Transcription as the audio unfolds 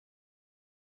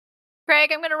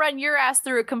Craig, I'm gonna run your ass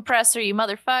through a compressor, you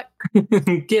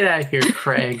motherfucker. Get out of here,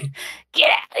 Craig. Get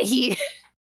out of here.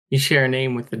 You share a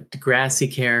name with a DEGRASSI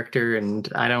character, and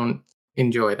I don't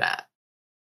enjoy that.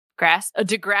 A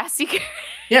DEGRASSI character?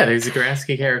 Yeah, there's a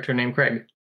DEGRASSI character named Craig.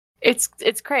 It's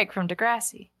Craig from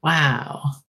DEGRASSI. Wow.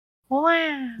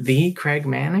 The Craig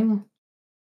Manning?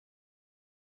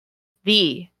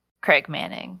 The Craig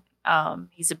Manning.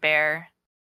 He's a bear.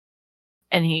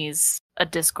 And he's a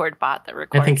Discord bot that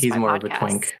records. I think he's more podcast. of a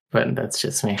twink, but that's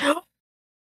just me.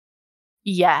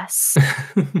 Yes.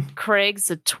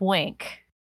 Craig's a twink.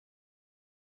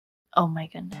 Oh my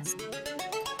goodness.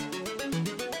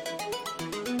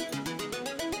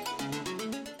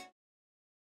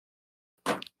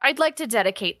 I'd like to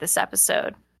dedicate this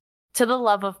episode to the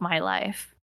love of my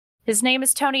life. His name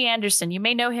is Tony Anderson. You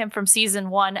may know him from season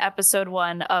 1, episode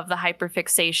 1 of the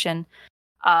Hyperfixation,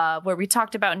 where we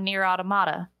talked about Nier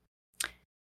Automata.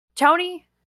 Tony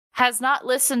has not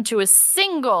listened to a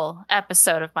single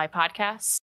episode of my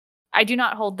podcast. I do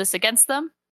not hold this against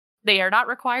them. They are not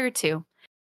required to.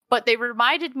 But they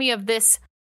reminded me of this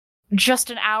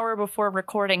just an hour before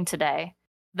recording today.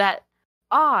 That,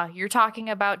 you're talking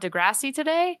about DEGRASSI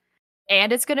today?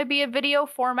 And it's going to be a video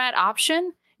format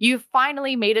option? You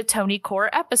finally made a Tony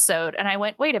Core episode. And I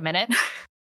went, wait a minute.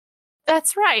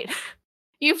 That's right.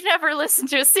 You've never listened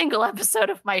to a single episode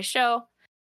of my show.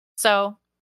 So,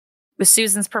 with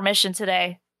Susan's permission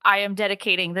today, I am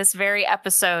dedicating this very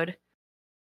episode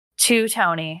to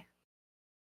Tony.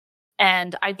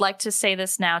 And I'd like to say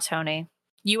this now, Tony.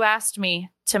 You asked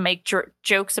me to make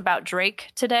jokes about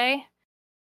Drake today.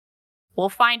 We'll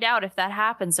find out if that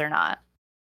happens or not.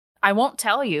 I won't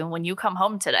tell you when you come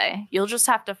home today. You'll just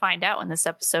have to find out when this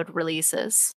episode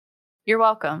releases. You're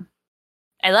welcome.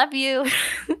 I love you.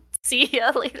 See you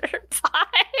later.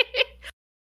 Bye.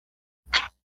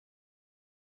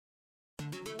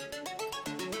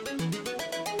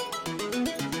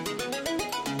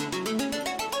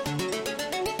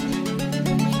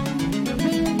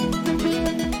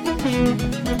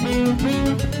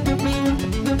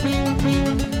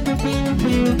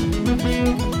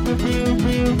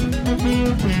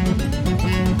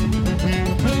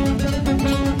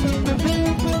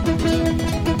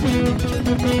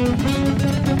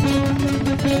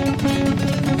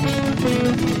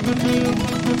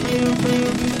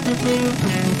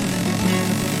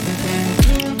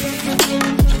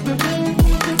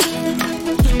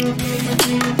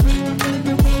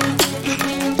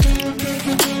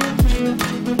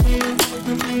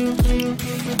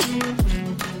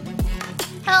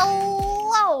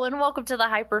 Hello, and welcome to the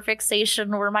Hyperfixation,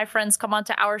 where my friends come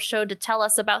onto our show to tell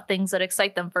us about things that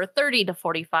excite them for 30 to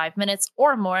 45 minutes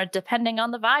or more, depending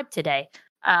on the vibe today.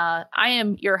 I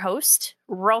am your host,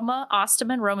 Roma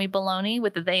Osterman, Romi Baloney,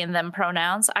 with the they and them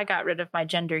pronouns. I got rid of my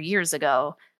gender years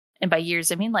ago. And by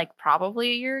years, I mean like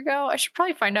probably a year ago. I should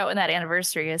probably find out when that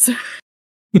anniversary is.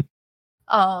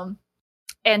 And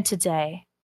today,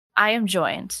 I am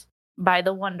joined by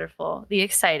the wonderful, the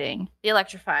exciting, the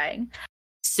electrifying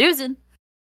Susan.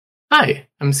 Hi,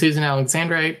 I'm Susan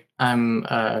Alexandrite. I'm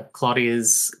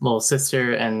Claudia's little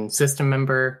sister and system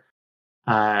member.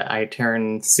 I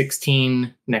turn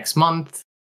 16 next month.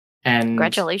 And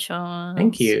congratulations.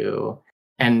 Thank you.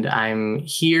 And I'm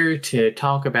here to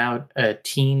talk about a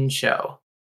teen show.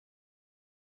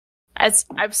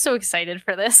 I'm so excited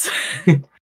for this.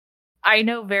 I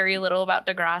know very little about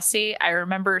DEGRASSI. I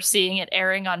remember seeing it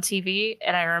airing on TV,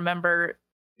 and I remember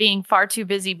being far too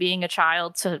busy being a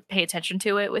child to pay attention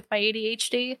to it with my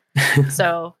ADHD.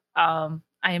 So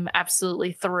I'm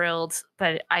absolutely thrilled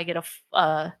that I get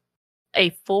a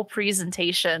full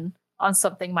presentation on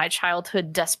something my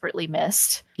childhood desperately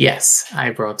missed. Yes,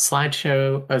 I brought a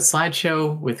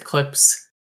slideshow with clips.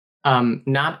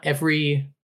 Not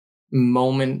every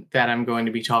moment that I'm going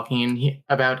to be talking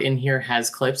about in here has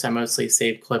clips. I mostly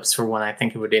save clips for when I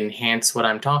think it would enhance what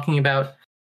I'm talking about.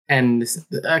 And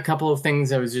a couple of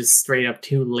things I was just straight up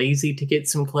too lazy to get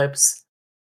some clips.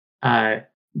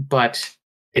 But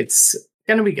it's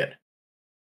going to be good.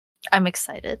 I'm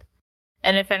excited.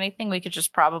 And if anything, we could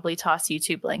just probably toss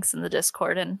YouTube links in the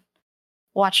Discord and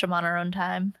watch them on our own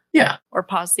time. Yeah. Or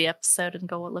pause the episode and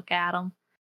go look at them.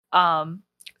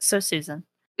 So Susan,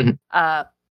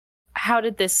 how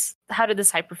did this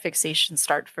hyperfixation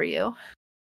start for you?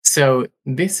 So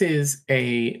this is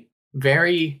a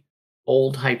very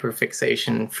old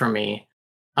hyperfixation for me.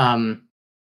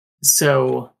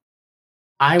 So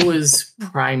I was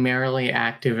primarily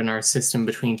active in our system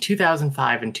between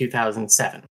 2005 and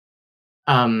 2007.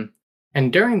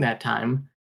 And during that time,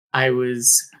 I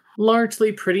was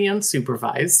largely pretty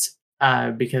unsupervised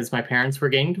because my parents were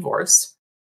getting divorced.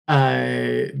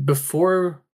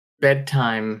 Before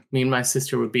bedtime, me and my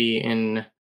sister would be in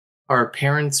our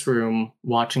parents' room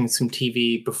watching some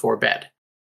TV before bed.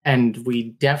 And we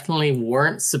definitely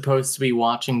weren't supposed to be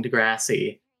watching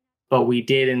Degrassi, but we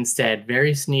did instead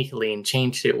very sneakily and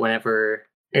changed it whenever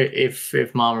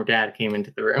if mom or dad came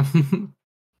into the room.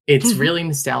 It's really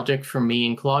nostalgic for me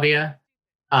and Claudia.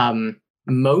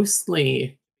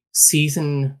 Mostly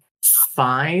season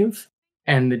 5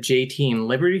 and the JT and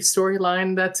Liberty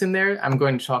storyline that's in there. I'm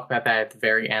going to talk about that at the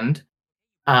very end.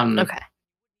 Okay.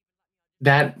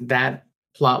 That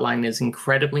plot line is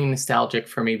incredibly nostalgic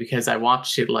for me because I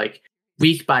watched it like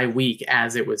week by week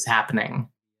as it was happening.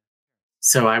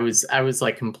 So I was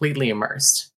like completely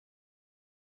immersed.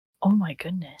 Oh my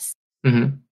goodness.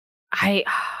 Mm-hmm. I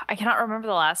cannot remember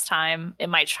the last time in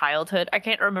my childhood. I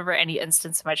can't remember any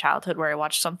instance in my childhood where I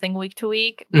watched something week to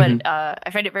week, but I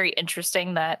find it very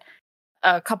interesting that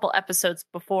a couple episodes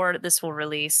before this will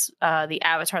release, the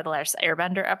Avatar: The Last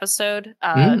Airbender episode.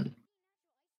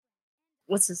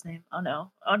 What's his name? Oh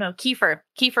no,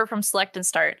 Kiefer from Select and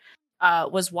Start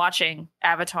was watching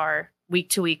Avatar week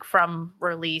to week from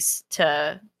release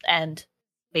to end,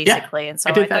 basically. And so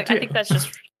I think that's just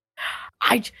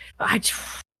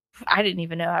I didn't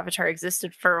even know Avatar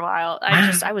existed for a while.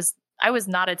 I was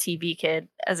not a TV kid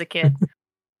as a kid.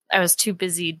 I was too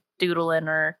busy doodling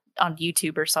or on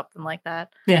YouTube or something like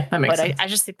that. Yeah, that makes sense. I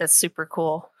just think that's super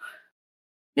cool.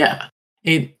 Yeah.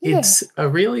 It's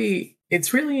really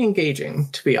engaging,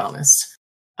 to be honest.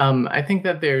 I think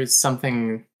that there's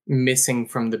something missing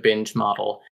from the binge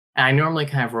model. And I normally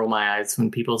kind of roll my eyes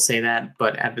when people say that,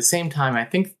 but at the same time, I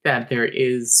think that there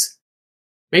is,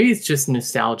 maybe it's just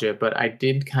nostalgia, but I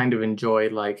did kind of enjoy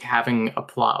like having a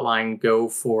plot line go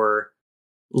for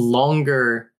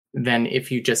longer than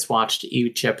if you just watched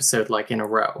each episode like in a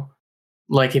row.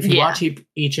 Like if you watch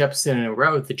each episode in a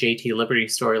row, the JT Liberty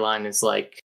storyline is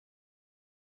like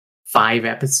 5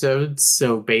 episodes,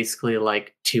 so basically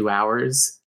like 2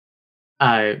 hours.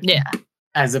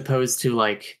 As opposed to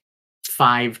like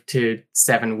 5 to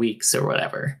 7 weeks or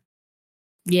whatever.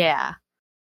 Yeah.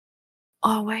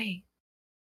 Oh wait.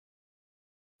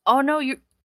 Oh no,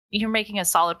 you're making a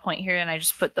solid point here, and I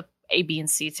just put the A, B, and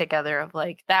C together of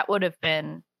like that would have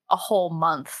been a whole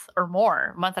month or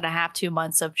more, month and a half, 2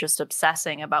 months of just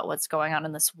obsessing about what's going on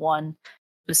in this one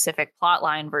specific plot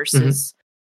line versus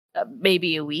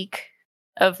maybe a week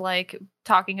of like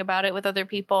talking about it with other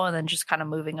people and then just kind of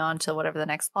moving on to whatever the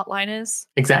next plot line is.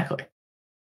 Exactly.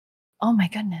 Oh my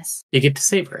goodness. You get to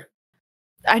savor it.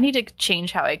 I need to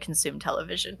change how I consume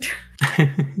television.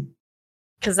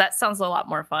 Because that sounds a lot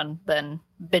more fun than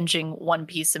binging One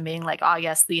Piece and being like, oh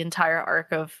yes, the entire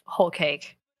arc of Whole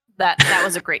Cake. That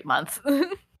was a great month.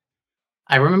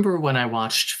 I remember when I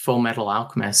watched Full Metal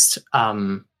Alchemist,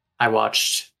 I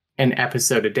watched an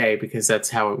episode a day because that's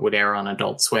how it would air on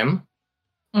Adult Swim.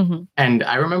 Mm-hmm. And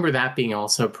I remember that being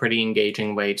also a pretty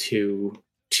engaging way to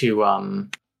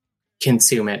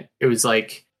consume it. It was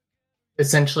like,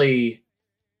 essentially,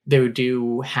 they would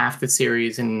do half the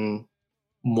series in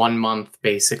 1 month,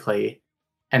 basically.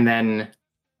 And then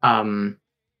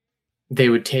they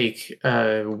would take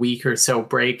a week or so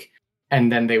break,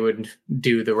 and then they would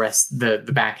do the rest, the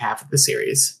back half of the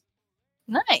series.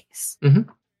 Nice. Mm-hmm.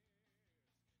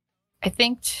 I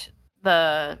think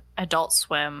the Adult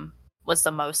Swim was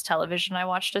the most television I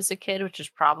watched as a kid, which is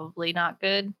probably not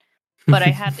good. But I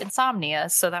had insomnia,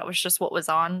 so that was just what was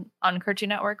on Cartoon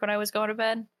Network when I was going to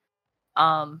bed.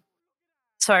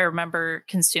 So I remember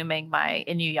consuming my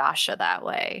Inuyasha that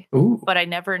way. Ooh. But I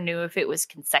never knew if it was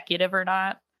consecutive or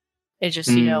not. It's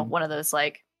just, one of those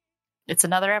like, it's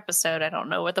another episode. I don't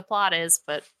know what the plot is,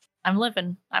 but I'm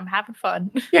living. I'm having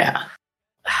fun. Yeah.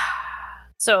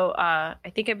 So I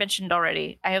think I mentioned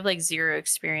already, I have like 0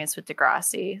 experience with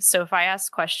Degrassi. So if I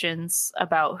ask questions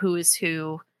about who is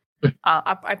who,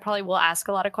 I probably will ask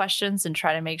a lot of questions and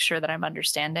try to make sure that I'm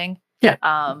understanding.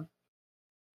 Yeah.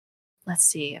 Let's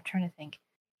see. I'm trying to think.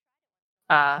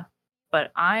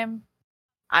 But I'm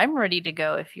ready to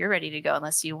go if you're ready to go,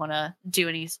 unless you want to do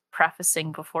any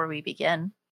prefacing before we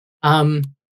begin.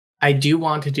 I do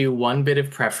want to do one bit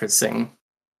of prefacing.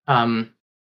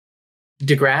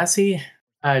 Degrassi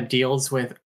deals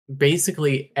with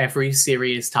basically every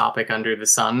serious topic under the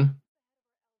sun.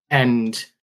 And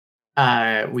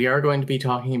we are going to be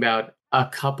talking about a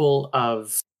couple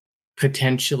of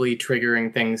potentially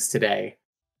triggering things today.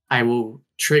 I will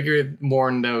trigger more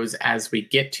on those as we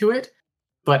get to it.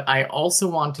 But I also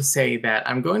want to say that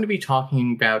I'm going to be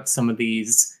talking about some of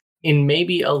these in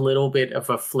maybe a little bit of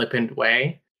a flippant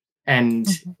way. And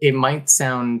it might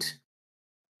sound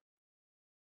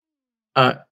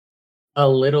a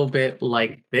little bit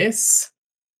like this.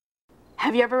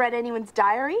 Have you ever read anyone's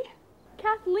diary?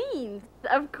 Kathleen,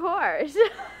 of course.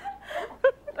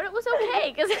 But it was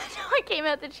okay, because I came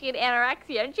out that she had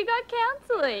anorexia and she got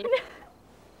counseling.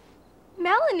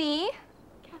 Melanie?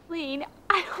 Kathleen,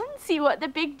 I don't see what the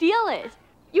big deal is.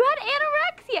 You had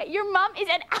anorexia. Your mom is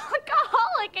an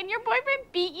alcoholic and your boyfriend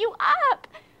beat you up.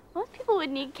 Most people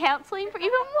would need counseling for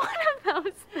even one of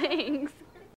those things.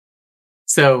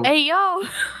 So, hey, yo.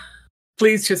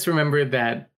 Please just remember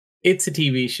that it's a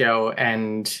TV show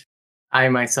and I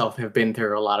myself have been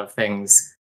through a lot of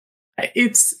things.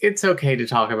 It's okay to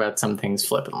talk about some things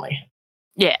flippantly.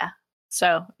 Yeah.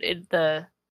 So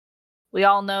we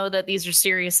all know that these are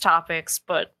serious topics,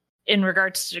 but in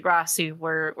regards to Degrassi,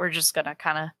 we're just gonna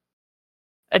kind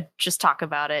of just talk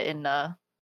about it in the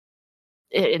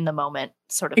moment,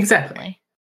 sort of. Exactly. Flippantly.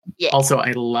 Yeah. Also,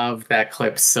 I love that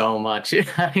clip so much.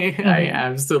 I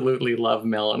absolutely love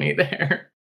Melanie there.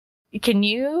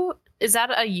 Is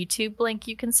that a YouTube link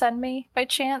you can send me by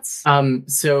chance?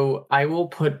 So I will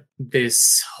put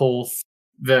this whole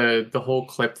the whole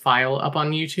clip file up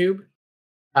on YouTube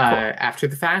after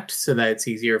the fact, so that it's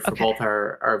easier for both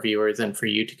our viewers and for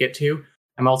you to get to.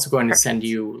 I'm also going to send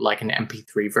you like an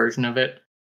MP3 version of it.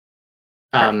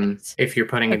 If you're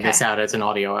putting this out as an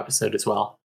audio episode as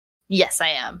well. Yes, I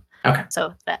am. Okay.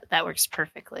 So that works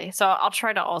perfectly. So I'll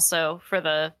try to also, for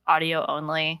the audio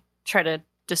only, try to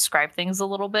describe things a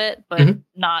little bit, but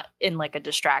not in like a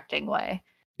distracting way.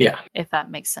 Yeah. If that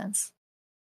makes sense.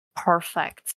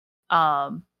 Perfect.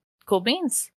 Cool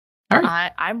beans. All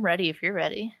right. I'm ready if you're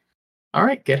ready. All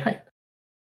right, get hype.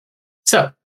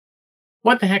 So,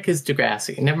 what the heck is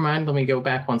Degrassi? Never mind, let me go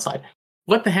back one slide.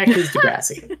 What the heck is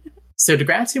Degrassi? So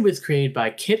Degrassi was created by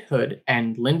Kit Hood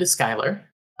and Linda Schuyler.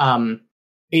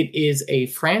 It is a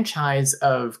franchise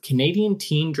of Canadian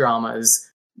teen dramas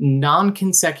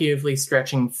non-consecutively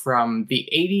stretching from the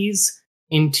 80s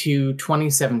into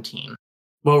 2017.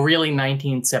 Well, really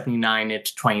 1979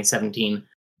 into 2017,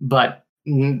 but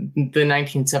the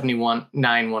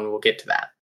 1979 one, we'll get to that.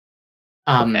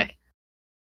 Okay.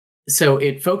 So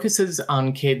it focuses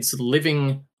on kids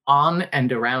living on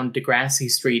and around Degrassi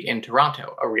Street in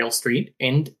Toronto, a real street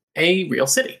in a real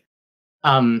city.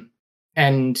 And,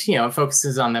 it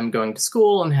focuses on them going to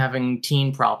school and having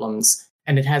teen problems.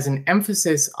 And it has an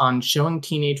emphasis on showing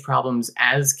teenage problems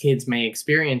as kids may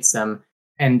experience them,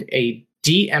 and a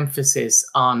de-emphasis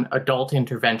on adult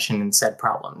intervention in said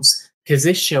problems. Because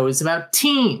this show is about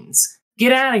teens.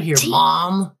 Get out of here,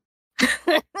 Mom!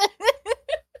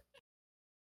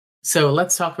 So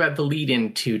let's talk about the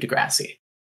lead-in to Degrassi.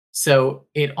 So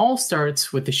it all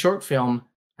starts with the short film,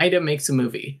 Ida Makes a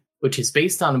Movie, which is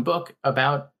based on a book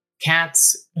about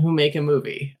cats who make a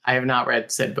movie. I have not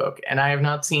read said book, and I have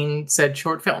not seen said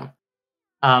short film.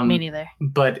 Me neither.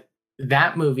 But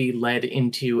that movie led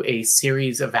into a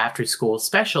series of after-school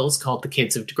specials called The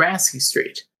Kids of Degrassi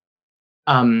Street,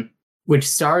 which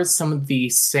stars some of the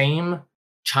same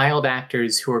child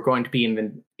actors who are going to be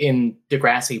in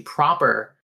Degrassi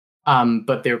proper,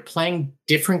 but they're playing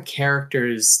different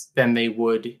characters than they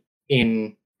would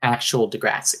in actual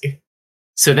Degrassi.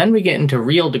 So then we get into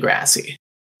real Degrassi,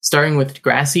 starting with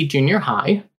Degrassi Junior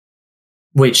High,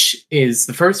 which is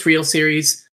the first real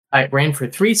series. It ran for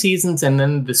 3 seasons, and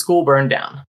then the school burned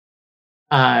down.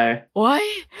 What?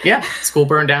 Yeah, school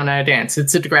burned down at a dance.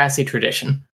 It's a Degrassi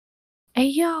tradition. Hey,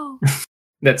 yo.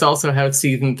 That's also how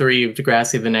season 3 of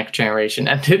Degrassi: The Next Generation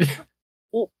ended.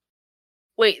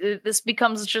 Wait, this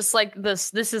becomes just like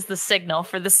this. This is the signal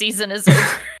for the season is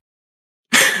over.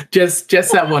 just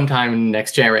that one time in the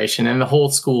Next Generation, and the whole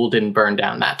school didn't burn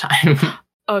down that time.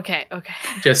 Okay.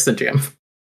 Just the gym.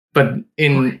 But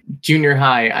in junior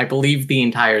high, I believe the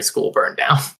entire school burned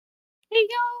down. Hey,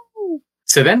 yo!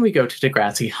 So then we go to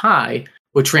Degrassi High,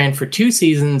 which ran for 2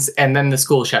 seasons, and then the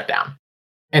school shut down.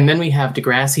 And then we have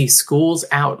Degrassi Schools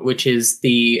Out, which is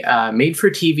the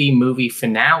made-for-TV movie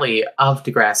finale of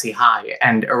Degrassi High,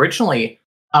 and originally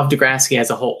of Degrassi as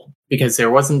a whole, because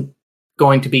there wasn't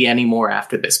going to be any more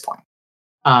after this point.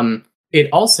 It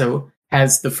also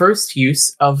has the first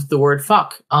use of the word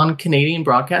fuck on Canadian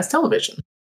broadcast television.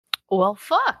 Well,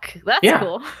 fuck. That's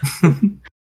cool.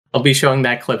 I'll be showing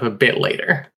that clip a bit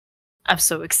later. I'm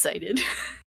so excited.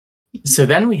 So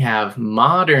then we have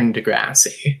modern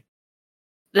Degrassi.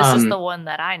 This is the one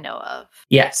that I know of.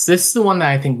 Yes, this is the one that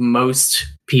I think most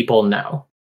people know.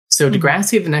 So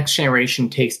Degrassi: The Next Generation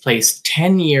takes place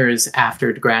 10 years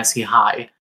after Degrassi High,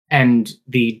 and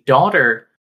the daughter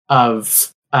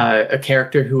of a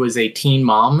character who was a teen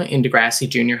mom in Degrassi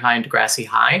Junior High and Degrassi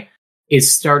High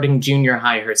is starting junior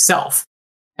high herself.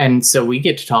 And so we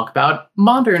get to talk about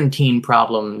modern teen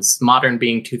problems, modern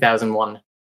being 2001.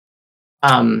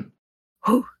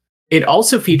 it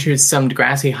also features some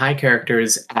Degrassi High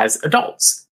characters as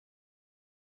adults.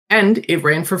 And it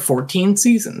ran for 14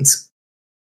 seasons.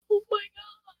 Oh my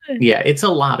god. Yeah, it's a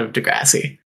lot of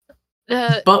Degrassi.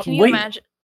 But can you imagine?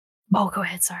 Oh, go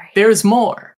ahead, sorry. There's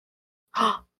more.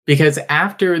 Because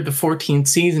after the 14th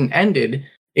season ended,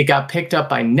 it got picked up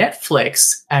by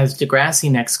Netflix as Degrassi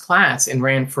Next Class and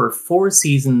ran for 4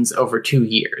 seasons over 2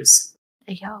 years.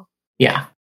 Yo. Yeah.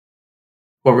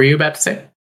 What were you about to say?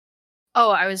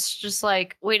 Oh, I was just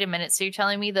like, wait a minute. So you're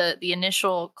telling me the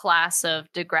initial class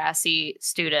of Degrassi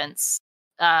students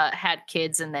had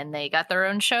kids and then they got their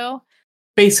own show?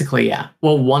 Basically, yeah.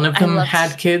 Well, one of them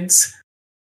had kids.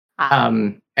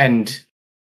 And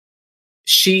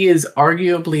she is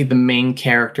arguably the main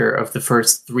character of the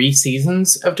first 3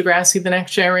 seasons of Degrassi The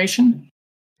Next Generation.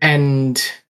 And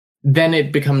then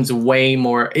it becomes way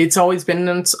more... It's always been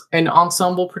an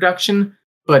ensemble production,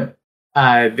 but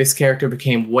this character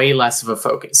became way less of a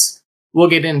focus. We'll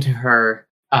get into her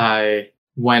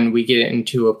when we get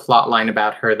into a plot line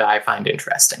about her that I find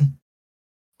interesting.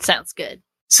 Sounds good.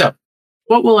 So,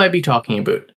 what will I be talking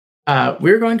about?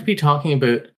 We're going to be talking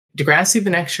about Degrassi The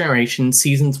Next Generation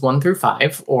seasons 1 through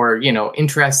 5, or,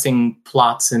 interesting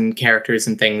plots and characters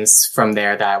and things from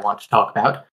there that I want to talk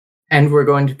about. And we're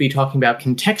going to be talking about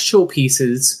contextual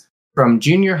pieces from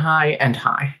junior high and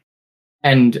high.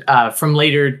 And from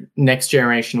later Next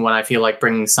Generation when I feel like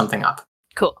bringing something up.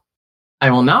 Cool. I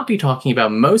will not be talking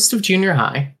about most of junior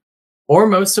high, or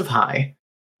most of high,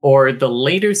 or the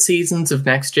later seasons of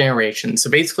Next Generation. So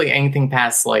basically anything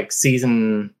past like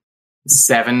season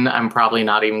 7, I'm probably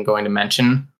not even going to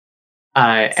mention.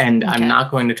 And okay. I'm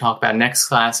not going to talk about Next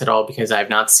Class at all because I've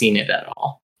not seen it at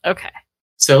all. Okay.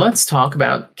 So let's talk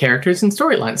about characters and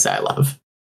storylines that I love.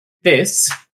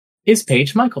 This is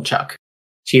Paige Michalchuk.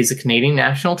 She is a Canadian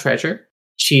national treasure.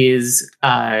 She is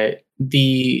a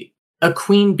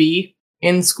queen bee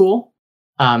in school.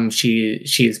 She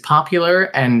is popular,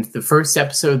 and the first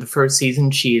episode of the first season,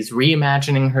 she is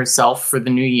reimagining herself for the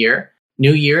new year.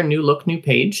 New year, new look, new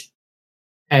Paige.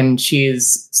 And she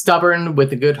is stubborn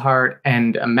with a good heart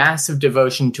and a massive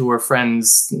devotion to her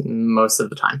friends most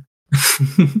of the time.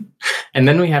 And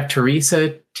then we have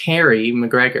Teresa Terry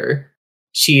McGregor.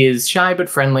 She is shy but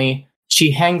friendly.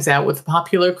 She hangs out with the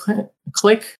popular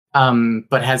clique,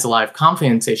 but has a lot of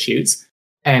confidence issues.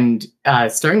 And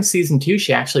starting season 2,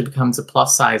 she actually becomes a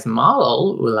plus-size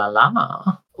model. Ooh la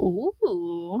la.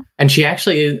 Ooh. And she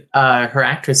actually, her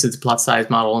actress is a plus-size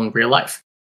model in real life.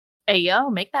 Hey, yo,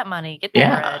 make that money. Get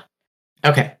that bread.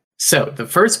 Okay, so the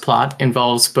first plot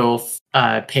involves both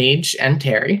Paige and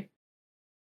Terry.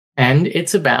 And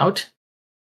it's about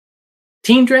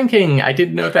teen drinking. I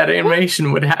didn't know that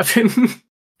animation would happen.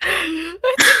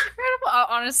 It's incredible.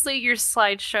 Honestly, your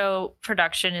slideshow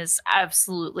production is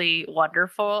absolutely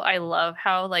wonderful. I love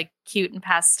how cute and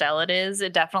pastel it is.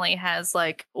 It definitely has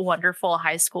wonderful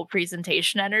high school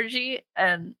presentation energy,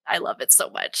 and I love it so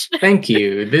much. Thank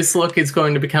you. This look is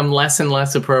going to become less and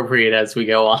less appropriate as we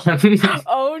go on.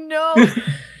 Oh no.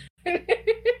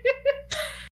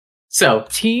 So,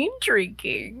 teen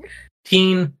drinking,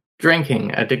 a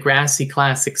Degrassi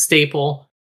classic staple.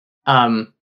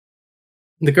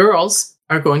 The girls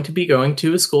are going to be going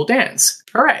to a school dance.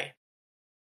 Hooray.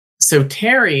 So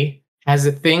Terry has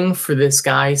a thing for this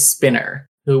guy Spinner,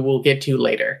 who we'll get to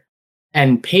later.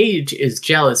 And Paige is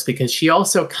jealous because she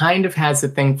also kind of has a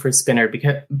thing for Spinner,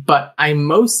 but I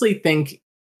mostly think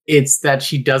it's that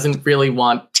she doesn't really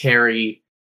want Terry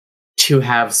to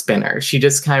have Spinner. She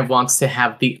just kind of wants to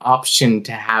have the option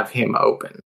to have him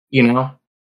open,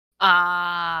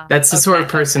 That's the sort of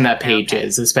person that Paige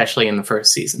is, especially in the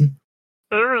first season.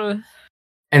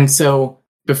 And so,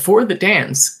 before the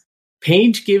dance,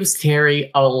 Paige gives Terry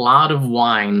a lot of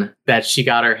wine that she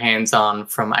got her hands on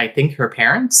from, I think, her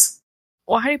parents.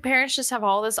 Why do parents just have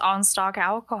all this on-stock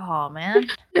alcohol, man?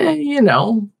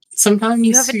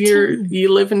 Sometimes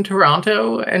you live in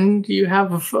Toronto and you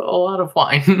have a lot of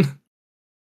wine.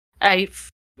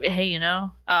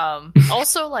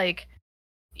 Also, I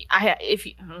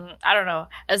don't know,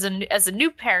 as a new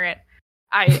parent,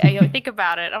 I think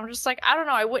about it. I'm just I don't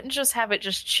know. I wouldn't just have it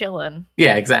just chilling.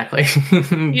 Yeah, exactly.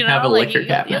 Have a liquor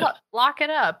cabinet. You lock it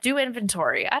up. Do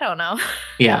inventory. I don't know.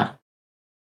 Yeah.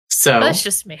 So but that's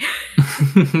just me.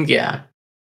 Yeah.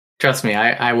 Trust me,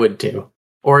 I would too.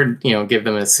 Or give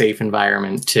them a safe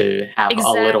environment to have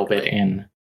a little bit in.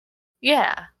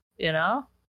 Yeah,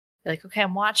 okay,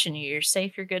 I'm watching you. You're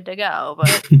safe. You're good to go.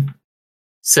 But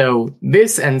so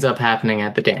this ends up happening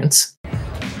at the dance.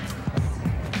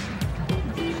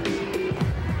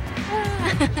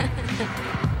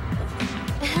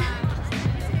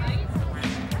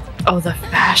 Oh, the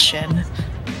fashion.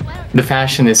 The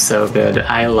fashion is so good.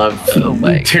 I love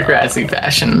Degrassi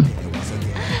fashion.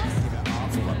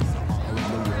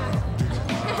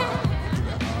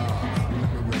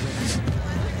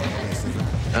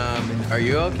 Are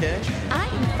you okay?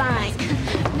 I'm fine.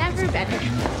 Never better.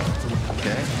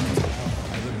 Okay.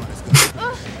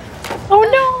 Oh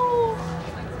no!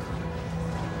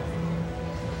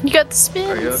 You got the spins.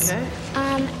 Are you okay?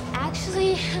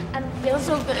 Actually, I don't feel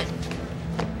so good.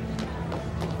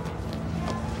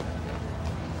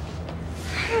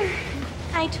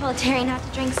 I told Terry not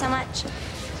to drink so much.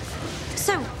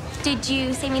 So, did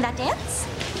you save me that dance?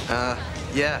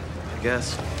 Yeah, I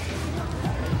guess.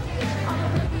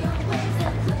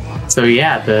 So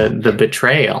yeah, the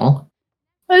betrayal.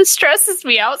 It stresses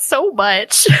me out so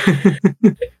much.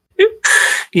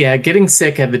 Yeah, getting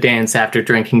sick at the dance after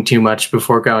drinking too much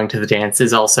before going to the dance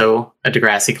is also a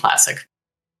Degrassi classic.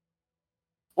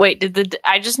 Wait,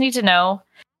 I just need to know,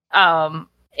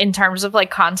 in terms of like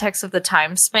context of the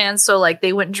time span. So like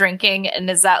they went drinking, and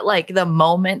is that like the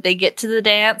moment they get to the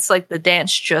dance, like the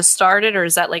dance just started, or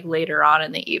is that like later on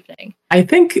in the evening? I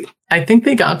think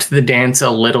they got to the dance a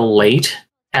little late.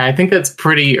 And I think that's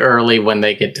pretty early when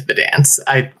they get to the dance.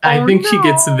 I think she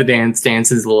gets to the dance,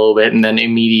 dances a little bit, and then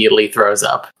immediately throws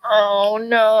up. Oh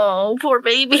no, poor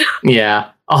baby. Yeah.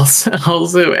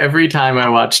 Also, every time I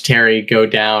watch Terry go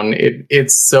down,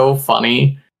 it's so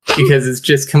funny because it's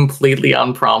just completely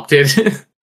unprompted.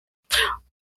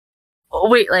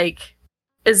 Wait, like,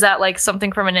 is that like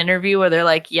something from an interview where they're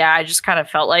like, yeah, I just kind of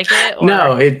felt like it? Or?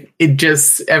 No, it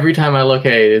just, every time I look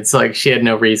at it, it's like she had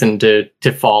no reason to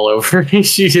fall over.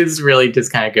 She just really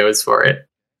just kind of goes for it.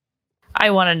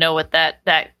 I want to know what that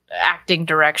acting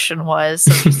direction was.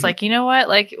 So just like, you know what?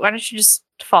 Like, why don't you just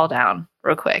fall down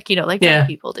real quick? You know, like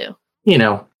people do.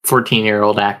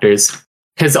 14-year-old actors.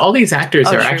 Because all these actors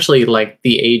are actually like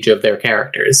the age of their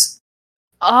characters.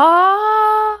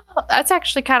 Oh, that's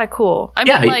actually kind of cool. I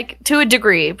mean, like, to a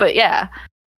degree, but yeah.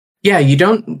 Yeah, you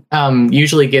don't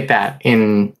usually get that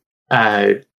in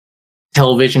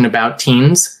television about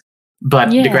teens, but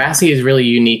Degrassi is really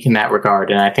unique in that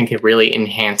regard, and I think it really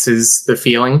enhances the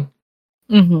feeling.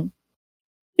 Mm-hmm.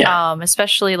 Yeah.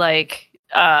 Especially, like,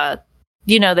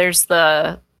 there's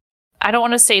the... I don't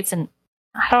want to say it's an...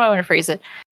 How do I want to phrase it?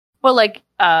 Well, like,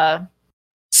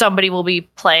 somebody will be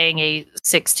playing a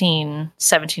 16,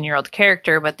 17-year-old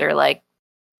character, but they're like,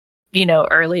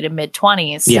 early to mid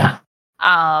 20s. Yeah.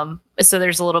 So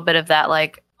there's a little bit of that,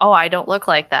 like, oh, I don't look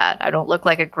like that. I don't look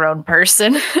like a grown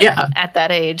person. Yeah. At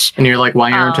that age. And you're like,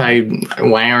 why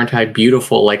aren't I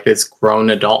beautiful like this grown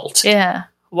adult? Yeah.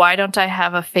 Why don't I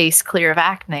have a face clear of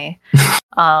acne?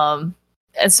 And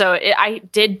so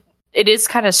it is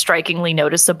kind of strikingly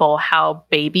noticeable how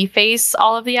baby face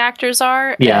all of the actors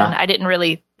are. Yeah. And I didn't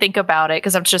really think about it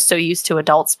because I'm just so used to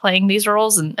adults playing these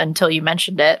roles until you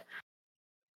mentioned it.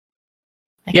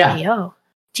 Like, yeah. Hey, yo,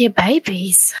 dear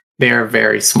babies. They are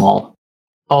very small.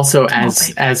 Also,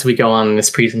 as we go on in this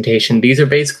presentation, these are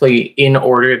basically in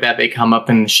order that they come up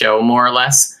in the show, more or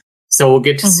less. So we'll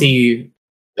get to see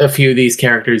a few of these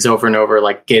characters over and over,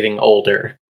 like getting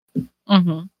older.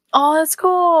 Mm-hmm. Oh, that's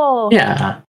cool.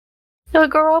 Yeah. You'll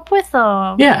grow up with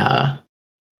them. Yeah.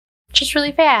 Just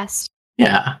really fast.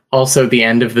 Yeah. Also, the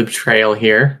end of the betrayal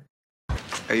here.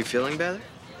 Are you feeling better?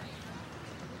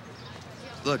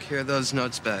 Look, here are those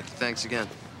notes back. Thanks again.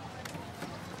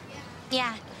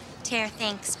 Yeah, Tara,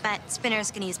 thanks, but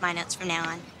Spinner's gonna use my notes from now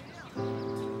on.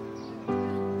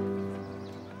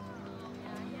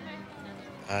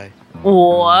 Hi.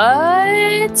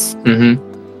 What? Mm-hmm.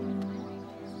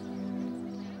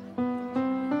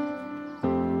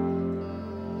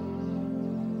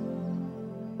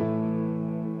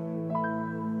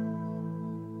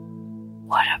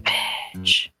 What a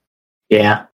bitch.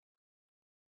 Yeah.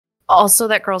 Also,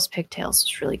 that girl's pigtails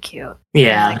was really cute.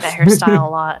 Yeah. I like that hairstyle a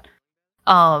lot.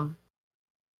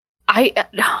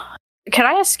 Can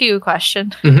I ask you a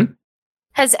question? Mm-hmm.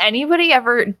 Has anybody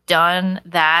ever done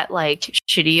that, like,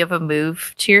 shitty of a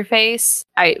move to your face?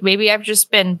 Maybe I've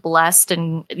just been blessed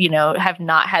and, have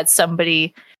not had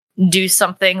somebody do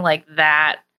something like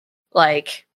that,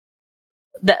 like,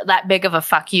 that big of a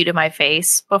fuck you to my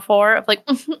face before. Like,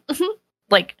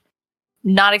 like,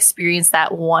 not experienced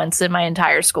that once in my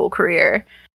entire school career.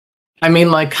 I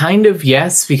mean, like, kind of,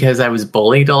 yes, because I was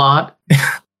bullied a lot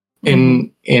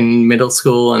in middle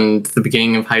school and the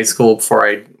beginning of high school before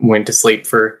I went to sleep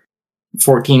for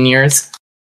 14 years.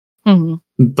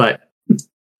 Mm-hmm. But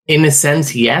in a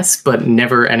sense, yes, but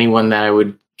never anyone that I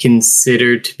would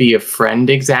consider to be a friend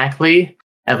exactly.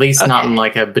 At least not in,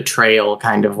 like, a betrayal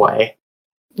kind of way.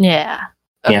 Yeah.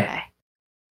 Okay.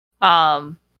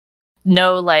 Yeah.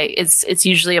 no, like it's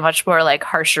usually a much more like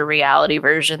harsher reality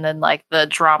version than like the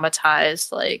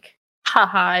dramatized like,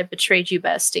 haha, I betrayed you,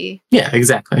 bestie. Yeah,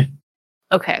 exactly.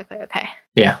 Okay.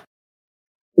 Yeah.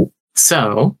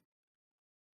 So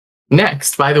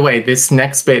next, by the way, this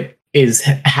next bit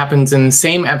happens in the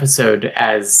same episode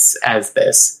as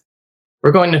this.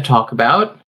 We're going to talk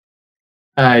about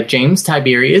James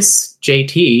Tiberius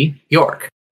JT York.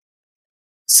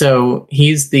 So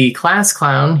he's the class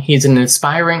clown. He's an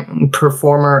aspiring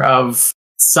performer of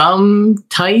some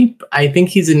type. I think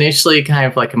he's initially kind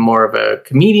of like more of a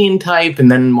comedian type and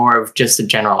then more of just a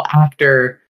general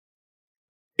actor.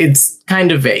 It's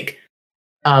kind of vague.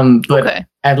 But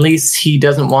at least he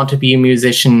doesn't want to be a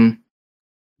musician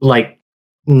like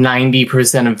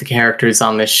 90% of the characters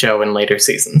on this show in later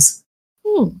seasons.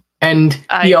 And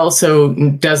he also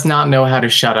does not know how to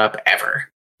shut up ever.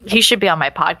 He should be on my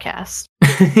podcast.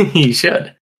 He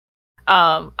should.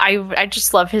 I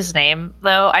just love his name,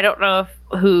 though. I don't know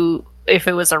if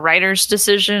it was a writer's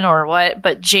decision or what,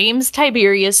 but James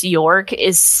Tiberius York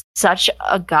is such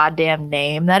a goddamn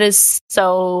name. That is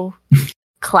so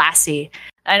classy.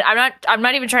 And I'm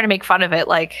not even trying to make fun of it.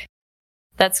 Like,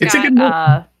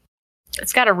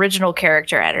 it's got original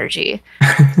character energy,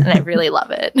 and I really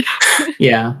love it.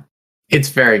 Yeah, it's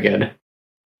very good.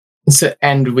 So,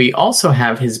 and we also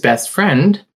have his best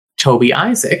friend, Toby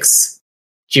Isaacs,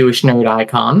 Jewish nerd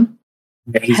icon.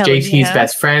 He's JT's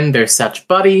best friend. They're such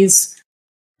buddies.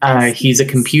 He's a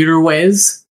computer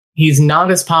whiz. He's not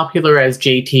as popular as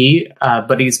JT,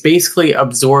 but he's basically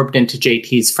absorbed into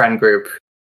JT's friend group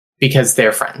because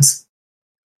they're friends.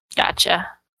 Gotcha.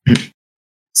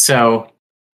 So,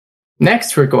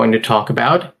 next we're going to talk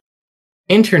about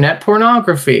internet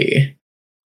pornography.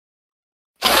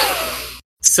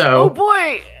 So, oh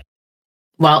boy!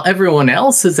 While everyone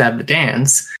else is at the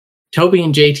dance, Toby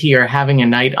and JT are having a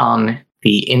night on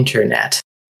the internet.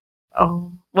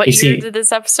 Oh, what year did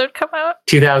this episode come out?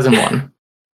 2001.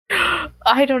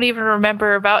 I don't even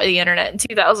remember about the internet in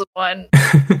 2001.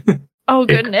 Oh,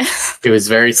 goodness. It was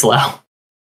very slow.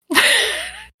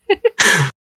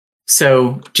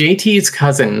 So, JT's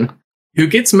cousin, who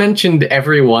gets mentioned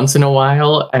every once in a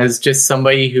while as just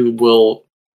somebody who will,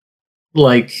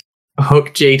 like, hook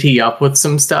JT up with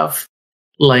some stuff.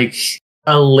 Like,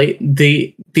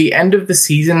 the end of the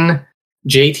season,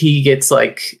 JT gets,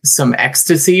 like, some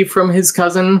ecstasy from his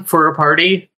cousin for a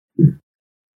party.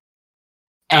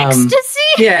 Ecstasy?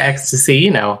 Yeah, ecstasy,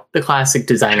 you know, the classic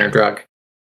designer drug.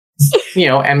 You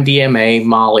know, MDMA,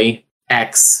 Molly,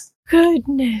 X.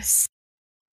 Goodness.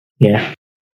 Yeah.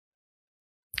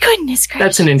 Goodness gracious.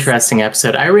 That's an interesting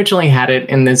episode. I originally had it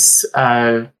in this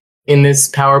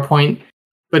PowerPoint,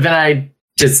 but then I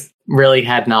just really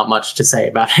had not much to say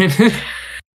about it.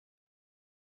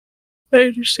 I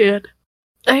understand.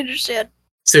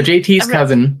 So JT's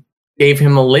cousin gave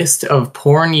him a list of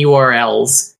porn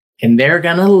URLs, and they're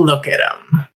gonna look at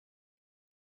them.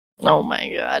 Oh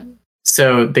my god.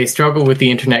 So they struggle with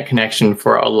the internet connection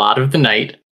for a lot of the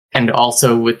night, and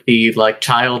also with the like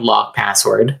child lock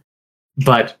password.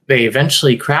 But they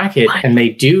eventually crack it, and they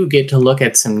do get to look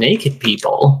at some naked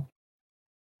people.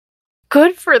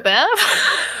 Good for them.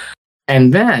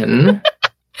 And then...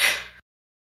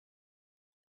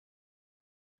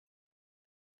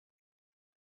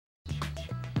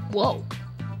 Whoa.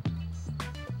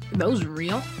 Are those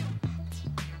real?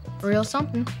 Real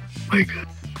something. My God.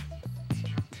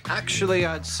 Actually,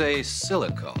 I'd say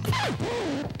silicone.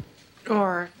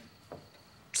 Or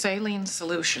saline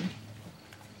solution.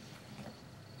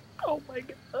 Oh my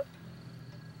god.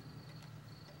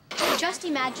 Just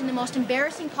imagine the most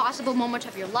embarrassing possible moment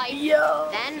of your life. Yo.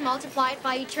 Then multiply it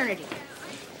by eternity.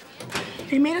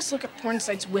 They made us look at porn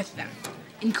sites with them,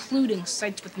 including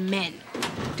sites with men,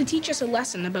 to teach us a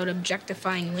lesson about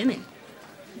objectifying women.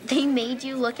 They made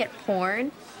you look at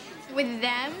porn? With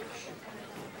them?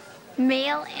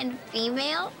 Male and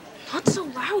female? Not so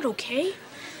loud, okay?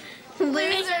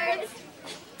 Losers!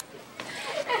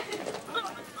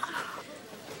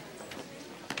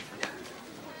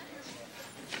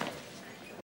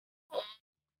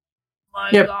 My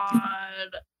Yep.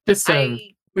 god. Just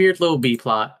a weird little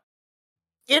B-plot.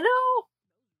 You know,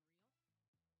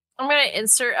 I'm gonna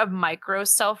insert a micro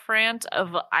self-rant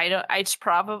of I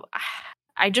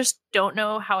just don't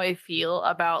know how I feel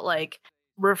about like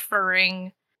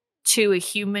referring to a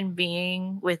human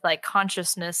being with like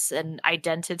consciousness and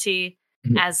identity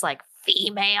as like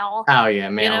female. Oh yeah,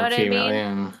 male You know and what female,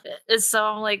 I mean? yeah. So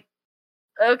I'm like,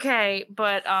 okay,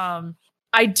 but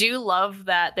I do love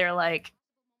that they're like,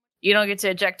 you don't get to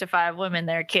objectify women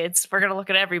there, kids. We're gonna look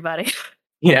at everybody.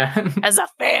 Yeah. as a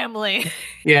family.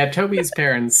 Yeah, Toby's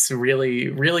parents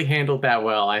really handled that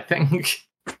well, I think.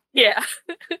 Yeah.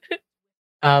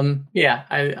 Yeah,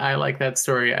 I like that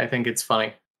story. I think it's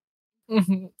funny.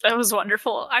 That was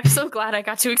wonderful. I'm so glad I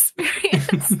got to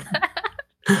experience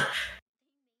that.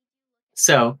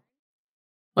 So,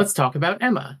 let's talk about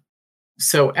Emma.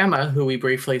 So Emma, who we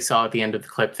briefly saw at the end of the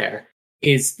clip there,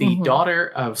 is the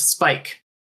daughter of Spike.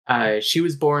 She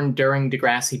was born during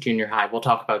DeGrassi Junior High. We'll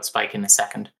talk about Spike in a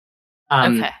second.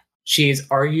 Okay. She's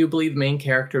arguably the main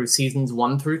character of seasons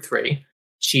 1 through 3.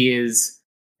 She is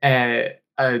a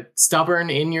stubborn,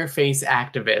 in-your-face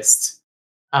activist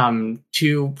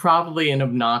to probably an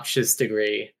obnoxious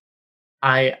degree.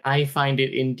 I find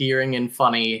it endearing and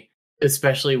funny,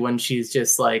 especially when she's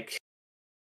just like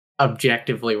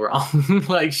objectively wrong.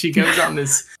 Like she goes on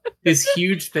this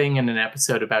huge thing in an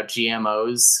episode about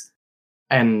GMOs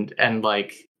and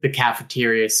like the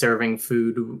cafeteria serving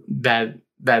food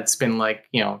that's been like,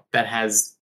 you know, that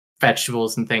has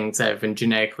vegetables and things that have been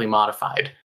genetically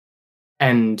modified.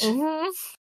 And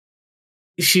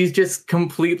she's just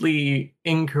completely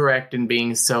incorrect in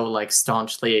being so like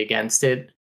staunchly against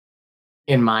it,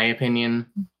 in my opinion.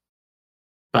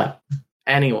 But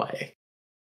anyway.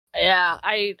 Yeah,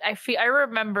 I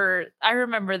remember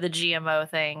the GMO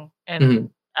thing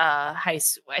in high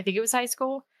school. I think it was high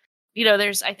school. You know,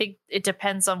 I think it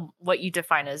depends on what you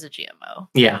define as a GMO.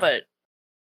 Yeah. But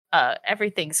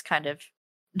everything's kind of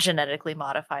genetically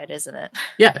modified, isn't it?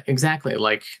 Yeah, exactly.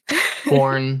 Like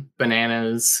corn,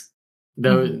 bananas,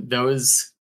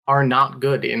 those are not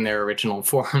good in their original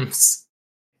forms.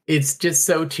 It's just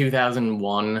so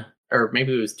 2001, or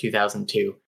maybe it was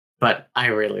 2002, but I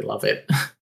really love it.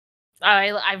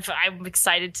 I'm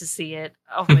excited to see it.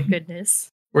 Oh my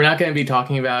goodness. We're not going to be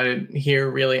talking about it here,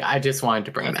 really. I just wanted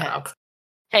to bring that up.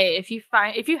 Hey, if you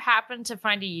happen to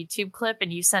find a YouTube clip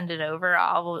and you send it over,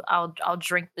 I'll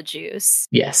drink the juice.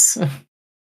 Yes.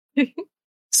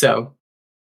 So,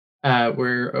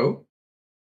 we're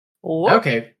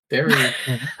okay. There we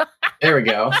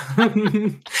go.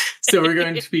 So we're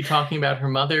going to be talking about her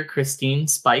mother, Christine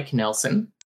Spike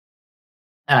Nelson.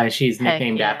 She's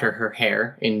nicknamed after her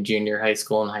hair in junior high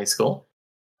school and high school.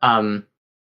 I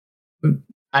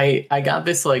got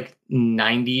this like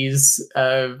 90s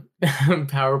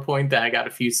PowerPoint that I got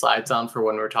a few slides on for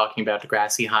when we're talking about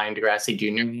DeGrassi High and DeGrassi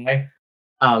Junior High.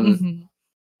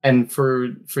 And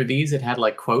for these, it had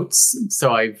like quotes.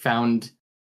 So I found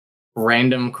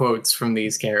random quotes from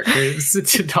these characters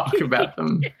to talk about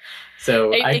them.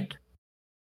 So I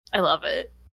love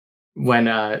it.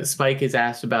 When Spike is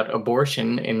asked about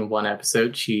abortion in one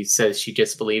episode, she says she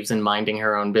just believes in minding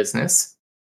her own business,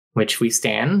 which we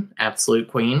stan. Absolute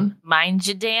queen. Mind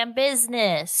your damn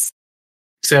business.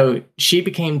 So she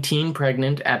became teen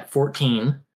pregnant at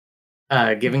 14,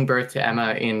 giving birth to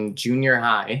Emma in junior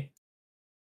high.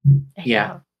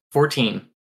 Yeah, 14.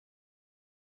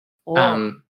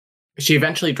 Whoa. She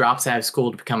eventually drops out of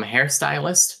school to become a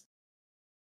hairstylist.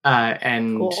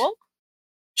 And cool.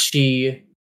 She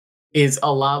is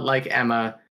a lot like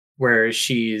Emma, where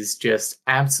she's just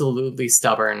absolutely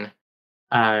stubborn,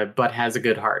 but has a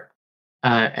good heart.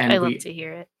 And I love to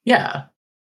hear it. Yeah.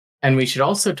 And we should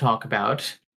also talk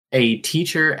about a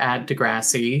teacher at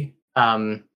DeGrassi,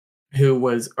 who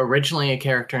was originally a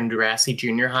character in DeGrassi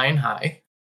Junior High and High,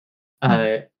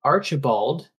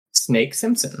 Archibald Snake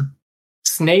Simpson.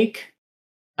 Snake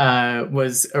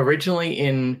was originally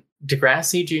in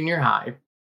DeGrassi Junior High.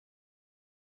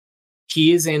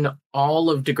 He is in all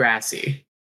of DeGrassi.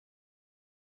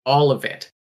 All of it.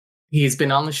 He's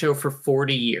been on the show for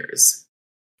 40 years.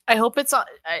 I hope it's on.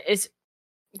 Is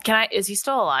he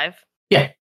still alive?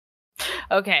 Yeah.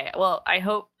 Okay. Well, I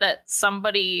hope that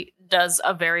somebody does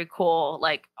a very cool,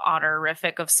 like,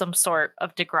 honorific of some sort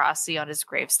of DeGrassi on his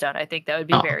gravestone. I think that would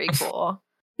be very cool.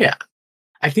 Yeah.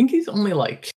 I think he's only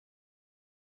like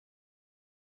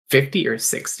 50 or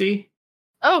 60.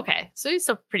 Oh, okay. So he's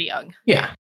still pretty young.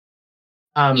 Yeah.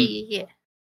 Yeah.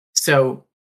 So,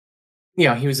 you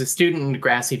know, he was a student in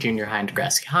DeGrassi Junior High and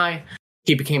DeGrassi High.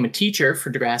 He became a teacher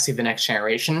for DeGrassi The Next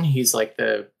Generation. He's like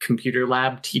the computer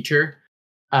lab teacher.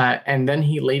 And then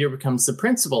he later becomes the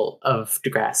principal of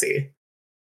DeGrassi.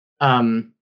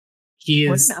 He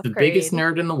is the biggest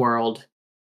nerd in the world.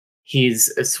 He's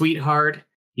a sweetheart.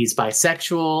 He's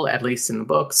bisexual, at least in the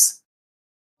books.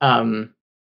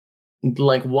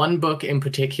 Like one book in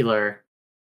particular,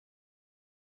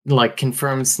 like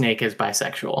confirms Snake as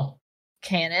bisexual.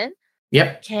 Canon?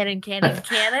 Yep. Canon.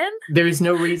 There's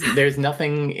no reason. There's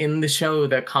nothing in the show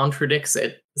that contradicts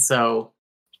it. So,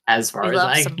 as far as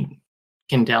I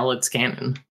can tell, it's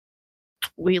canon.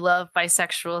 We love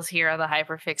bisexuals here on the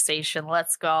Hyperfixation.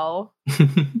 Let's go.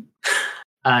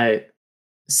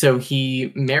 So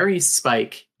he marries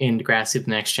Spike in Degrassi: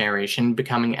 The Next Generation,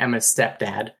 becoming Emma's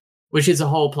stepdad, which is a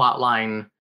whole plot line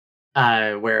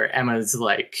where Emma's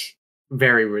like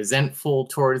very resentful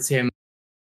towards him,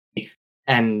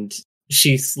 and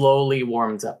she slowly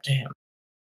warms up to him.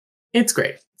 It's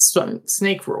great. It's fun.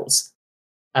 Snake rules.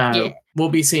 We'll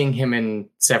be seeing him in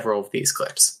several of these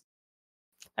clips.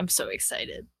 I'm so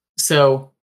excited.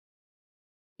 So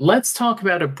let's talk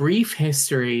about a brief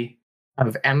history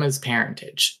of Emma's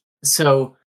parentage.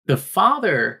 So the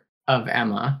father of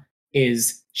Emma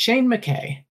is Shane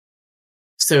McKay.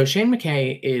 So Shane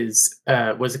McKay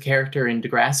was a character in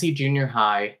Degrassi Junior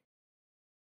High,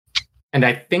 and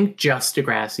I think just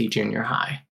Degrassi Junior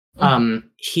High.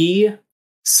 He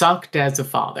sucked as a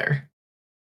father.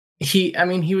 He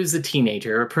was a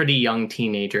teenager, a pretty young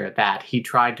teenager at that. He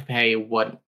tried to pay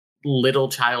what little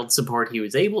child support he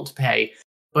was able to pay,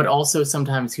 but also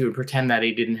sometimes he would pretend that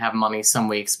he didn't have money some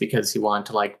weeks because he wanted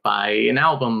to like buy an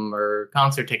album or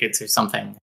concert tickets or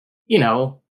something. You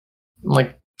know,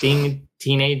 like being a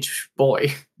teenage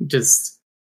boy. Just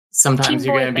sometimes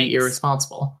you're going to be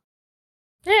irresponsible.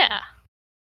 Yeah.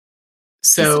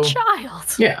 So, he's a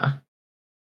child. Yeah.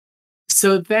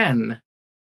 So then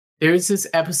there's this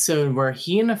episode where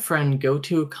he and a friend go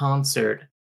to a concert,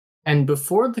 and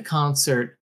before the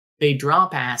concert, they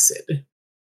drop acid.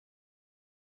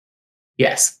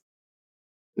 Yes.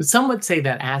 Some would say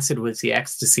that acid was the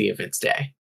ecstasy of its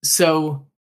day. So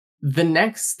the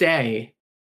next day,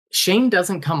 Shane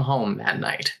doesn't come home that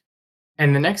night.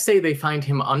 And the next day they find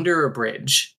him under a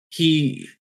bridge. He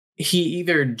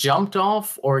either jumped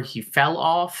off or he fell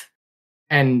off,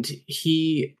 and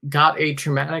he got a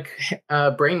traumatic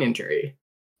brain injury.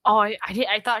 Oh,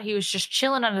 I thought he was just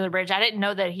chilling under the bridge. I didn't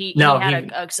know that he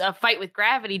had a fight with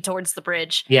gravity towards the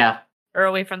bridge. Yeah. Or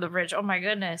away from the bridge. Oh my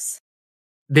goodness.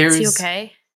 Is he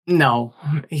okay? No.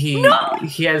 He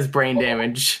has brain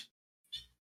damage.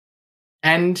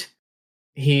 And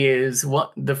he is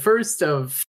the first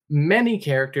of many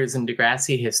characters in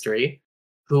Degrassi history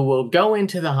who will go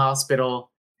into the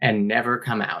hospital and never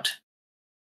come out.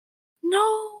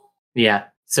 No. Yeah.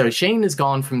 So Shane is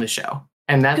gone from the show.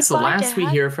 And that's Goodbye, the last Dad. we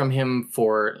hear from him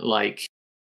for like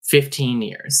 15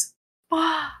 years.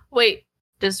 Wait,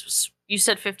 you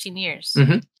said 15 years?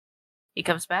 Mm-hmm. He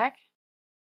comes back?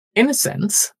 In a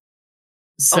sense.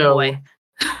 So, boy.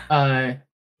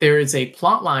 There is a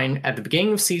plot line at the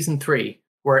beginning of season 3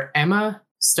 where Emma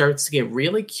starts to get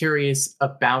really curious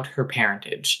about her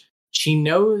parentage. She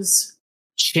knows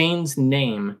Shane's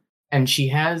name, and she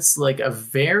has like a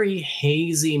very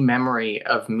hazy memory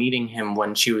of meeting him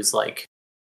when she was like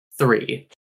 3.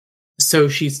 So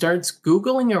she starts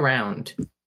Googling around,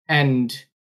 and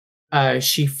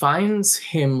she finds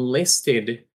him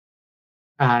listed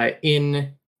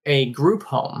in a group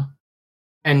home.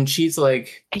 And she's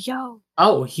like, yo,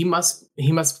 oh, he must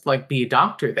like be a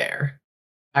doctor there.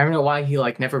 I don't know why he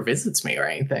like never visits me or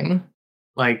anything.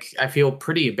 Like, I feel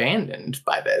pretty abandoned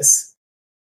by this.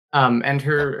 And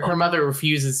her mother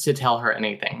refuses to tell her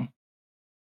anything.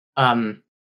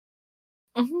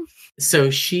 So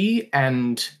she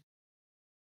and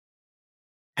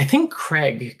I think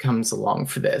Craig comes along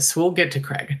for this. We'll get to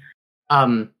Craig.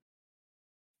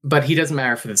 But he doesn't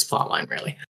matter for this plotline,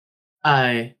 really.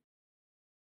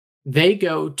 They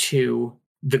go to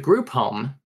the group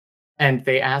home and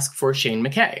they ask for Shane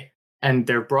McKay. And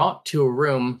they're brought to a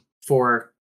room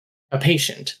for a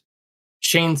patient.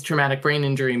 Shane's traumatic brain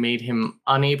injury made him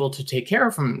unable to take care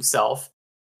of himself,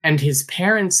 and his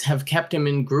parents have kept him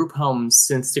in group homes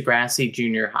since Degrassi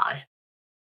Junior High.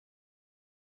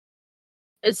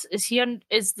 Did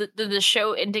the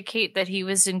show indicate that he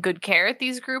was in good care at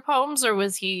these group homes, or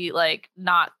was he like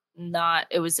not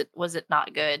was it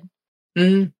not good?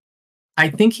 I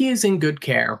think he is in good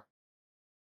care.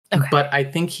 Okay. But I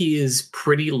think he is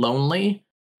pretty lonely.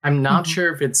 I'm not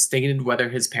sure if it's stated whether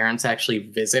his parents actually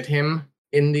visit him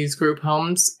in these group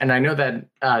homes. And I know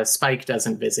that Spike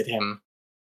doesn't visit him,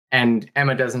 and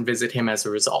Emma doesn't visit him as a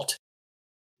result.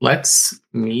 Let's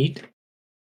meet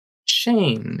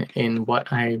Shane in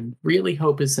what I really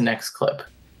hope is the next clip.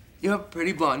 You have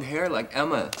pretty blonde hair like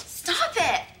Emma. Stop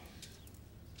it!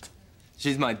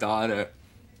 She's my daughter.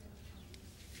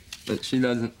 But she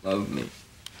doesn't love me.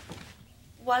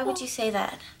 Why would you say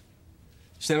that?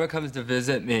 She never comes to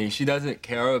visit me. She doesn't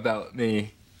care about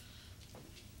me.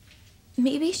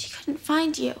 Maybe she couldn't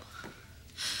find you.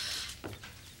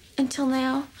 Until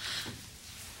now.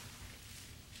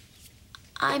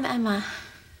 I'm Emma.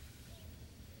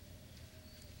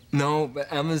 No,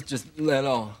 but Emma's just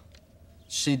little.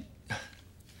 She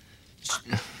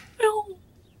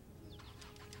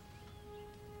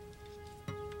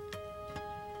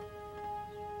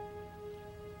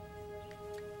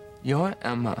You're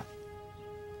Emma.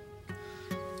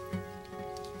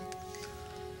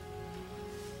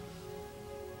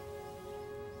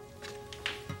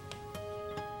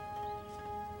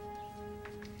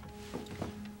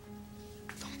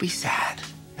 Don't be sad.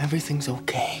 Everything's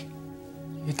okay.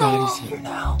 Your daddy's here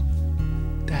now.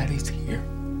 Daddy's here.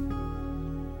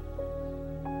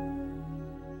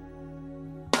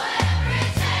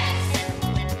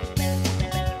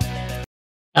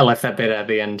 I left that bit at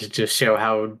the end to just show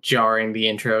how jarring the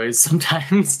intro is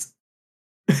sometimes.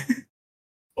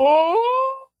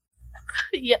 Oh,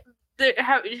 yeah.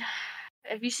 Have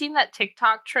you seen that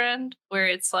TikTok trend where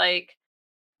it's like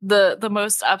the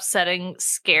most upsetting,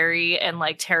 scary, and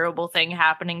like terrible thing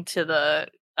happening to the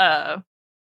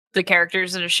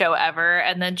characters in a show ever,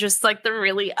 and then just like the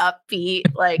really upbeat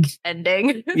like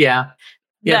ending? Yeah.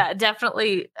 Yeah,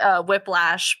 definitely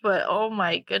Whiplash, but oh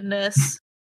my goodness.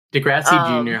 DEGRASSI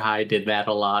Junior High did that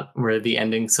a lot, where the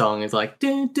ending song is like,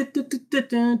 and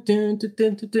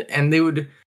they would,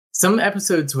 some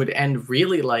episodes would end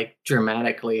really like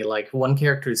dramatically, like one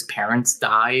character's parents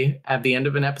die at the end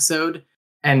of an episode,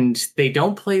 and they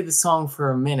don't play the song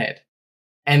for a minute,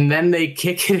 and then they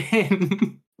kick it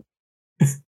in.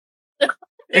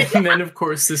 And then, of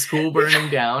course, the school burning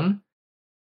down,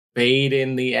 fade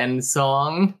in the end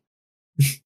song.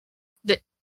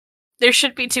 There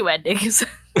should be two endings.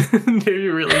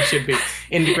 There really should be.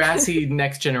 In DEGRASSI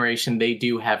Next Generation, they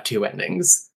do have two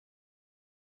endings.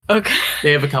 Okay.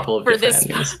 They have a couple of different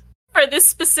endings. For this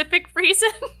specific reason?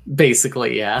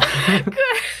 Basically, yeah. Good.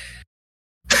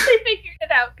 They figured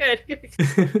it out.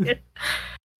 Good.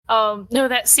 No,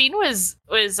 that scene was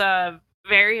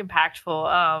very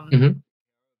impactful.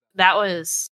 That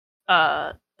was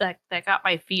that got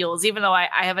my feels, even though I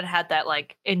haven't had that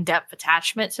like in-depth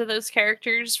attachment to those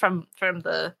characters from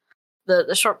the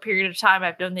short period of time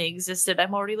I've known they existed.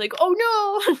 I'm already like,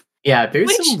 oh no. Yeah,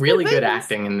 there's some really good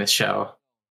acting in this show.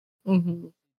 Mm-hmm.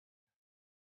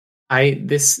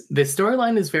 This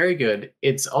storyline is very good.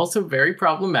 It's also very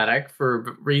problematic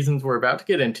for reasons we're about to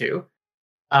get into.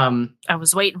 I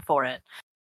was waiting for it.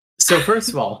 So first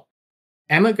of all,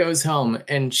 Emma goes home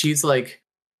and she's like,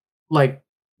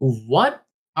 what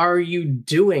are you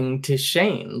doing to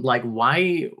Shane? Like,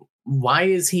 why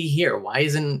is he here? Why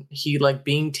isn't he like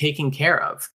being taken care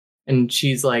of? And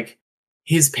she's like,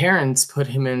 his parents put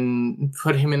him in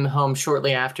the home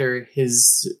shortly after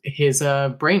his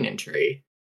brain injury.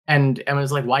 And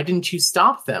Emma's like, why didn't you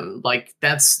stop them? Like,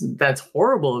 that's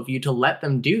horrible of you to let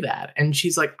them do that. And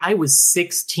she's like, I was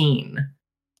 16.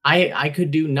 I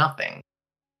could do nothing.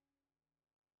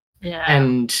 Yeah.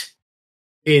 And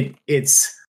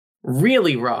it's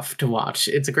really rough to watch.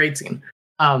 It's a great scene.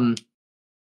 So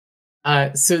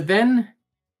then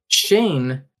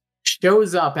Shane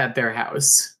shows up at their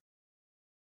house.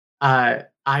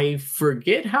 I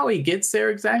forget how he gets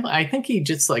there exactly. I think he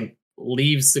just like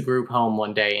leaves the group home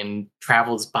one day and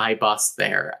travels by bus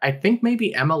there. I think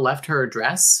maybe Emma left her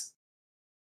address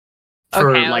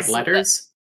for like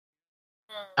letters.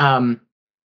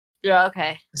 Yeah,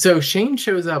 okay. So Shane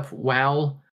shows up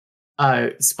while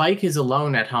Spike is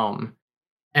alone at home.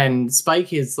 And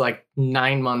Spike is like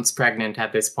 9 months pregnant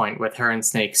at this point with her and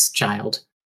Snake's child.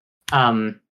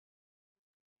 And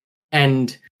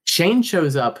Shane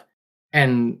shows up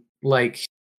and like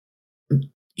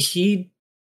he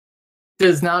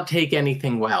does not take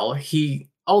anything well. He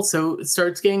also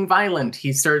starts getting violent.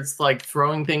 He starts like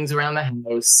throwing things around the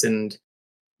house, and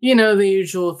you know, the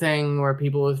usual thing where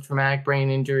people with traumatic brain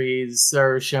injuries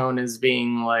are shown as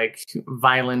being like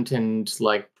violent and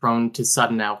like prone to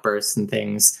sudden outbursts and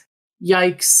things.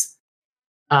 Yikes.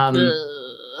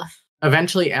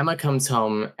 Eventually Emma comes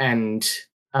home and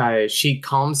she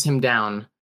calms him down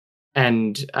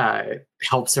and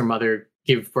helps her mother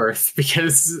give birth,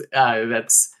 because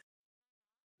that's,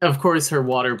 of course, her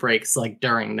water breaks like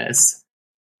during this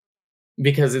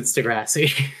because it's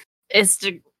DEGRASSI.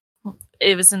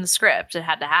 It was in the script. It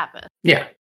had to happen. Yeah.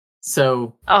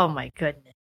 So. Oh my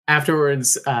goodness.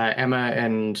 Afterwards, Emma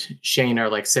and Shane are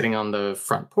like sitting on the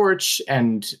front porch,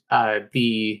 and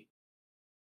the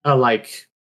like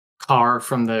car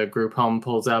from the group home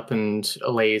pulls up, and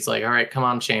Alay's like, "All right, come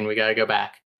on, Shane, we gotta go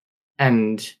back."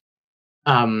 And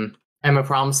Emma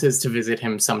promises to visit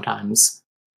him sometimes,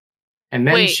 and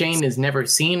then Shane is never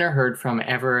seen or heard from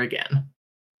ever again.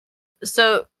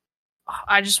 So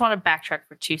I just want to backtrack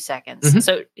for 2 seconds. Mm-hmm.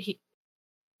 So he,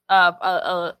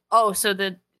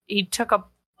 he took a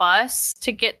bus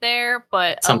to get there,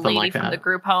 but something a lady like from that. The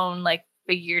group home like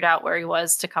figured out where he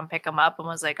was to come pick him up and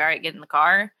was like, "All right, get in the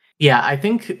car." Yeah, I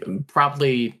think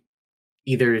probably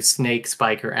either Snake,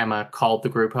 Spike, or Emma called the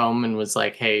group home and was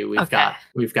like, "Hey, we've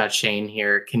got Shane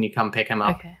here. Can you come pick him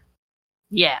up?" Okay.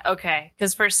 Yeah, okay.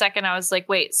 Because for a second I was like,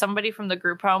 wait, somebody from the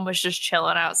group home was just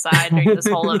chilling outside during this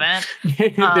whole event.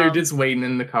 They're just waiting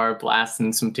in the car,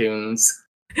 blasting some tunes.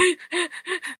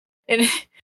 And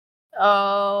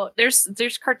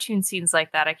there's cartoon scenes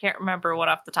like that. I can't remember what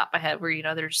off the top of my head where, you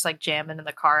know, they're just like jamming in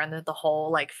the car and then the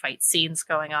whole like fight scenes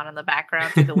going on in the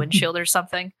background through the windshield or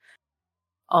something.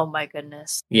 Oh my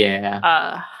goodness.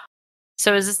 Yeah.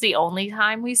 So is this the only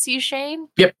time we see Shane?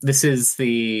 Yep, this is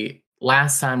the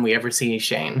last time we ever see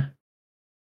Shane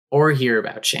or hear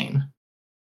about Shane.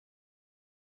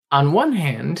 On one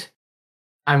hand,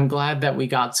 I'm glad that we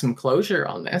got some closure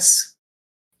on this.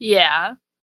 Yeah.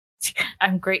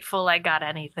 I'm grateful I got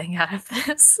anything out of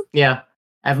this. Yeah.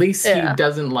 At least he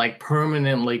doesn't like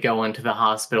permanently go into the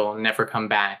hospital and never come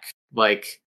back.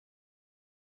 Like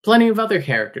plenty of other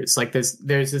characters. Like there's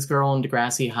this girl in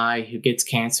Degrassi High who gets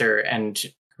cancer, and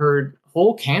her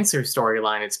whole cancer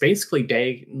storyline, it's basically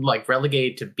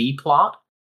relegated to B plot.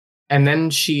 And then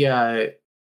she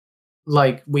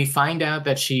we find out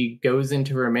that she goes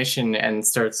into remission and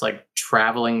starts like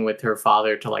traveling with her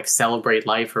father to like celebrate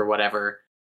life or whatever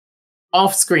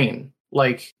off screen.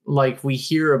 Like we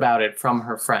hear about it from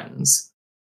her friends.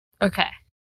 Okay.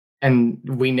 And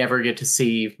we never get to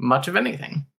see much of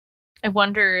anything. I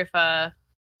wonder if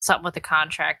something with the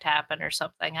contract happened or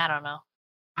something. I don't know.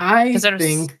 I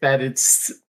think that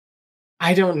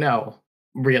I don't know,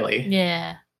 really.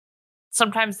 Yeah.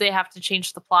 Sometimes they have to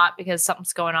change the plot because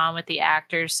something's going on with the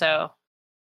actor,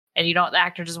 and the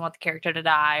actor doesn't want the character to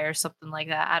die or something like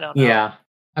that. I don't know. Yeah.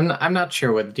 I'm not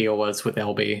sure what the deal was with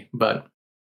LB, but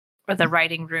or the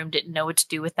writing room didn't know what to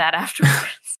do with that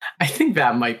afterwards. I think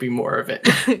that might be more of it.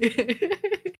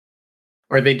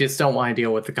 Or they just don't want to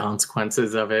deal with the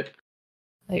consequences of it.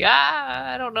 Like,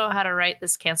 I don't know how to write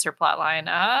this cancer plot line.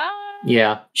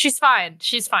 Yeah. She's fine.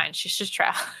 She's just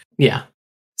trapped. Yeah.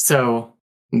 So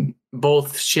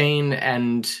both Shane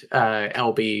and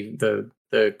LB,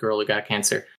 the girl who got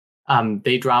cancer,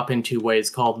 they drop into what is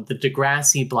called the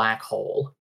DEGRASSI black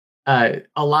hole. A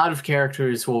lot of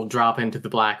characters will drop into the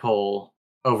black hole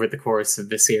over the course of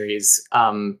the series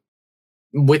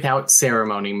without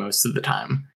ceremony most of the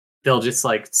time. They'll just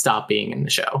like stop being in the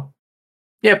show.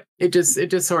 Yep, it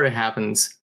just sort of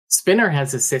happens. Spinner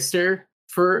has a sister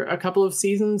for a couple of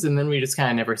seasons, and then we just kind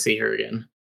of never see her again.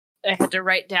 I had to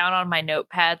write down on my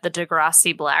notepad the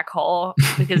DEGRASSI black hole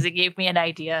because it gave me an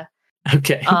idea.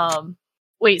 Okay.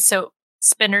 Wait, so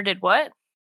Spinner did what?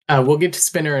 We'll get to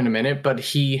Spinner in a minute, but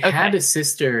he had a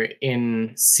sister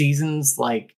in seasons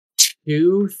like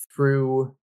 2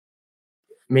 through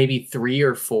maybe 3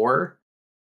 or 4.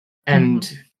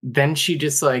 And then she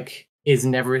just like is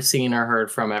never seen or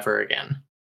heard from ever again.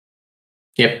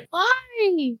 Yep.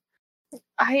 Why?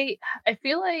 I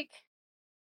feel like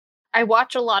I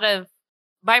watch a lot of,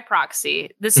 by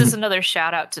proxy, this is another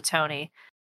shout out to Tony.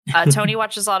 Tony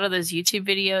watches a lot of those YouTube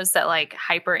videos that like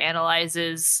hyper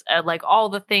analyzes like all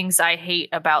the things I hate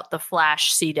about the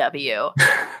Flash CW.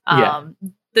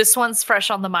 This one's fresh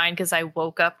on the mind because I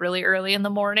woke up really early in the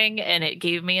morning and it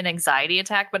gave me an anxiety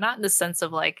attack, but not in the sense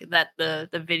of like that the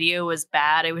video was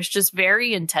bad. It was just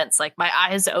very intense. Like my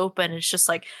eyes open. It's just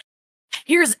like,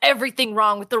 here's everything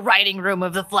wrong with the writing room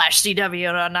of the Flash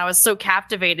CW. And I was so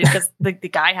captivated because the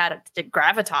guy had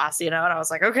gravitas, and I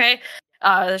was like, okay,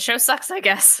 the show sucks, I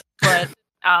guess. But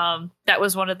that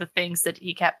was one of the things that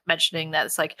he kept mentioning, that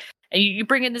it's like, you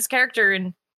bring in this character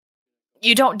and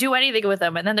you don't do anything with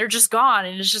them, and then they're just gone,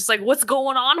 and it's just like, what's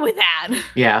going on with that?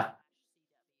 Yeah.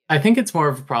 I think it's more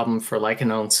of a problem for like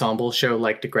an ensemble show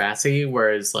like Degrassi,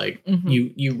 whereas like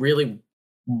you really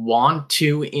want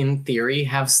to, in theory,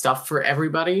 have stuff for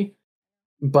everybody,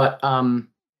 but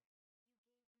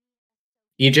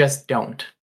you just don't.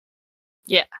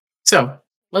 Yeah. So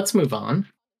let's move on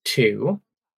to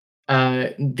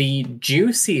the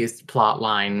juiciest plot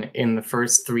line in the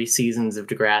first 3 seasons of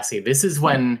Degrassi. This is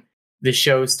when the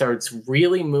show starts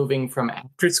really moving from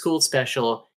after-school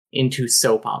special into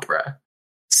soap opera.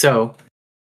 So,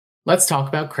 let's talk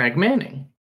about Craig Manning.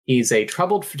 He's a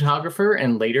troubled photographer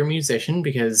and later musician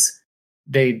because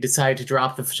they decided to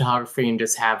drop the photography and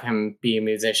just have him be a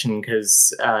musician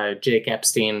because Jake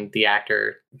Epstein, the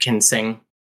actor, can sing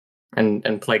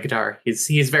and play guitar.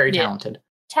 He's very talented.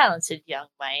 Talented young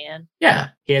man. Yeah,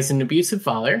 he has an abusive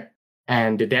father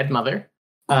and a dead mother.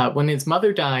 When his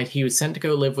mother died, he was sent to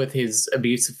go live with his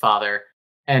abusive father,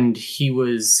 and he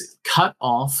was cut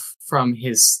off from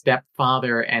his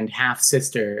stepfather and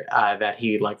half-sister that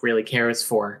he like really cares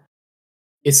for.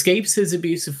 Escapes his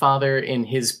abusive father in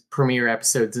his premiere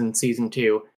episodes in season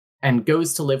 2, and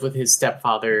goes to live with his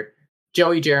stepfather,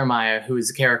 Joey Jeremiah, who is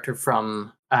a character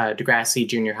from Degrassi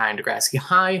Junior High and Degrassi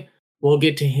High. We'll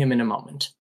get to him in a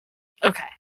moment. Okay.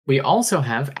 We also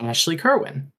have Ashley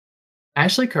Kerwin.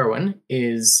 Ashley Kerwin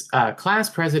is a class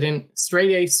president,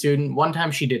 straight A student. One time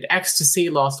she did ecstasy,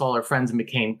 lost all her friends, and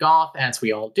became goth, as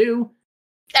we all do.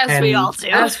 As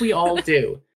we all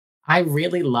do. I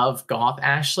really love goth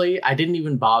Ashley. I didn't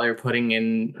even bother putting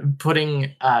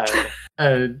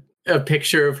a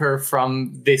picture of her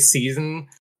from this season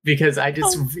because I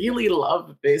just really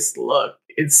love this look.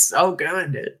 It's so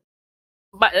good.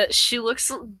 But she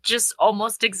looks just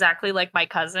almost exactly like my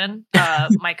cousin.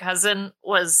 My cousin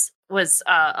was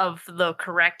of the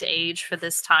correct age for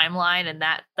this timeline and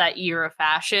that year of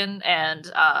fashion. And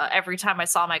every time I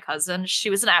saw my cousin, she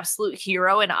was an absolute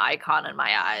hero and icon in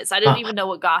my eyes. I didn't even know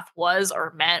what goth was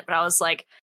or meant, but I was like,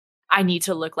 I need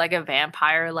to look like a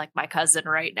vampire like my cousin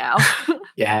right now.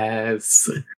 Yes.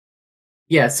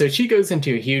 Yeah, so she goes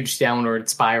into a huge downward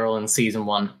spiral in season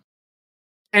 1.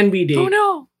 NBD. Oh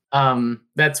no.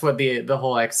 That's what the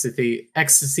whole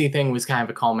ecstasy thing was kind of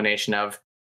a culmination of.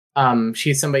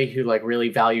 She's somebody who like really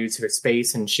values her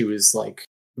space, and she was like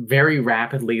very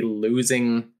rapidly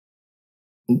losing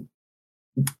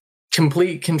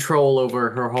complete control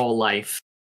over her whole life.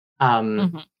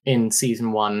 In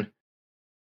season 1,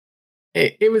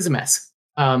 it was a mess.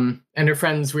 And her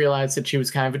friends realized that she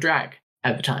was kind of a drag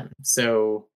at the time.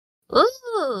 So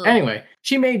anyway,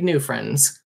 she made new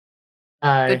friends.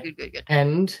 Good.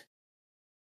 And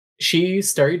she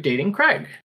started dating Craig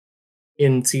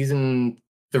in season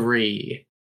 3.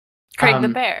 Craig the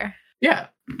bear. Yeah.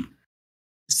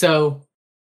 So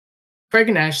Craig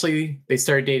and Ashley, they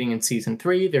started dating in season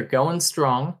 3. They're going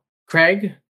strong.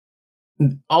 Craig,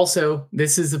 also,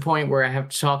 this is the point where I have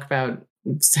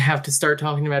to start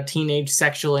talking about teenage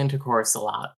sexual intercourse a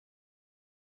lot.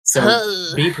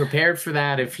 So be prepared for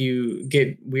that if you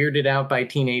get weirded out by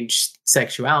teenage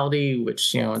sexuality,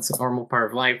 which, it's a normal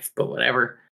part of life, but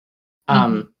whatever.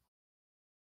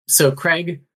 So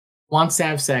Craig wants to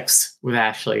have sex with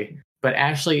Ashley, but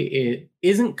Ashley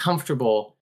isn't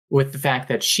comfortable with the fact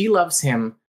that she loves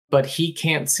him, but he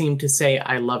can't seem to say,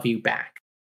 I love you back.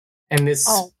 And this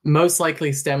most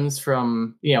likely stems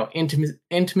from,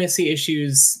 intimacy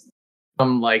issues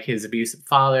from like his abusive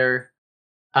father.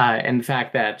 And the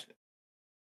fact that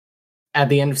at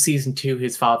the end of season 2,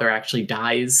 his father actually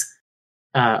dies.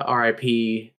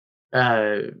 R.I.P.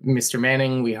 Mr.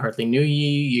 Manning, we hardly knew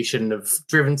ye. You shouldn't have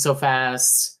driven so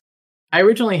fast. I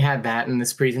originally had that in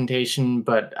this presentation,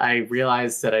 but I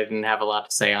realized that I didn't have a lot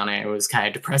to say on it. It was kind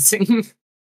of depressing.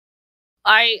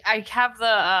 I have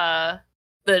the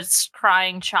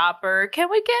crying chopper. Can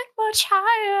we get much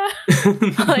higher?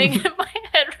 Playing in my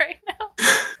head right now.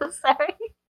 Sorry.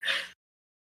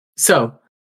 So,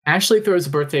 Ashley throws a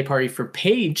birthday party for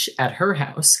Paige at her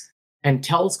house and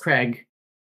tells Craig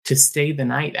to stay the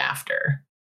night after.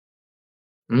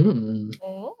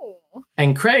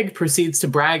 And Craig proceeds to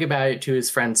brag about it to his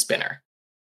friend Spinner.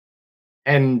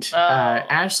 And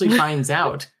Ashley finds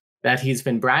out that he's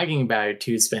been bragging about it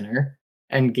to Spinner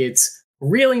and gets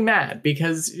really mad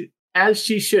because, as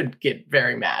she should get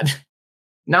very mad.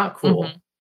 Not cool.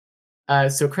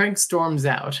 So Craig storms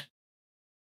out.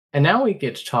 And now we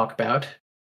get to talk about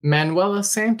Manuela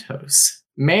Santos.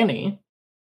 Manny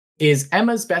is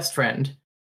Emma's best friend.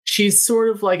 She's sort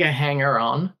of like a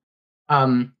hanger-on.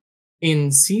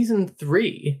 In season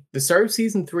 3, the start of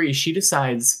season 3, she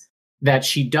decides that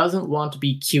she doesn't want to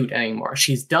be cute anymore.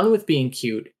 She's done with being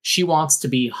cute. She wants to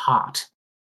be hot.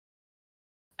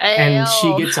 And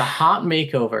she gets a hot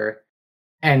makeover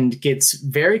and gets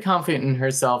very confident in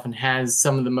herself and has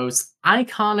some of the most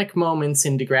iconic moments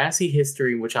in Degrassi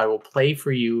history, which I will play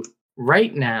for you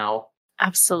right now.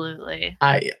 Absolutely.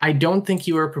 I don't think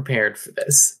you are prepared for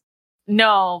this.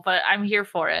 No, but I'm here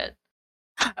for it.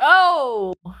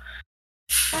 Oh!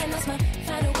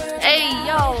 Hey,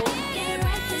 yo!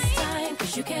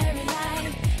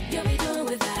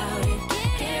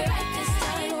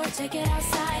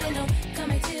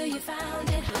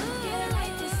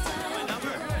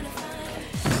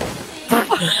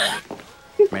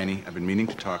 Manny, I've been meaning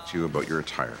to talk to you about your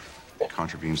attire. It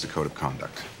contravenes the code of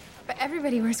conduct. But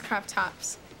everybody wears crop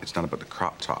tops. It's not about the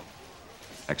crop top.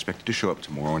 I expect you to show up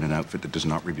tomorrow in an outfit that does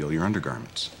not reveal your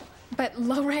undergarments. But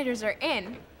lowriders are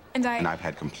in, and I've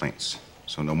had complaints,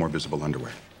 so no more visible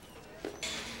underwear.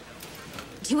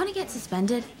 Do you want to get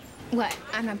suspended? What?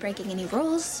 I'm not breaking any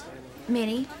rules.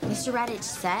 Manny, Mr. Radich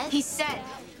said? He said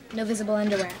no visible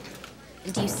underwear.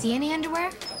 Do you see any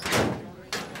underwear?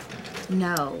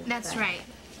 No. That's right.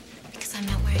 Because I'm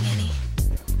not wearing any.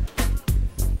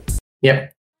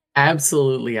 Yep.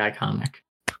 Absolutely iconic.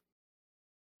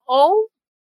 Oh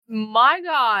my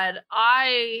god.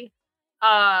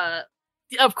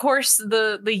 Of course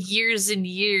the years and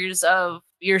years of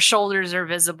your shoulders are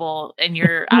visible and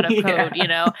you're out of code, you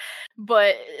know,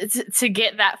 but to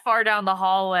get that far down the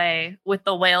hallway with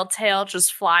the whale tail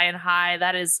just flying high,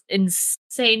 that is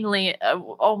insanely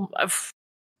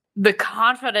the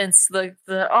confidence, the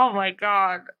oh my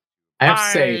god. I have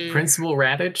to say, Principal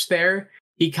Radich there,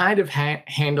 he kind of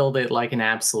handled it like an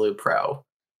absolute pro.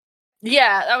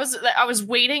 Yeah, I was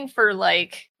waiting for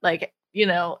like you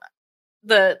know,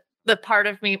 the part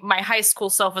of me, my high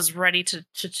school self was ready to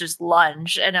just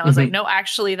lunge, and I was like, no,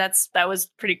 actually, that was a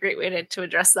pretty great way to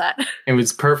address that. It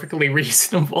was perfectly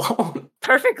reasonable.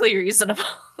 Perfectly reasonable.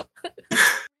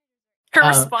 Her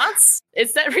response,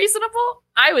 is that reasonable?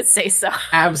 I would say so.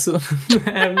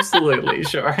 Absolutely,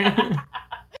 sure.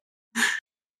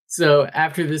 So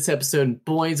after this episode,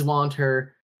 boys want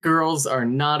her. Girls are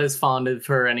not as fond of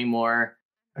her anymore.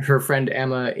 Her friend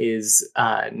Emma is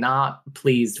not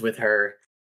pleased with her.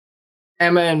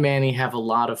 Emma and Manny have a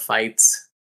lot of fights.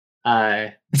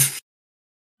 A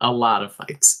lot of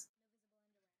fights.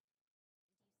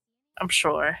 I'm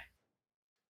sure.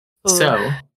 So,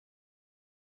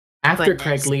 after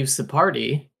Craig leaves the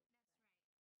party,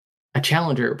 a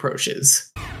challenger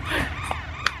approaches.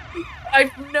 I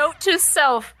note to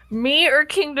self, me or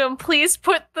Kingdom, please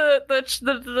put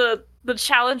the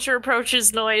challenger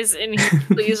approaches noise in here,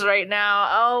 please, right now.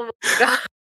 Oh my god.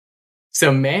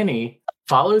 So Manny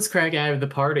follows Craig out of the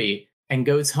party and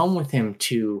goes home with him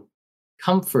to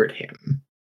comfort him.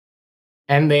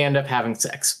 And they end up having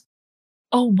sex.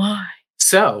 Oh my.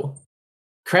 So,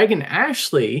 Craig and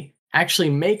Ashley actually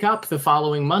make up the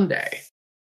following Monday.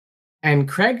 And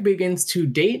Craig begins to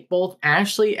date both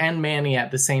Ashley and Manny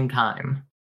at the same time.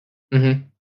 Mm-hmm.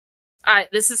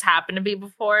 This has happened to me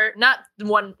before. Not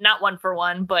one for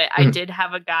one, but I did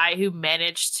have a guy who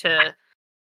managed to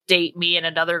date me and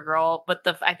another girl. But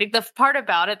I think the part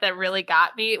about it that really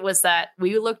got me was that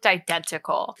we looked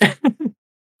identical.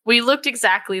 We looked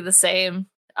exactly the same.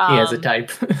 He has a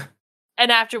type.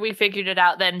 And after we figured it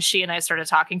out, then she and I started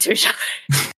talking to each other.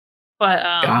 But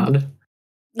God.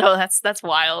 No, that's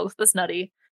wild. That's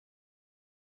nutty.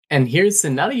 And here's the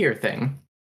nuttier thing.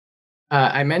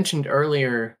 I mentioned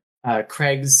earlier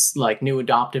Craig's like new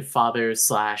adoptive father /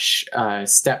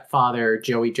 stepfather,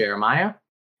 Joey Jeremiah,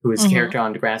 who is character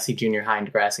on Degrassi Junior High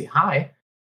and Degrassi High.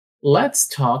 Let's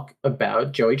talk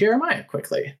about Joey Jeremiah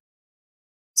quickly.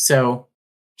 So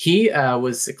he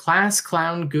was a class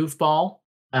clown goofball.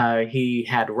 He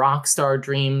had rock star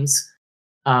dreams.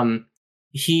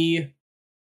 He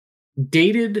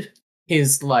dated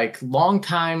his like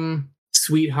longtime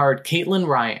sweetheart, Caitlin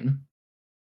Ryan.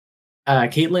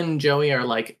 Caitlin and Joey are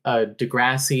like a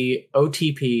Degrassi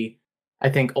OTP. I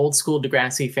think old school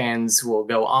Degrassi fans will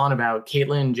go on about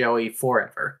Caitlin and Joey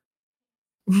forever.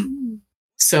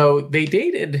 So they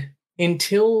dated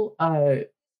until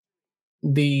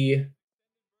the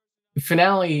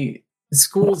finale,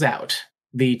 School's Out,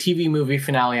 the TV movie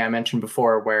finale I mentioned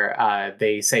before, where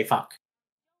they say fuck.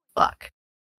 Fuck.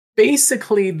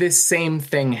 Basically, this same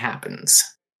thing happens,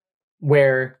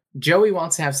 where Joey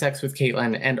wants to have sex with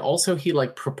Caitlin, and also he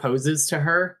like proposes to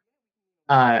her.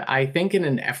 I think in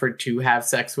an effort to have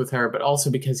sex with her, but also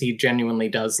because he genuinely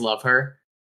does love her.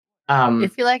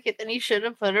 If you like it, then you should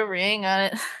have put a ring on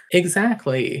it.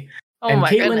 Exactly. Oh and my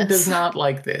Caitlin goodness. does not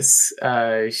like this.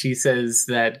 She says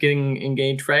that getting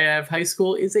engaged right out of high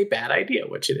school is a bad idea,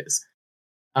 which it is.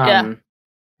 Yeah.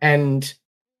 And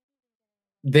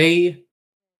they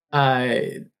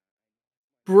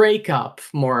break up,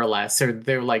 more or less, or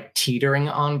they're like teetering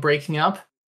on breaking up.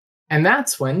 And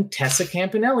that's when Tessa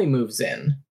Campanelli moves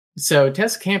in. So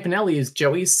Tessa Campanelli is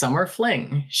Joey's summer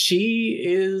fling. She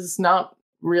is not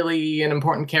really an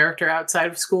important character outside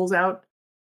of School's Out.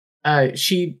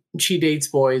 She dates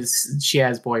boys. She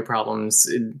has boy problems.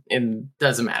 It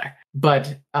doesn't matter.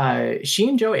 But she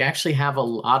and Joey actually have a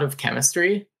lot of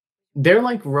chemistry. Their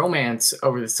like romance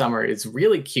over the summer is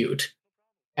really cute.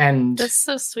 And that's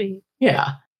so sweet.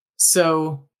 Yeah.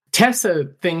 So Tessa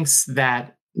thinks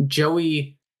that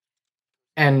Joey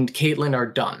and Caitlin are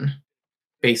done,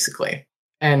 basically.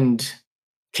 And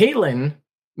Caitlin,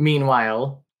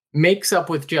 meanwhile, makes up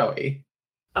with Joey.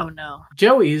 Oh no.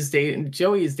 Joey is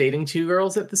dating two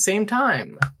girls at the same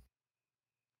time.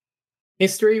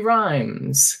 History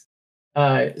rhymes.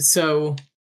 So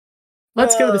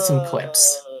let's go to some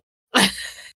clips.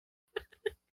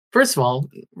 First of all,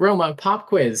 Roma, pop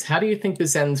quiz. How do you think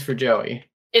this ends for Joey?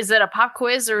 Is it a pop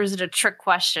quiz or is it a trick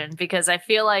question? Because I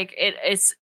feel like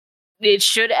it's it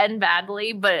should end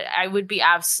badly, but I would be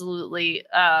absolutely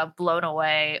blown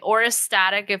away or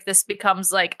ecstatic if this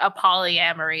becomes like a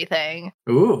polyamory thing.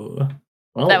 Ooh.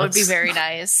 Well, that would be very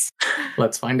nice.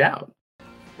 Let's find out.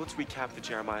 Let's recap the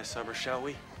Jeremiah summer, shall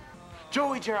we?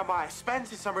 Joey Jeremiah spends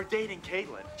his summer dating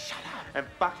Caitlin. Shut up. And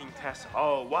fucking Tessa.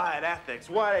 Oh, what ethics.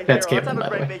 What a That's hero. Caitlin, Let's have by a the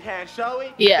great way. big hand, shall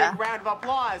we? Yeah. Big round of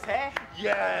applause, hey?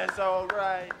 Yes, all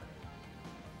right.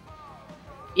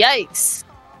 Yikes.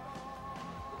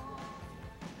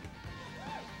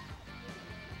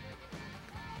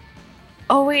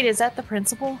 Oh, wait, is that the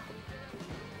principal?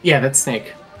 Yeah, that's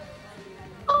Snake.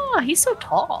 Oh, he's so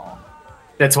tall.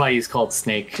 That's why he's called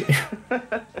Snake.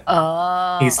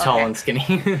 Oh. He's tall and skinny.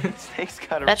 Snake's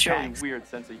got a That really tracks. weird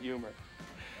sense of humor.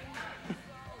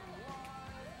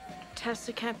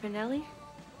 Tessa Campanelli?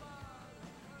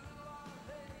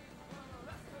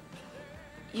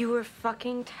 You were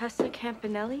fucking Tessa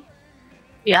Campanelli?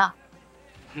 Yeah.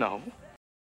 No.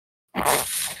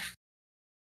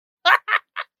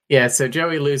 Yeah, so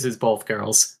Joey loses both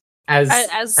girls.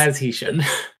 As he should.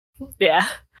 Yeah.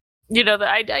 You know,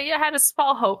 I had a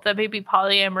small hope that maybe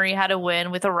polyamory had a win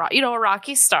with a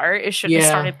rocky start. It shouldn't have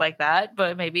started like that,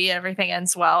 but maybe everything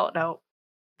ends well. No.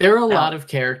 There are a lot of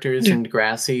characters in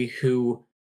DEGRASSI who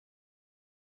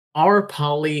are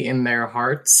poly in their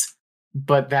hearts,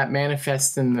 but that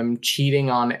manifests in them cheating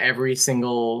on every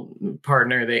single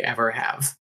partner they ever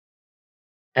have.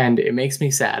 And it makes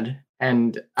me sad.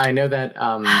 And I know that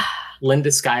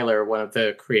Linda Schuyler, one of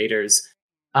the creators,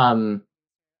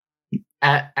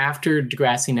 after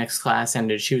DEGRASSI Next Class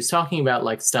ended, she was talking about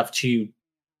like stuff she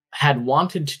had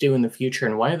wanted to do in the future,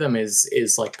 and one of them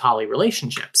is like poly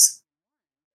relationships.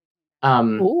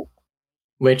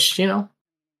 Which, you know,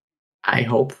 I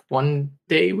hope one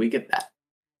day we get that.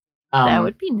 That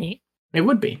would be neat. It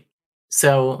would be.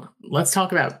 So let's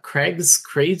talk about Craig's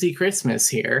crazy Christmas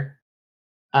here.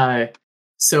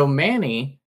 So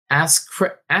Manny asks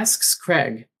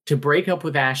Craig to break up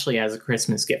with Ashley as a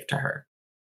Christmas gift to her.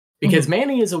 Because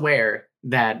Manny is aware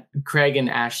that Craig and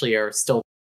Ashley are still...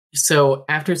 So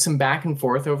after some back and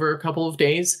forth over a couple of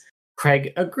days,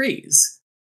 Craig agrees.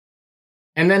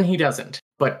 And then he doesn't,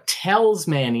 but tells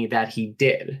Manny that he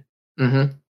did.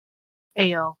 Mm-hmm.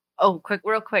 Ayo. Oh,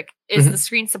 real quick. Is the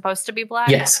screen supposed to be black?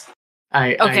 Yes.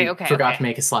 I forgot okay. to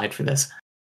make a slide for this.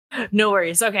 No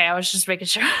worries. Okay, I was just making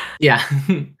sure. Yeah.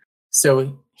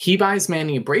 So he buys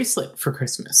Manny a bracelet for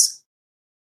Christmas.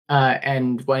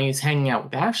 And when he's hanging out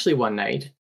with Ashley one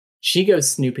night, she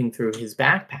goes snooping through his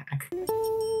backpack.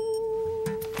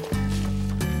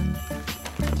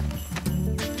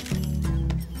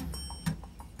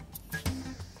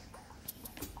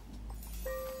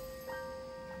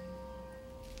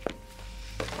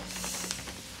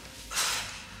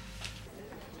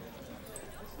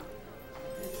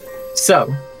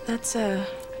 So, That's a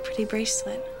pretty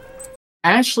bracelet.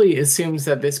 Ashley assumes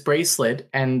that this bracelet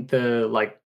and the,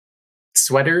 like,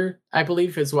 sweater, I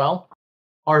believe, as well,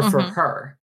 are for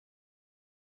her.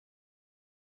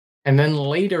 And then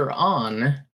later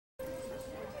on...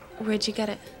 Where'd you get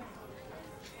it?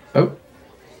 Oh.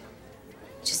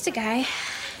 Just a guy.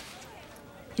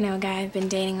 You know, a guy I've been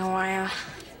dating a while.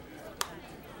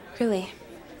 Really?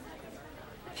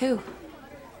 Who?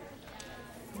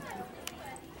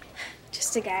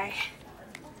 Just a guy.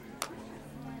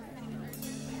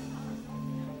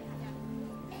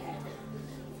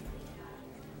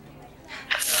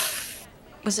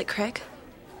 Was it Craig?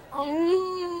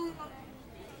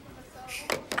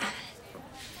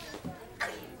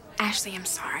 Ashley, I'm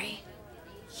sorry.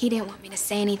 He didn't want me to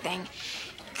say anything,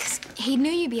 'cause he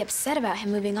knew you'd be upset about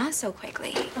him moving on so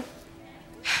quickly.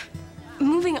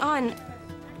 Moving on,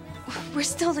 we're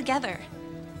still together.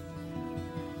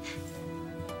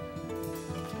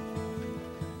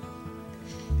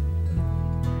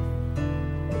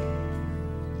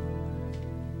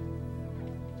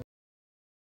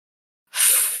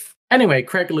 Anyway,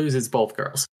 Craig loses both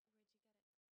girls.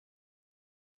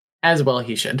 As well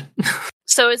he should.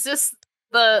 So is this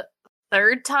the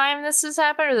third time this has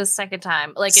happened, or the second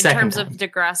time? Like in terms of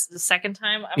DEGRASSI, the second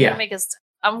time? I'm gonna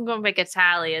make a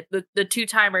tally. The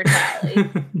two-timer tally.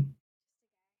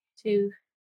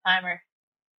 Two-timer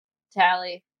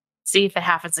tally. See if it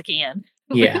happens again.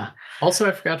 Yeah. Also,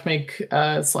 I forgot to make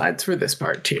slides for this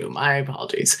part too. My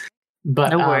apologies. But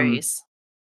no worries.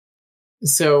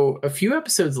 So a few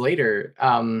episodes later,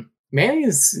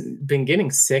 Manny's been getting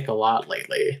sick a lot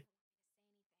lately.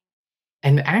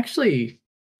 And actually,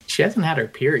 she hasn't had her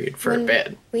period for a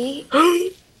bit.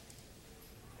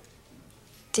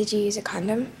 Did you use a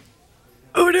condom?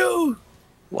 Oh no!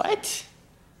 What?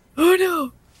 Oh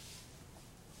no!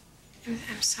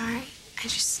 I'm sorry.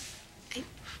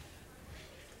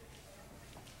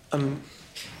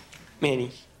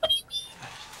 Manny.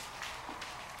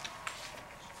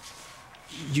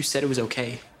 You said it was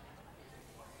okay.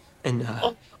 And,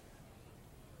 I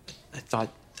thought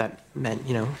that meant,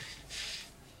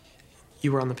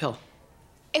 you were on the pill.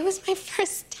 It was my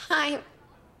first time.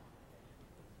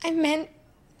 I meant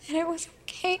that it was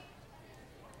okay.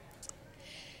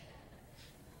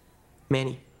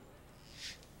 Manny,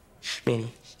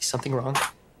 is something wrong?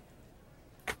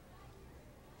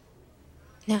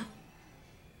 No.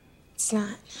 It's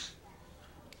not.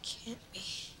 Can't be.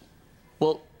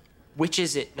 Well, which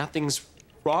is it? Nothing's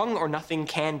wrong or nothing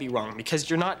can be wrong? Because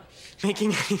you're not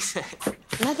making any sense.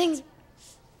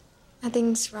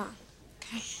 Nothing's wrong.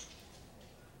 Okay.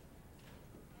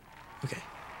 Okay.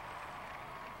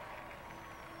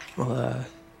 Well,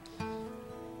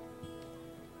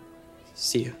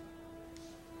 see you.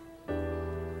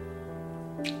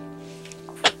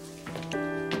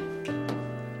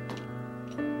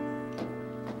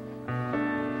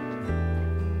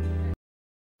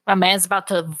 My man's about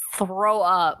to throw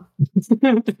up.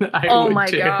 I Oh would my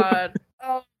too. god.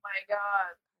 Oh my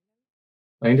god.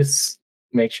 Let me just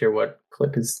make sure what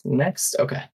clip is next.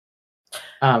 Okay.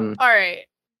 All right.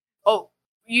 Oh,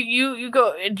 you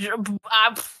go.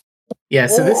 Yeah,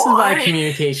 so this is why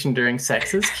communication during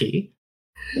sex is key.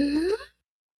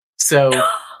 So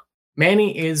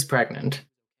Manny is pregnant.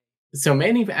 So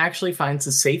Manny actually finds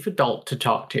a safe adult to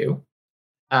talk to.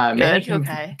 Manny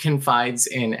confides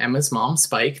in Emma's mom,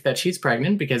 Spike, that she's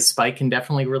pregnant because Spike can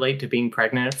definitely relate to being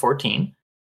pregnant at 14.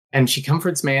 And she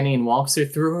comforts Manny and walks her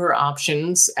through her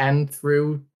options and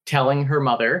through telling her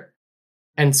mother.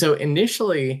 And so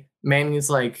initially, Manny's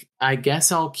like, I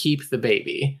guess I'll keep the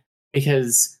baby.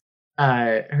 Because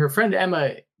her friend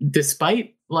Emma,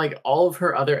 despite like all of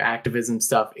her other activism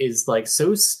stuff, is like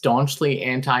so staunchly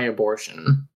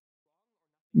anti-abortion.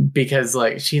 Because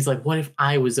like she's like, what if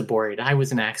I was aborted? I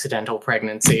was an accidental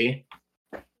pregnancy.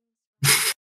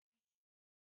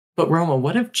 But Roma,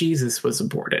 what if Jesus was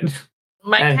aborted?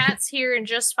 My cat's here and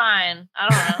just fine.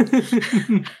 I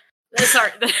don't know.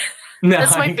 Sorry. No,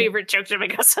 That's my favorite joke to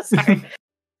make. I'm so sorry.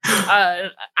 I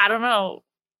don't know.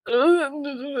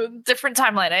 Different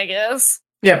timeline, I guess.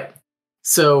 Yep.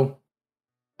 So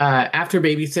after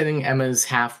babysitting Emma's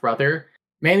half-brother,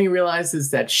 Manny realizes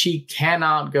that she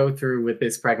cannot go through with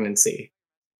this pregnancy,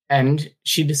 and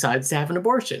she decides to have an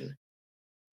abortion.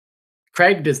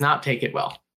 Craig does not take it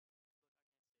well.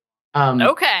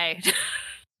 Okay.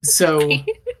 So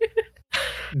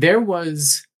there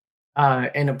was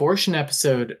an abortion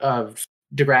episode of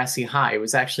Degrassi High. It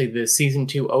was actually the season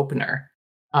 2 opener.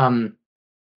 And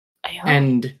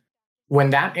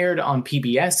when that aired on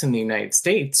PBS in the United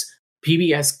States,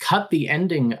 PBS cut the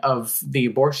ending of the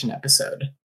abortion episode.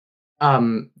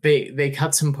 They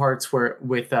cut some parts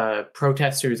with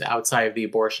protesters outside of the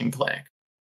abortion clinic.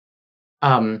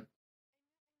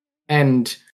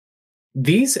 And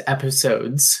these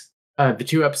episodes, the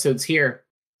 2 episodes here,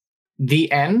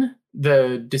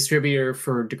 the distributor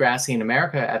for Degrassi in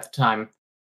America at the time,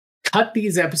 cut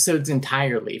these episodes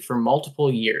entirely for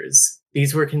multiple years.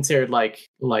 These were considered like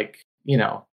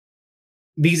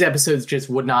these episodes just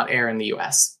would not air in the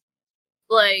US.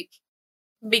 Like,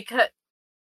 because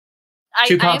I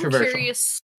am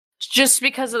curious, just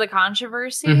because of the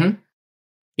controversy. Mm-hmm.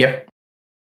 Yep.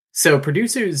 So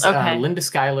producers Linda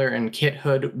Schuyler and Kit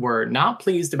Hood were not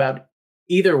pleased about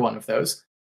either one of those.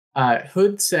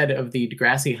 Hood said of the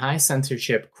Degrassi High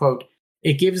censorship, quote,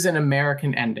 "It gives an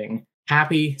American ending.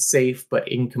 Happy, safe, but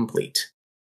incomplete."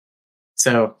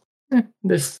 So, I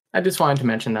just wanted to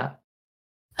mention that.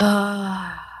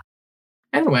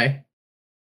 Anyway,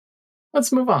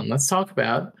 let's move on. Let's talk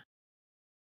about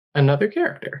another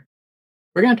character.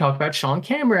 We're going to talk about Sean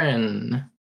Cameron.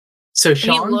 So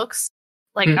Sean... He looks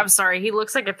like, I'm sorry, he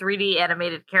looks like a 3D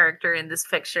animated character in this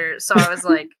picture. So I was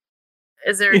like,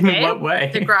 is there a game? In what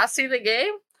way? Degrassi the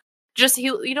game? Just,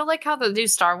 like how the new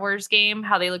Star Wars game,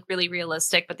 how they look really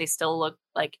realistic, but they still look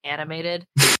like animated.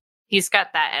 He's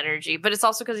got that energy, but it's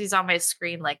also because he's on my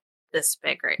screen like this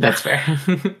big right now. That's fair.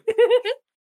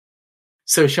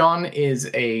 So Sean is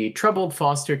a troubled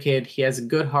foster kid. He has a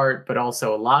good heart, but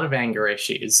also a lot of anger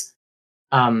issues.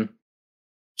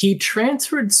 He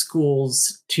transferred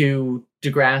schools to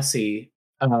Degrassi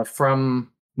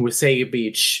from Wasaga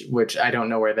Beach, which I don't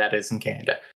know where that is in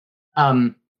Canada,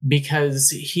 because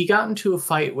he got into a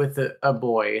fight with a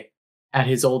boy at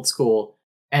his old school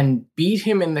and beat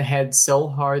him in the head so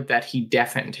hard that he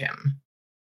deafened him.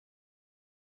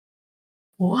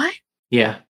 What?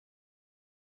 Yeah.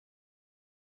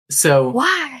 So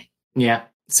why? Yeah.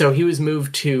 So he was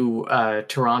moved to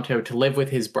Toronto to live with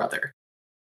his brother.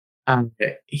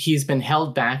 He's been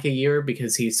held back a year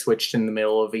because he switched in the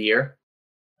middle of a year.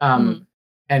 And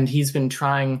he's been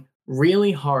trying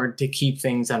really hard to keep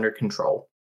things under control.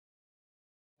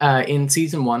 In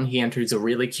season 1, he enters a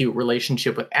really cute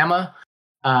relationship with Emma,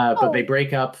 but they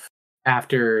break up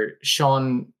after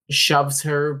Sean shoves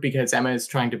her because Emma is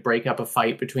trying to break up a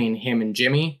fight between him and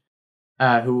Jimmy,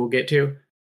 who we'll get to.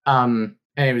 And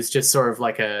it was just sort of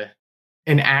like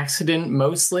an accident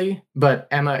mostly, but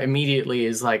Emma immediately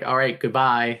is like, all right,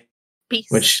 goodbye. Peace.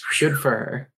 Which, good for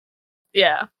her.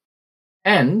 Yeah.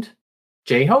 And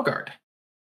Jay Hogarth.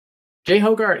 Jay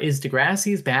Hogarth is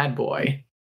Degrassi's bad boy.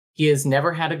 He has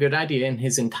never had a good idea in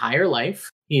his entire life.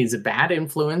 He is a bad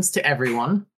influence to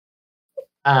everyone.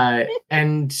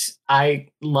 And I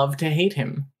love to hate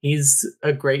him. He's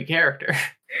a great character.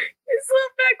 His little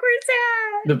backwards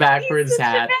hat. The backwards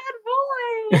hat.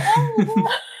 He's such a bad boy.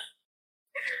 Oh.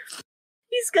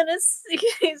 He's gonna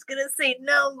say,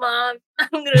 no, Mom.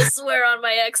 I'm gonna swear on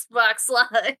my Xbox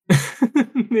Live.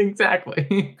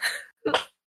 Exactly.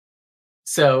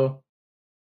 So,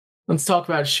 let's talk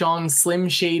about Sean Slim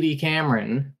Shady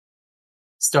Cameron,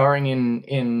 starring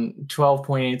in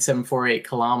 12.8748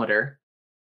 kilometer.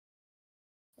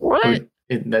 What?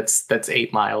 That's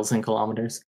 8 miles in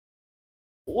kilometers.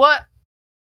 What?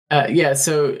 Yeah,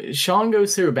 so Sean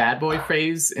goes through a bad boy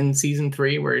phase in season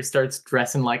 3 where he starts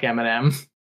dressing like Eminem.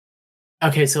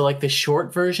 Okay, so like the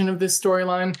short version of this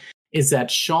storyline is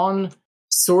that Sean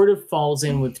sort of falls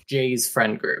in with Jay's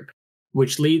friend group,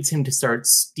 which leads him to start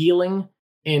stealing.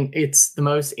 And it's the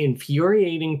most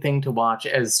infuriating thing to watch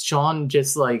as Sean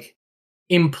just like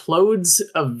implodes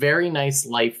a very nice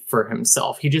life for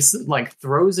himself. He just like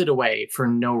throws it away for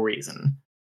no reason.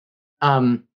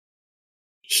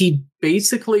 He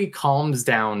basically calms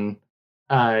down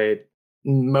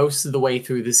most of the way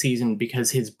through the season because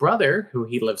his brother, who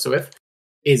he lives with,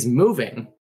 is moving.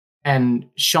 And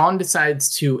Sean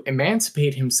decides to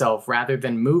emancipate himself rather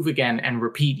than move again and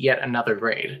repeat yet another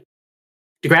grade.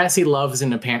 Degrassi loves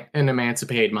an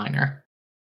emancipated minor.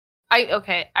 I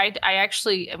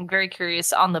actually am very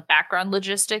curious on the background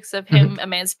logistics of him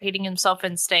emancipating himself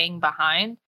and staying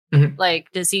behind.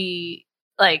 Like, does he,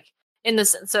 like, in the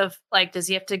sense of, like, does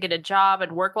he have to get a job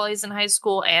and work while he's in high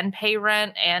school and pay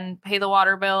rent and pay the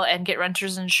water bill and get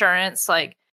renter's insurance?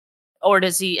 Like, or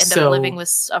does he end up living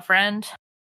with a friend?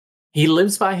 He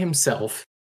lives by himself.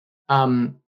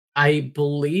 I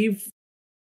believe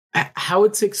how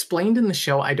it's explained in the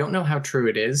show, I don't know how true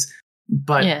it is,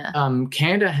 but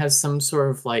Canada has some sort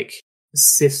of like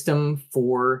system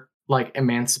for like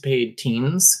emancipated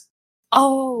teens.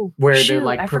 Oh, where they're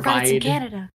like I forgot it's in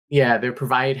Canada. Yeah, they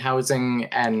provide housing,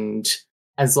 and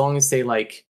as long as they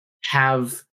like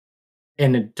have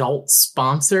an adult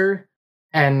sponsor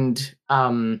and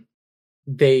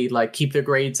they like keep their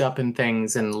grades up and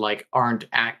things and like aren't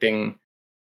acting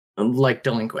like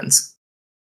delinquents.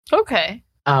 Okay.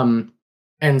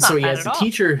 And so he has a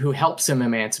teacher who helps him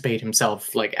emancipate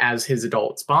himself like as his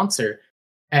adult sponsor.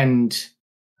 And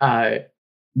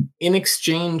in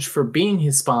exchange for being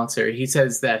his sponsor, he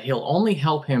says that he'll only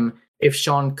help him if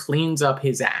Sean cleans up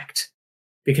his act,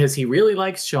 because he really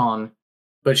likes Sean,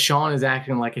 but Sean is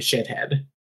acting like a shithead.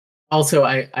 Also,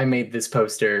 I made this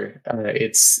poster.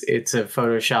 It's a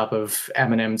Photoshop of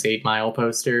Eminem's 8 Mile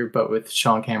poster, but with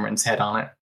Sean Cameron's head on it.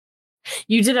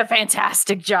 You did a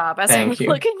fantastic job. As I'm looking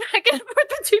back and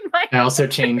forth between my I also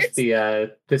changed the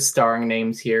starring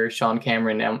names here: Sean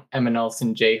Cameron, Emma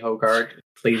Nelson, Jay Hogarth.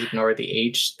 Please ignore the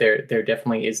H. There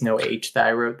definitely is no H that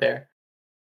I wrote there.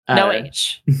 No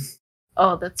H.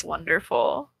 Oh, that's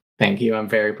wonderful. Thank you. I'm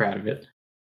very proud of it.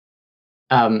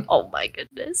 Oh my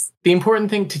goodness. The important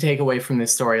thing to take away from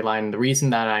this storyline, the reason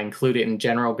that I include it in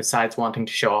general, besides wanting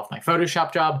to show off my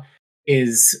Photoshop job,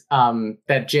 is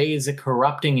that Jay is a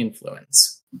corrupting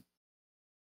influence.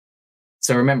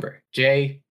 So remember,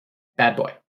 Jay, bad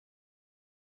boy.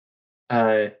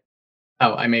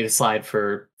 I made a slide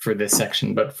for this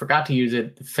section, but forgot to use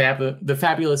it. The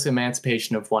fabulous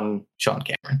emancipation of one Sean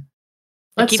Cameron.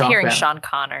 I keep hearing Sean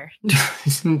Connor.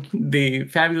 The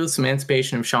fabulous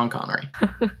emancipation of Sean Connery.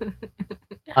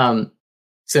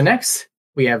 So next,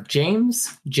 we have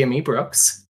James Jimmy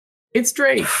Brooks. It's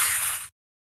Drake.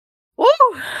 Woo!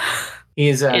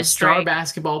 He's a star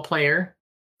basketball player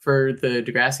for the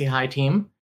Degrassi High team.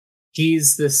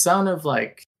 He's the son of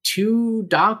like 2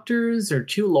 doctors or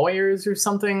 2 lawyers or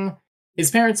something.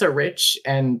 His parents are rich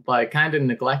and like kind of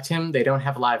neglect him. They don't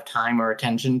have a lot of time or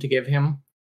attention to give him.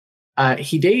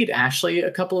 He dated Ashley a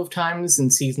couple of times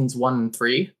in seasons 1 and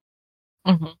 3.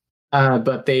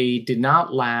 But they did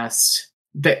not last.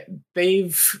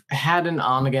 They've had an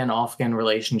on-again, off-again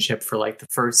relationship for like the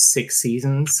first 6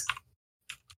 seasons.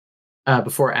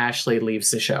 before Ashley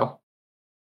leaves the show.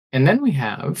 And then we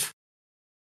have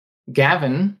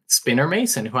Gavin Spinner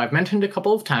Mason, who I've mentioned a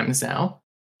couple of times now.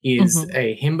 He is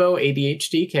a himbo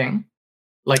ADHD king,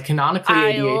 like canonically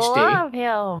ADHD. I love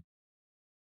him.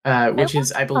 Which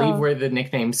is, I believe, where the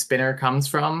nickname Spinner comes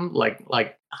from, like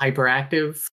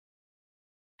hyperactive.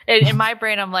 In my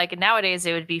brain, I'm like, nowadays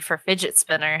it would be for fidget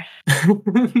spinner.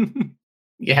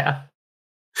 Yeah.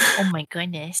 Oh my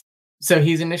goodness. So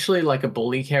he's initially like a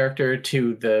bully character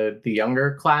to the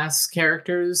younger class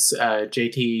characters,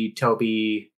 JT,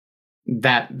 Toby,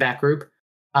 that group.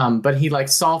 But he like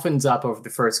softens up over the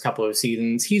first couple of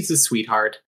seasons. He's a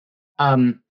sweetheart.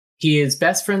 He is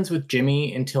best friends with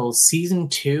Jimmy until season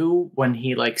 2, when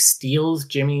he like steals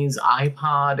Jimmy's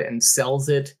iPod and sells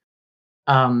it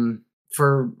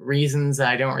for reasons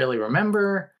I don't really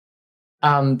remember.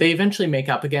 They eventually make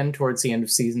up again towards the end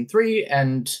of season 3,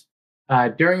 and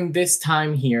during this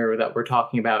time here that we're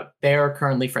talking about, they are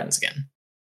currently friends again.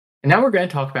 And now we're going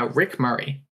to talk about Rick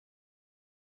Murray.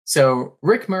 So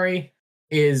Rick Murray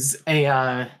is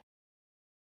a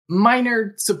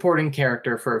minor supporting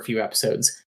character for a few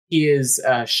episodes. He is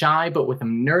shy, but with a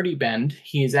nerdy bend.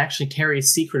 He is actually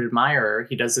Terry's secret admirer.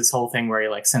 He does this whole thing where he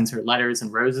like sends her letters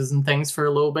and roses and things for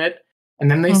a little bit, and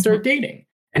then they start dating.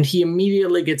 And he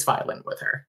immediately gets violent with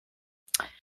her.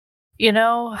 You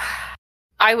know,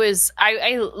 I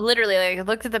literally like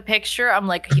looked at the picture. I'm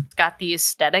like, he's got the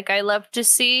aesthetic I love to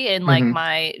see in like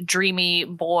my dreamy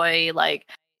boy, like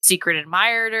secret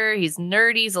admirer. He's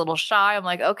nerdy. He's a little shy. I'm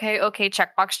like, okay,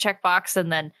 checkbox.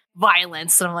 And then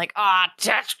violence. And I'm like, yeah.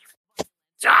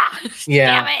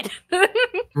 Damn it.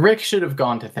 Rick should have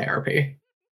gone to therapy.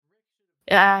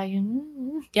 Yeah.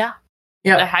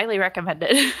 Yeah. I highly recommend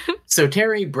it. So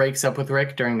Terry breaks up with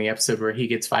Rick during the episode where he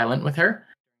gets violent with her.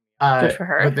 Good for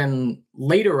her. But then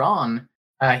later on,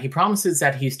 he promises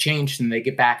that he's changed and they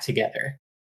get back together.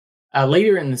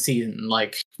 Later in the season,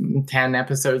 like 10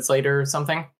 episodes later or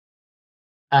something,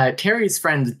 Terry's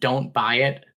friends don't buy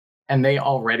it, and they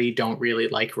already don't really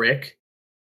like Rick.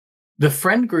 The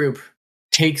friend group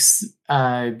takes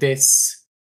this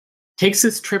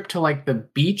trip to like the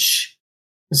beach,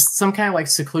 some kind of like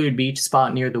secluded beach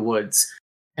spot near the woods.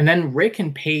 And then Rick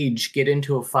and Paige get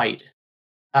into a fight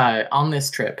on this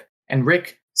trip, and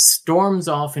Rick storms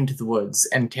off into the woods,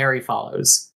 and Terry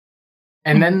follows.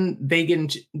 And then they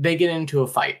get into a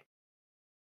fight.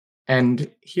 And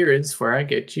here is where I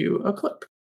get you a clip.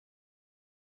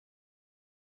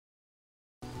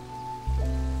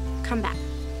 Come back.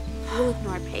 We'll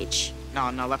ignore Paige.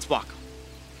 No, let's walk.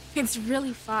 It's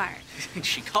really far.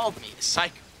 She called me a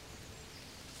psycho.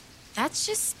 That's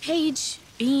just Paige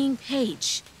being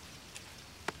Paige.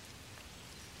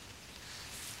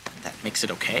 That makes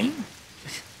it okay?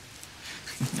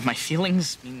 My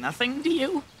feelings mean nothing to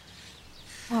you?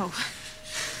 Whoa.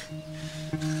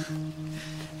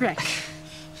 Rick.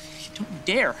 Don't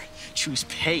dare choose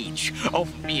Paige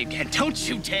over me again. Don't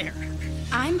you dare.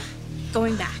 I'm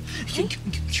going back. Okay?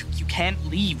 You can't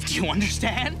leave. Do you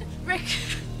understand? Rick,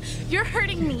 you're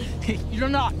hurting me. You're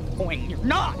not going. You're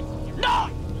not. You're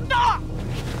not. You're not.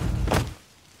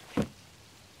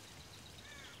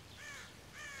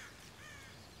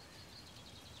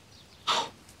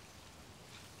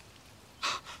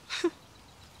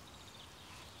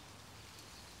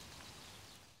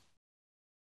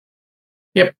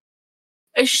 Yep.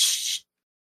 She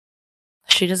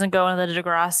doesn't go into the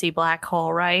DEGRASSI black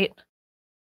hole, right?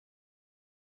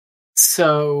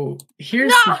 So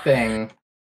here's the thing.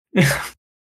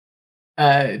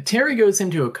 Terry goes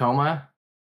into a coma.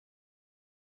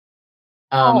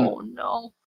 Oh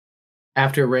no.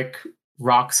 After Rick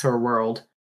rocks her world.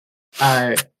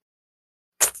 So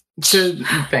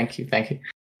thank you.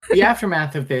 The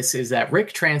aftermath of this is that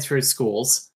Rick transfers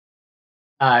schools.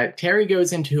 Terry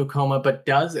goes into a coma, but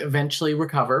does eventually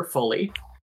recover fully.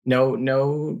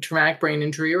 No traumatic brain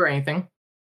injury or anything.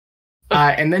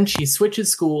 And then she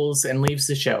switches schools and leaves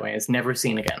the show and is never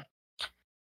seen again.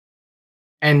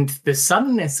 And the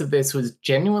suddenness of this was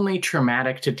genuinely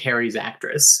traumatic to Terry's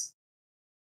actress.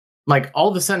 Like, all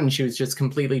of a sudden, she was just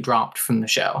completely dropped from the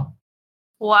show.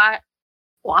 What?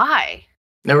 Why?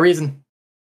 No reason.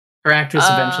 Her actress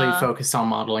eventually focused on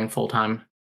modeling full-time.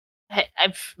 Hey,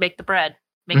 make the bread.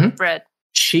 Make the bread.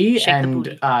 She Shake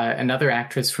and another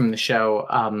actress from the show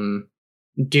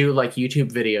do like YouTube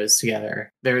videos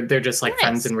together. They're just like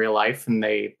friends in real life, and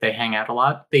they hang out a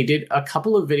lot. They did a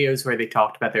couple of videos where they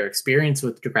talked about their experience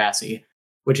with DEGRASSI,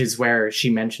 which is where she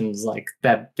mentions like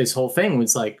that this whole thing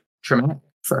was like traumatic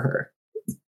for her.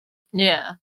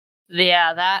 Yeah.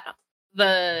 That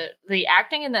the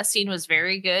acting in that scene was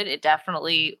very good. It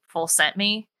definitely full sent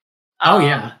me. Oh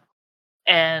yeah.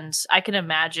 And I can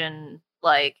imagine,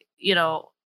 like, you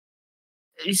know,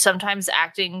 sometimes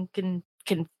acting can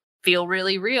feel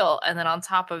really real, and then on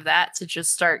top of that, to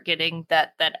just start getting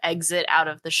that exit out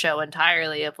of the show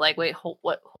entirely of like, wait, hold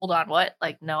on, what?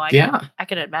 Like, no, I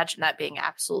can imagine that being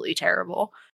absolutely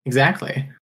terrible. Exactly.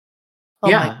 Oh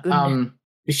my goodness.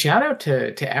 Shout out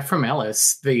to Ephraim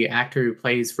Ellis, the actor who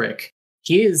plays Rick.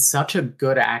 He is such a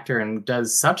good actor and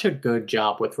does such a good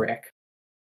job with Rick.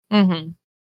 Mm-hmm.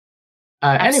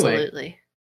 Anyway,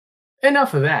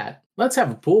 enough of that. Let's have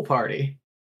a pool party.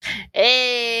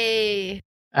 Hey!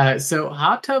 So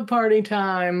hot tub party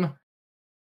time.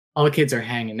 All the kids are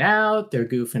hanging out. They're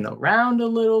goofing around a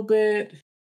little bit.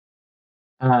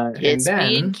 Kids and then,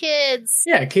 being kids.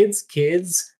 Yeah, kids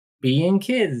being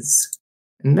kids.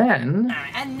 And then...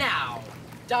 And now,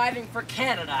 diving for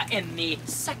Canada in the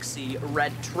sexy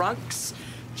red trunks,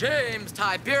 James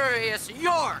Tiberius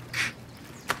York.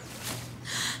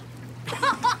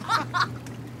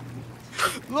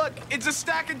 Look, it's a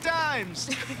stack of dimes.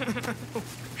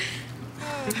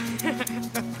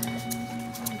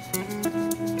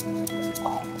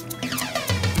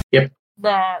 Yep.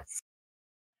 That's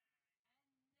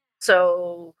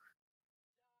so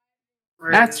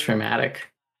rude. That's traumatic.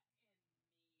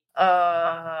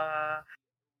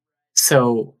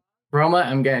 So, Roma,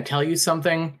 I'm going to tell you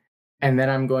something, and then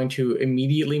I'm going to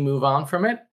immediately move on from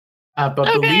it. But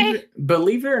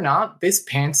believe it or not, this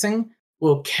pantsing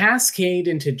will cascade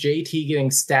into JT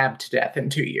getting stabbed to death in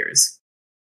 2 years.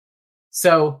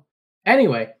 So,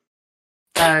 anyway,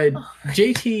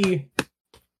 JT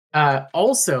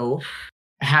also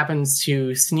happens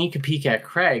to sneak a peek at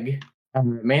Craig,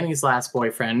 Manny's last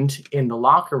boyfriend, in the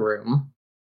locker room.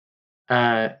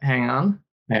 Hang on.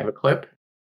 I have a clip.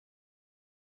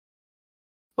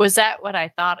 Was that what I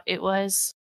thought it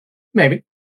was? Maybe.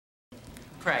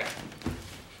 Craig,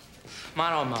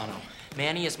 mano a mano.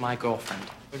 Manny is my girlfriend.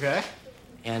 Okay.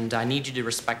 And I need you to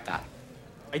respect that.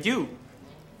 I do.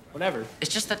 Whatever.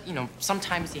 It's just that, you know,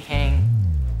 sometimes you hang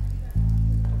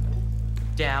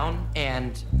down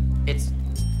and it's...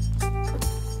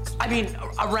 I mean,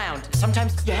 around.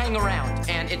 Sometimes you hang around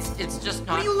and it's just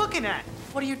not... What are you looking at?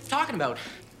 What are you talking about?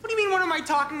 What do you mean, what am I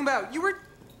talking about? You were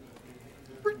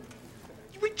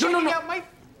checking out my...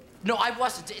 No, I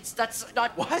wasn't. That's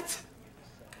not... What?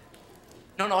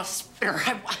 No, Spinner,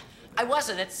 I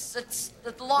wasn't. It's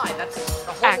the lie. That's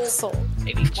the whole Axel.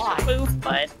 Maybe lie. Move,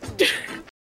 but...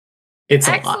 It's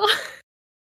Axel. a lot.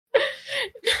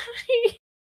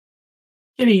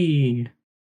 Kitty.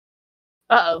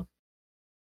 Uh-oh.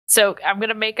 So I'm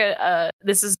gonna make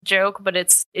this is a joke, but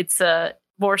it's a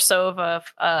more so of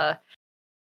a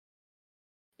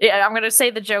yeah, I'm gonna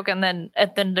say the joke and then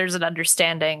there's an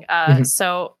understanding.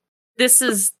 So this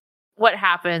is what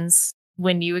happens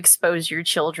when you expose your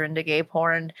children to gay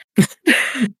porn.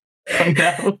 Oh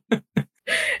no.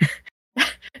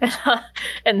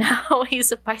 And now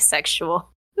he's a bisexual.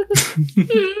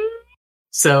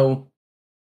 So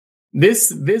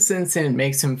this incident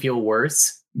makes him feel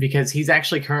worse because he's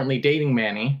actually currently dating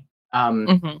Manny.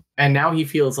 And now he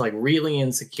feels like really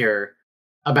insecure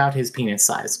about his penis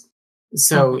size.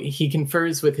 So he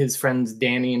confers with his friends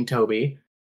Danny and Toby,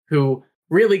 who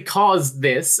really caused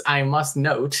this, I must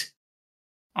note.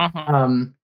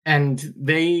 And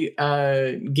they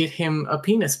get him a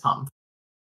penis pump.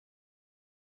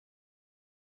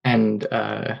 And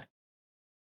I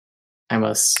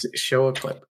must show a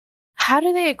clip. How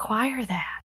do they acquire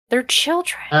that? They're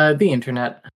children. The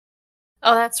internet.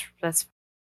 Oh, that's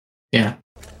yeah.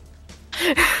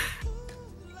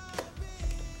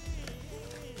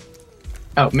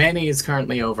 Oh, Manny is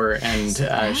currently over,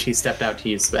 and she stepped out to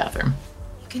use the bathroom.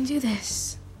 You can do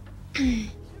this.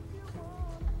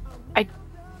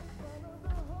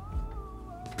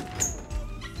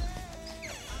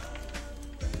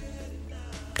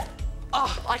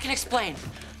 Oh, I can explain.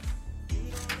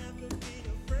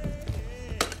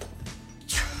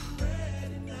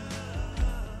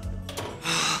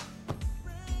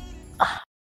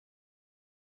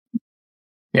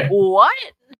 Yeah. What?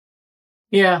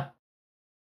 Yeah.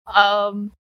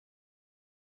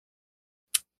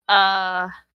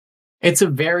 It's a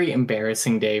very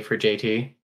embarrassing day for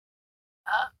JT.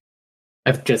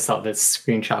 I just thought this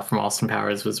screenshot from Austin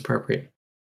Powers was appropriate.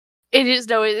 It is,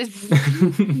 no, it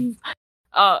is.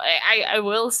 I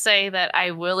will say that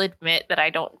I will admit that I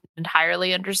don't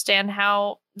entirely understand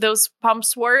how those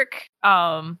pumps work.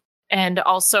 And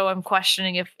also I'm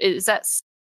questioning if is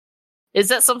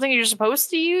that something you're supposed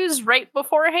to use right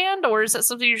beforehand, or is that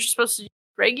something you're supposed to use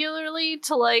regularly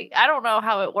to, like, I don't know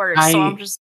how it works.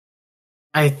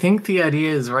 I think the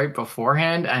idea is right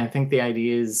beforehand. I think the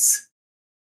idea is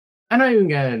I'm not even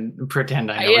gonna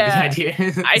pretend I know what the idea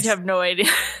is. I have no idea.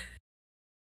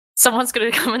 Someone's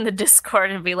gonna come in the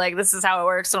Discord and be like, "This is how it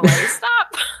works." And I'm like,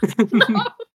 "Stop!" No.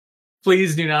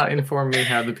 Please do not inform me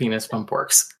how the penis pump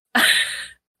works.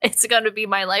 It's going to be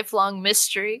my lifelong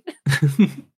mystery.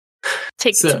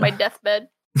 Take it to my deathbed.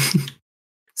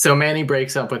 So Manny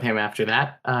breaks up with him after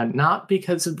that, not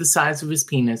because of the size of his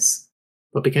penis,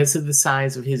 but because of the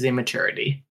size of his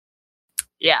immaturity.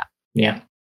 Yeah. Yeah.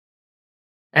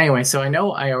 Anyway, so I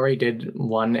know I already did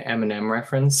one Eminem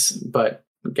reference, but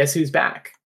guess who's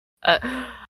back?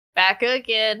 Back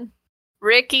again.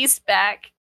 Ricky's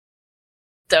back.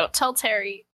 Don't tell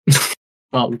Terry.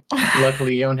 Well,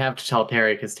 luckily you don't have to tell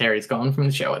Terry because Terry's gone from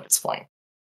the show at this point.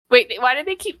 Wait, why did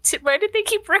they keep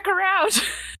Rick around?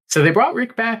 So they brought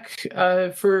Rick back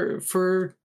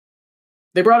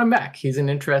they brought him back. He's an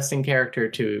interesting character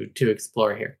to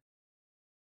explore here.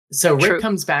 So Rick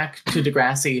comes back to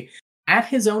DeGrassi at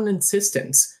his own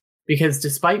insistence because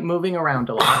despite moving around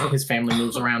a lot, his family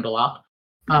moves around a lot.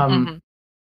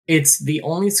 It's the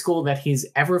only school that he's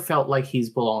ever felt like he's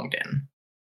belonged in.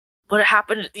 What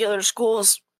happened at the other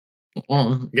schools?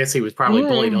 Well, I guess he was probably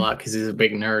bullied a lot because he's a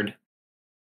big nerd.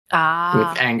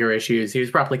 With anger issues. He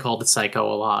was probably called a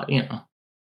psycho a lot, you know.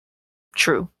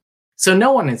 True. So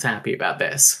no one is happy about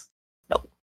this. Nope.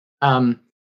 Emma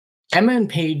and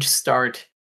Paige start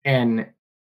an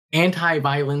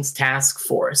anti-violence task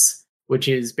force, which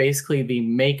is basically the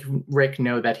make Rick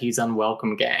know that he's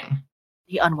unwelcome gang.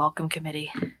 The unwelcome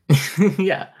committee.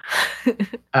 Yeah.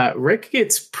 Rick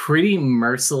gets pretty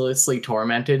mercilessly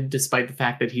tormented, despite the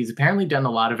fact that he's apparently done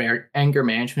a lot of anger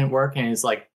management work and is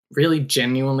like really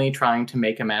genuinely trying to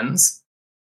make amends.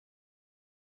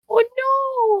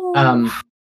 Oh no!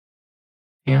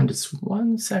 And just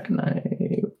 1 second.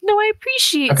 I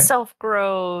appreciate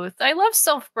self-growth. I love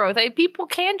self-growth. People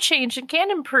can change and can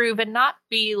improve and not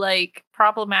be like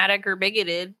problematic or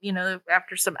bigoted, you know,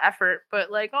 after some effort,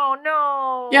 but like, oh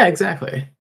no. Yeah, exactly.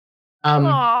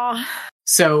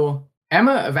 So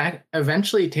Emma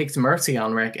eventually takes mercy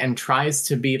on Rick and tries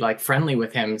to be like friendly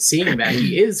with him, seeing that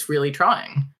he is really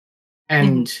trying.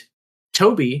 And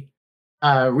Toby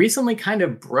recently kind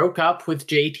of broke up with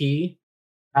JT.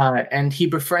 And he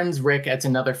befriends Rick as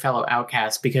another fellow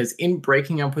outcast because in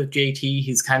breaking up with JT,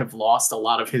 he's kind of lost a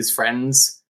lot of his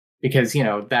friends because, you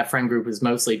know, that friend group is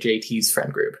mostly JT's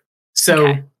friend group.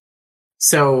 So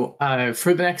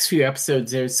for the next few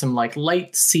episodes, there's some like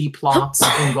light C plots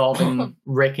involving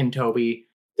Rick and Toby.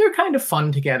 They're kind of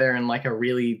fun together in like a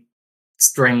really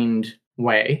strained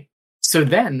way. So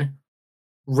then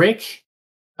Rick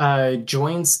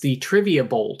joins the Trivia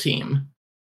Bowl team.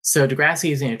 So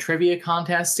DeGrassi is in a trivia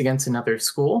contest against another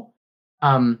school.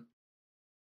 The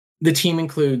team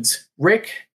includes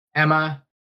Rick, Emma,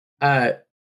 and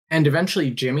eventually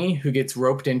Jimmy, who gets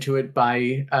roped into it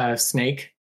by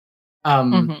Snake,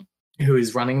 who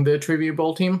is running the Trivia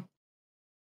Bowl team.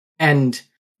 And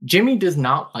Jimmy does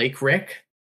not like Rick,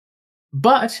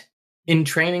 but in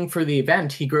training for the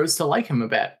event, he grows to like him a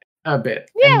bit,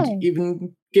 and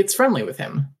even gets friendly with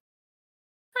him.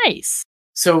 Nice.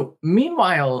 So,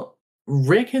 meanwhile,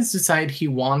 Rick has decided he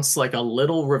wants, like, a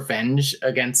little revenge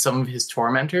against some of his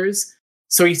tormentors.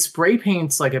 So he spray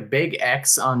paints, like, a big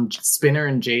X on Spinner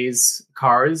and Jay's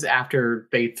cars after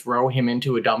they throw him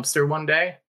into a dumpster one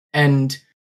day. And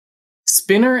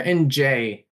Spinner and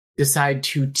Jay decide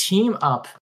to team up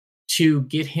to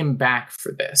get him back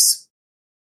for this.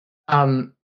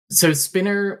 So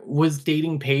Spinner was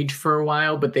dating Paige for a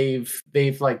while, but they've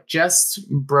like, just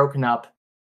broken up.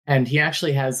 And he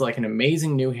actually has like an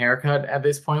amazing new haircut at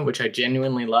this point, which I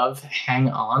genuinely love. Hang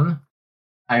on.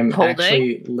 I'm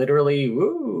actually literally,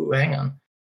 hang on.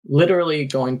 Literally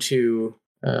going to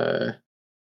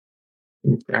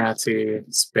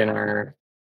DeGrassi Spinner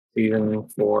season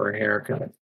 4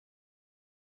 haircut.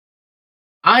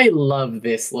 I love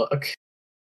this look.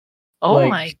 Oh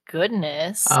my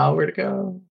goodness. Where'd it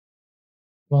go?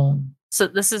 Well, so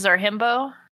this is our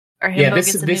himbo?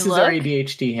 This is our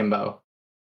ADHD himbo.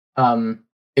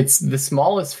 It's the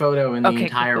smallest photo in the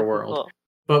entire world,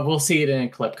 but we'll see it in a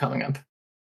clip coming up.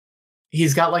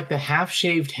 He's got like the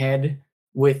half-shaved head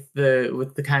with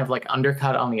the kind of like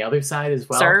undercut on the other side as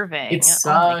well. Serving. It's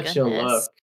such a look.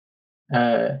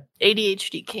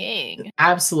 ADHD king.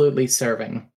 Absolutely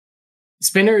serving.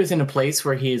 Spinner is in a place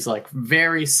where he is like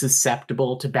very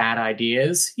susceptible to bad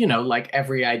ideas, you know, like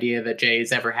every idea that Jay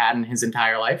has ever had in his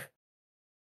entire life.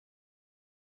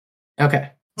 Okay,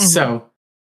 so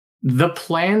the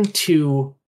plan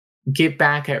to get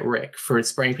back at Rick for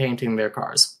spray painting their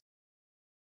cars.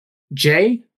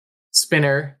 Jay,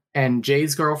 Spinner, and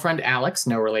Jay's girlfriend, Alex,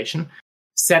 no relation,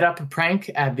 set up a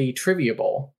prank at the Trivia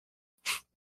Bowl.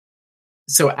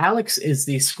 So Alex is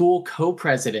the school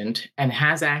co-president and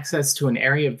has access to an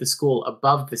area of the school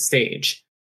above the stage.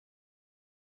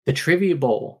 The Trivia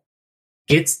Bowl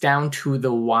gets down to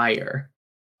the wire.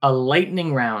 A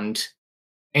lightning round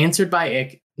answered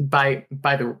by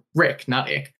Rick, not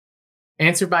Ick.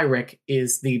 Answered by Rick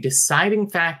is the deciding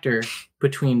factor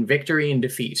between victory and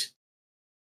defeat.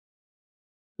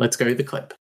 Let's go to the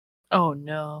clip. Oh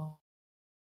no.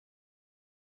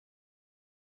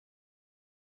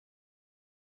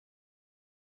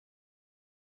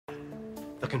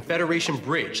 The Confederation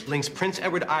Bridge links Prince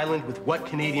Edward Island with what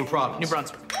Canadian province? New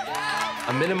Brunswick.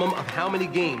 A minimum of how many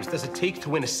games does it take to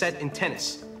win a set in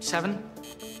tennis? 7.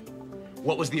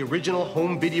 What was the original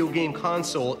home video game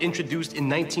console introduced in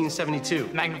 1972?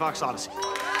 Magnavox Odyssey.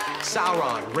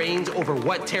 Sauron reigns over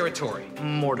what territory?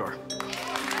 Mordor.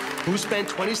 Who spent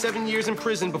 27 years in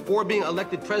prison before being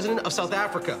elected president of South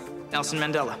Africa? Nelson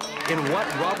Mandela. In what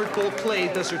Robert Gold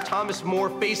play does Sir Thomas More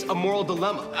face a moral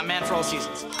dilemma? A Man for All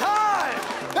Seasons. Time!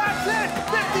 That's it!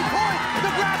 50 points!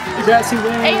 DEGRASSI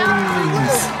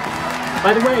wins!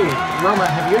 By the way, Roma,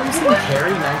 have you ever seen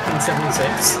Carrie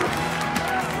 1976?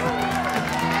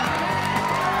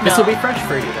 No. This will be fresh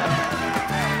for you then.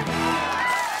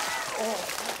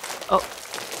 Oh.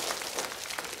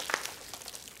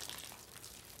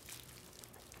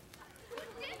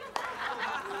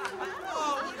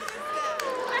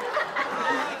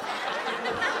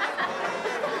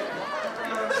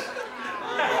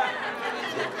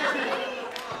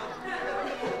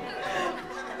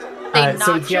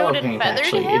 So it's yellow paint,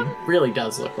 actually. It really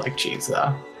does look like cheese,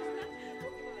 though.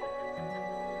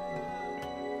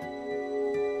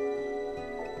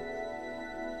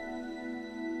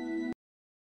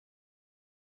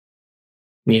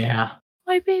 Yeah.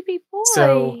 My baby boy.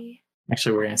 So,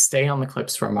 actually, we're going to stay on the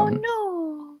clips for a moment.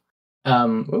 Oh,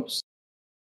 no. Oops.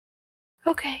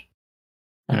 Okay.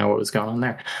 I don't know what was going on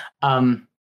there.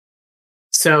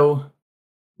 So,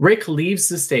 Rick leaves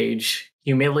the stage,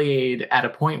 humiliated at a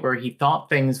point where he thought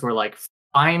things were, like,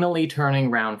 finally turning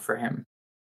around for him.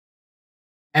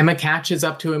 Emma catches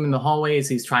up to him in the hallway as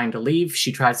he's trying to leave.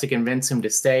 She tries to convince him to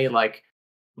stay, like,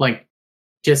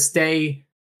 just stay.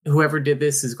 Whoever did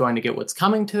this is going to get what's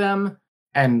coming to them.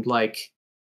 And, like,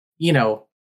 you know,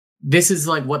 this is,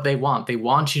 like, what they want. They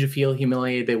want you to feel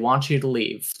humiliated. They want you to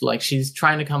leave. Like, she's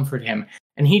trying to comfort him.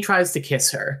 And he tries to kiss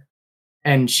her.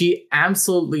 And she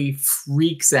absolutely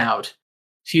freaks out.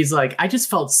 She's like, I just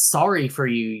felt sorry for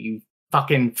you, you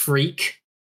fucking freak.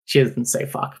 She doesn't say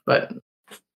fuck, but...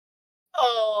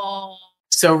 Oh.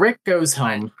 So Rick goes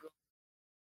home.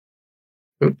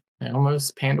 Oop, I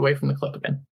almost panned away from the clip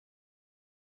again.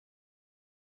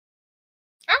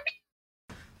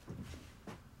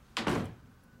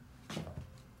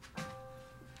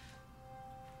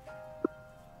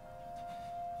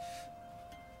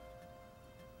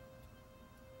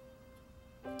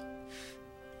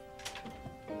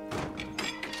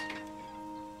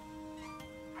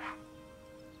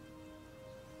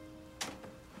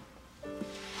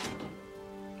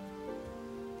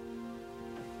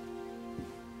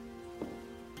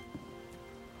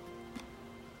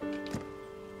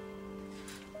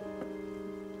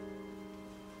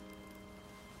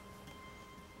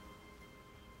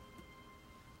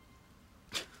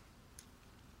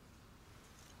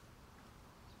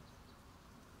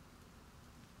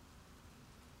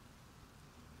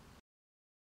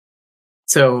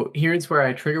 So here's where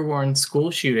I trigger warn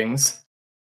school shootings,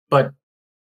 but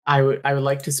I would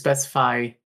like to specify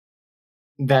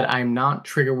that I'm not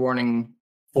trigger warning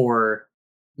for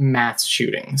mass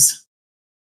shootings,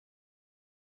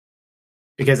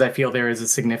 because I feel there is a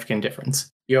significant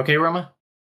difference. You okay, Roma?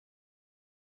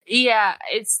 Yeah,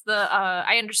 it's the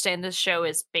I understand this show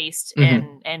is based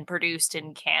in and produced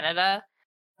in Canada,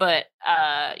 but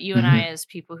you and I, as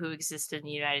people who exist in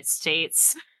the United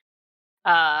States,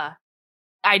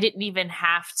 I didn't even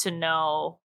have to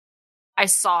know. I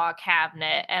saw a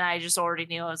cabinet and I just already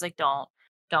knew. I was like, don't,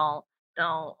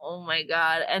 oh my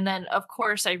God. And then, of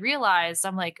course, I realized,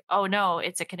 I'm like, oh no,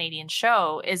 it's a Canadian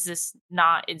show. Is this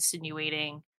not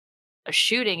insinuating a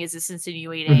shooting? Is this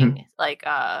insinuating like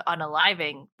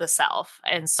unaliving the self?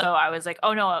 And so I was like,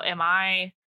 oh no, am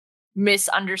I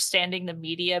misunderstanding the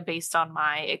media based on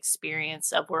my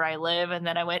experience of where I live? And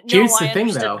then I went, no, here's the I thing,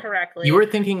 understood though. correctly. You were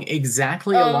thinking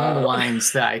exactly along the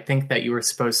lines that I think that you were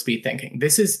supposed to be thinking.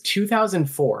 This is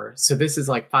 2004, so this is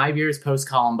like 5 years post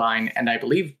Columbine, and I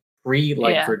believe pre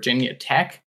Virginia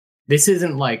Tech. This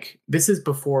isn't like, this is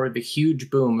before the huge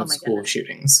boom of school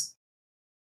shootings.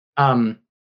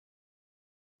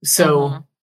 So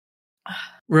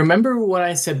remember what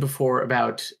I said before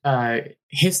about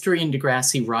history and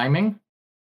DEGRASSI rhyming?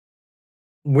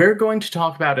 we're going to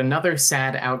talk about another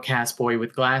sad outcast boy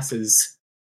with glasses,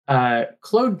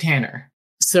 Claude Tanner.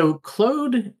 So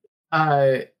Claude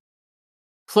dated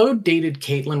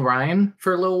Caitlin Ryan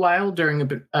for a little while during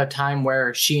a time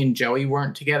where she and Joey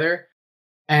weren't together.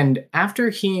 And after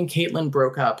he and Caitlin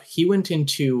broke up, he went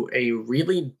into a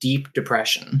really deep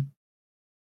depression.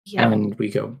 Yeah. And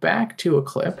we go back to a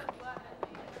clip.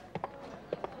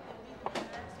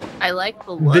 I like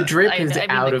the look. The drip is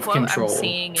out of quote control I'm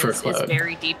seeing for is Claude.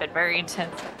 very deep and very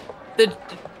intense.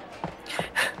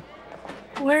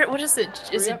 What is it?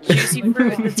 Is it juicy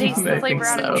fruit? The taste and the flavor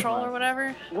out of control or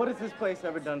whatever? What has this place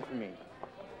ever done for me?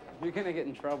 You're gonna get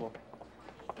in trouble.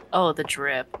 Oh, the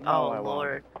drip. No, I won't.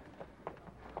 Lord.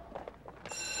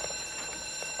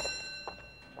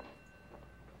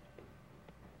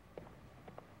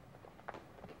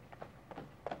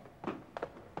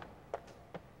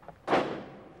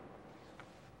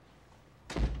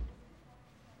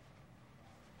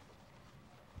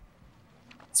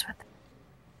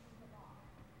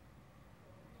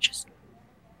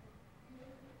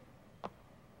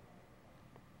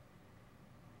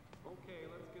 Okay,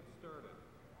 let's get started.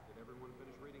 Did everyone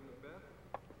finish reading Macbeth?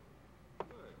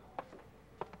 Good.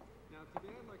 Now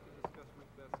today I'd like to discuss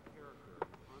Macbeth's character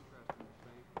and contrast him with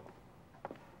Banquo.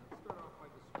 Let's start off by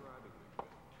describing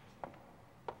Macbeth.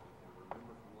 If you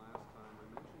remember from last time, I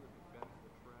mentioned that Macbeth is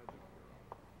the tragic hero.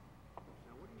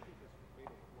 Now what do you think his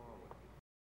fatal flaw would be?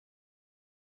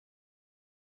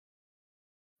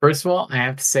 First of all, I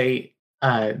have to say,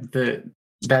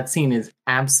 that scene is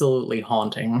absolutely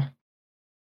haunting.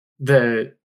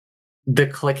 The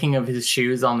clicking of his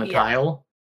shoes on the tile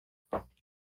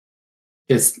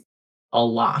is a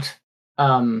lot.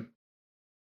 And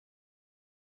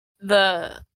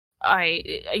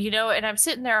I'm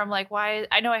sitting there, I'm like, why?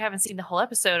 I know I haven't seen the whole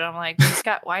episode. I'm like,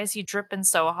 why is he dripping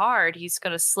so hard? He's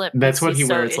gonna slip. That's what he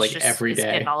wears like every day.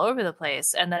 It's getting all over the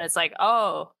place. And then it's like,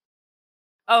 oh,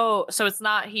 so it's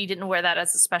not, he didn't wear that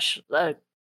as a special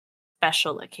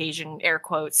occasion, air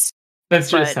quotes. That's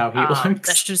just how he looks.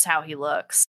 That's just how he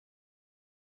looks.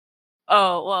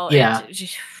 Oh, well, yeah.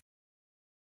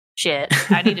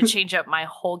 Shit. I need to change up my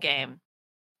whole game.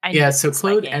 So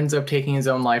Claude ends up taking his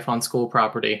own life on school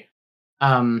property.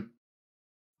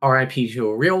 RIP to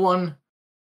a real one.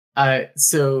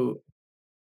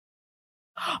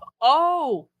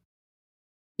 Oh!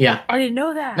 Yeah. I didn't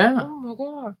know that. Yeah. Oh my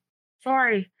god.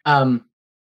 Sorry.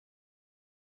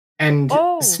 And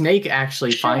Snake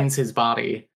actually finds his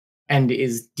body and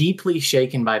is deeply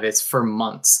shaken by this for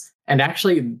months. And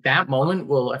actually, that moment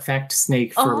will affect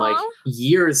Snake for like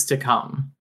years to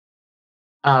come.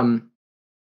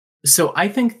 So I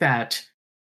think that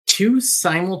two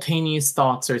simultaneous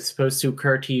thoughts are supposed to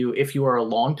occur to you if you are a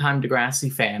longtime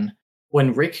DEGRASSI fan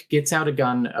when Rick gets out a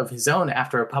gun of his own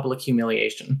after a public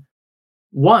humiliation.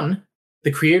 One,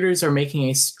 the creators are making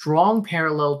a strong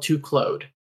parallel to Claude.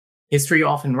 History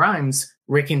often rhymes.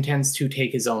 Rick intends to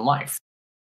take his own life.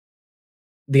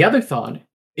 The other thought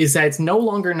is that it's no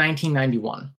longer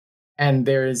 1991, and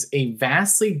there is a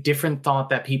vastly different thought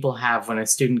that people have when a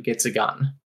student gets a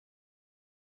gun.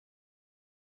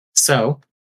 So,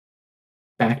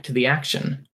 back to the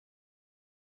action.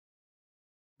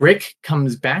 Rick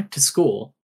comes back to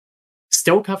school,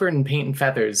 still covered in paint and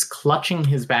feathers, clutching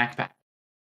his backpack.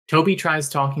 Toby tries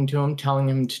talking to him, telling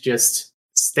him to just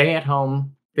stay at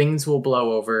home, things will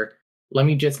blow over. Let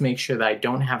me just make sure that I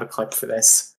don't have a clip for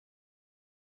this.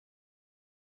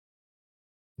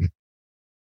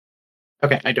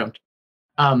 Okay, I don't.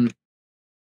 And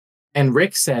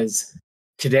Rick says,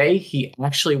 today he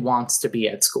actually wants to be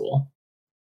at school.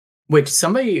 Which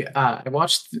somebody, I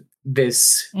watched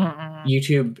this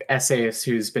YouTube essayist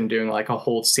who's been doing like a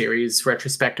whole series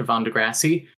retrospective on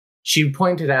DEGRASSI. She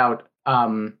pointed out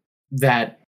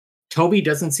that Toby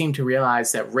doesn't seem to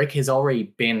realize that Rick has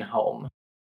already been home,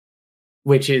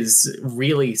 which is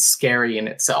really scary in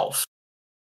itself.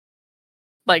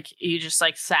 Like, you just,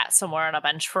 like, sat somewhere on a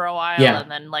bench for a while and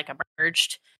then, like,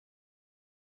 emerged.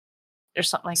 Or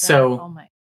something like that. So,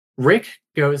 Rick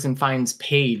goes and finds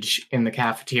Paige in the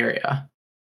cafeteria.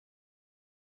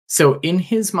 So, in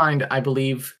his mind, I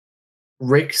believe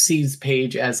Rick sees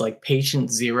Paige as, like,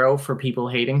 patient zero for people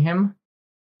hating him.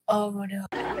 Oh, no.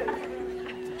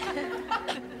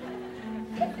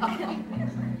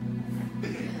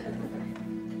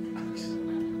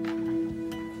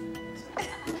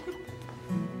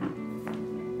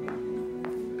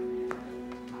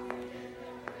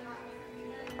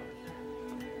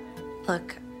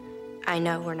 Look, I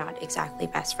know we're not exactly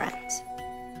best friends.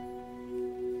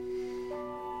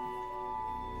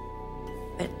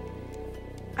 But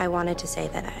I wanted to say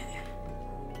that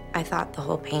I thought the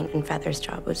whole paint and feathers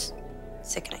job was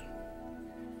sickening.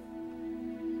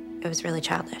 It was really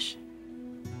childish.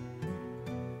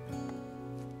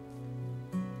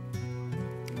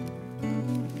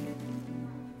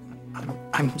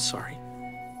 I'm sorry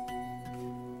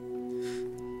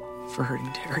for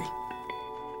hurting Terry.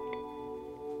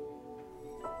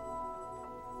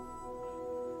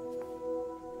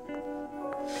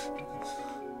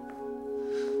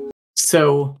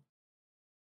 So,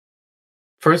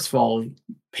 first of all,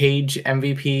 Paige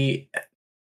MVP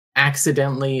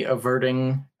accidentally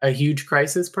averting a huge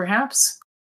crisis, perhaps?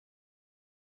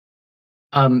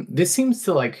 This seems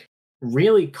to, like,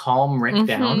 really calm Rick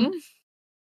down.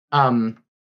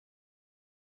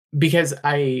 Because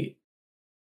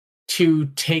to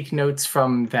take notes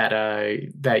from that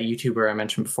YouTuber I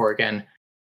mentioned before again,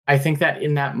 I think that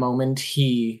in that moment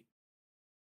he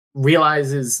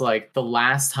realizes, like, the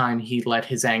last time he let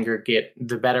his anger get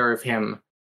the better of him,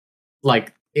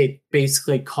 like, it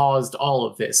basically caused all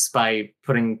of this by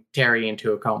putting Terry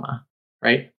into a coma,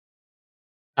 right?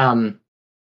 And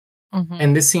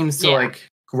this seems to like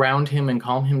ground him and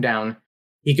calm him down.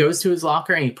 He goes to his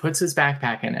locker and he puts his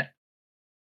backpack in it.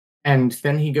 And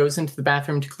then he goes into the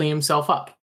bathroom to clean himself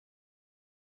up.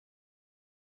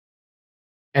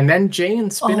 And then Jay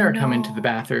and Spinner come into the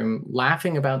bathroom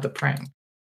laughing about the prank.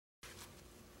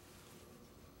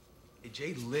 Hey,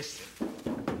 Jay, listen.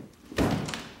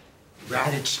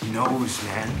 Raditch knows,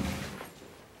 man.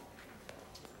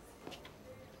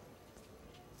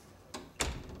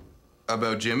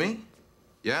 About Jimmy?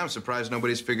 Yeah, I'm surprised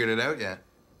nobody's figured it out yet.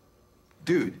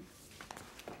 Dude.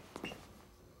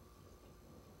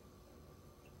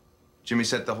 Jimmy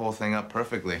set the whole thing up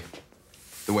perfectly.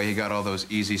 The way he got all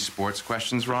those easy sports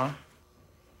questions wrong.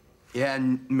 Yeah,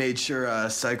 and made sure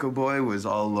Psycho Boy was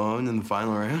all alone in the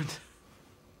final round.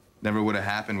 Never would have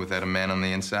happened without a man on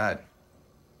the inside.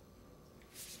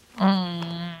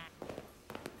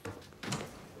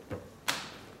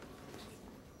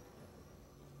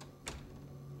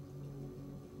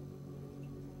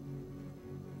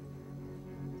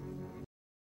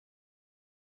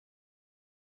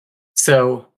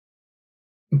 So,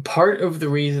 part of the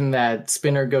reason that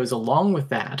Spinner goes along with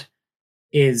that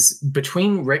is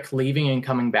between Rick leaving and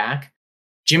coming back,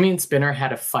 Jimmy and Spinner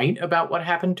had a fight about what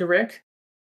happened to Rick.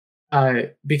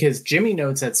 Because Jimmy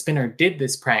knows that Spinner did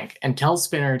this prank and tells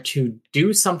Spinner to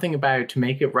do something about it to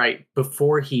make it right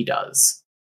before he does.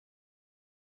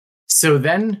 So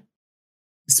then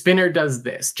Spinner does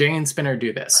this. Jay and Spinner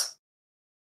do this.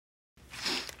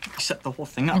 You set the whole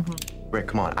thing up. Rick,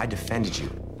 come on, I defended you.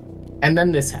 And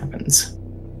then this happens.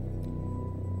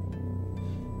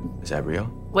 Is that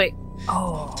real? Wait.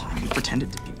 Oh. You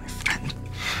pretended to be my friend.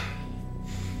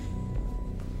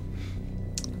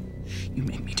 You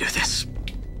made me do this.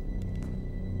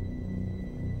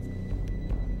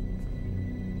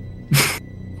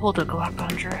 Pulled a Glock on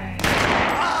Dre.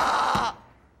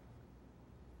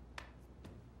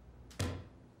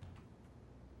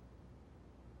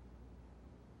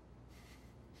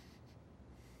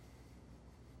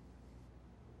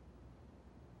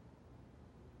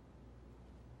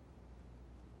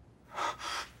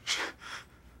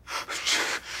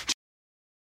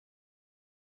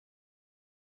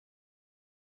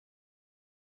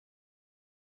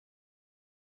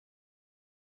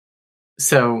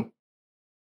 So,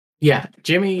 yeah,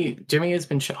 Jimmy has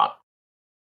been shot.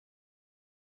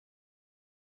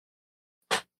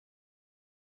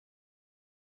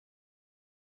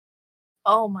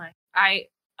 Oh my! I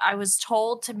was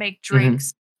told to make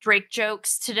Drake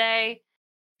jokes today.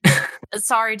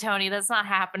 Sorry, Tony, that's not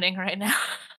happening right now.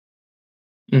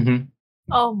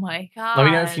 Oh my god! Let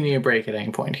me know if you need a break at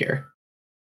any point here.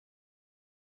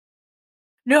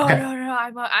 No, Okay. no,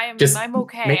 I'm Just I'm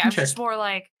okay. making I'm sure. just more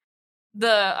like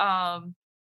the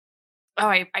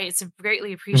it's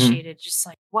greatly appreciated. Just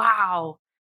like wow.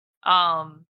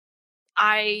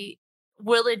 I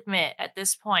will admit at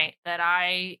this point that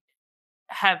I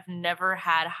have never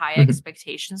had high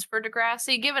expectations for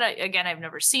DEGRASSI. Given again, I've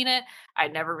never seen it. I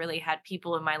never really had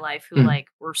people in my life who like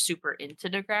were super into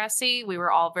DEGRASSI. We were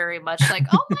all very much like,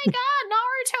 oh my god,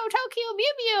 Naruto, Tokyo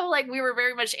Mew Mew. Like we were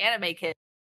very much anime kids.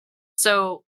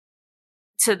 So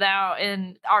to now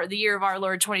in the year of our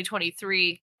Lord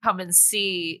 2023, come and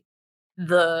see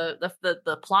the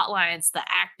plot lines, the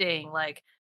acting, like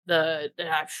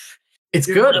it's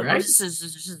good, right? This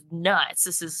is nuts.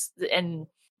 This is and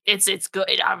it's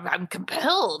good. I'm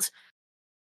compelled.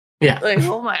 Yeah. Like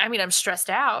oh my, I mean I'm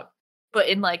stressed out, but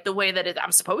in like the way that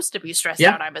I'm supposed to be stressed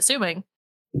out. I'm assuming.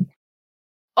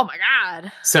 Oh my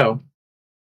god. So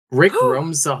Rick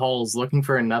roams the halls looking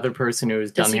for another person who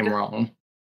has done him wrong.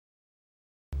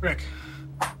 Rick,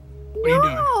 what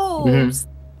are you doing?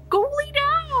 Go lay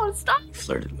No, stop. You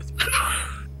flirted with me.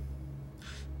 I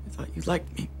thought you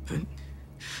liked me, but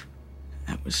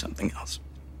that was something else.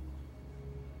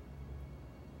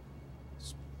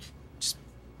 Just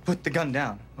put the gun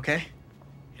down, okay?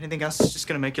 Anything else is just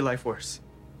gonna make your life worse.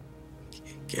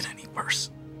 Can't get any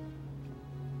worse.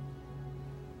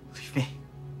 Believe me.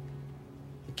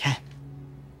 You can.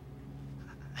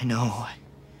 I know.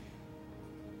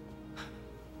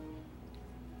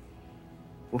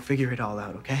 We'll figure it all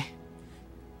out, okay?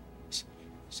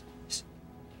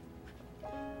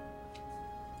 We'll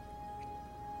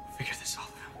figure this all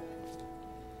out.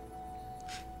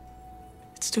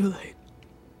 It's too late.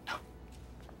 No.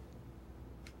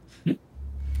 You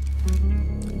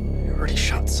already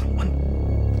shot someone.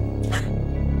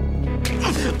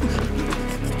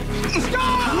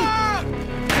 Stop!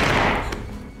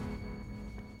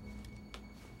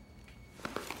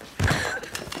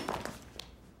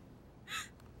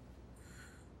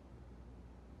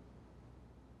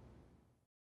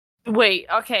 Wait,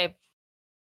 okay.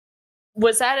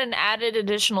 Was that an added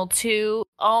additional 2?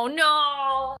 Oh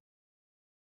no!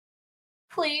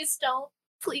 Please don't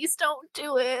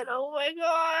do it. Oh my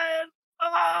god.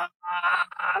 Ah.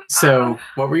 So,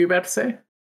 what were you about to say?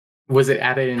 Was it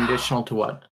added an additional to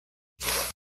what?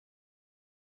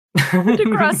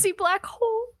 DEGRASSI black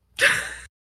hole.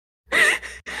 And then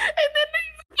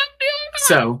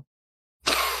So,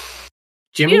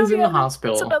 Jimmy's in the It's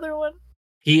hospital. another one.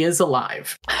 He is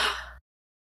alive.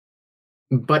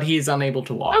 But he is unable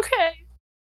to walk. Okay.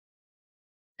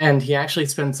 And he actually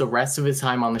spends the rest of his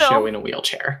time on the show in a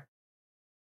wheelchair.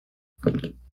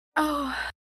 Oh.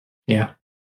 Yeah.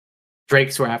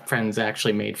 Drake's rap friends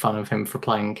actually made fun of him for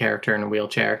playing a character in a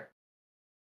wheelchair.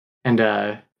 And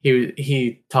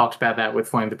he talked about that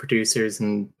with one of the producers,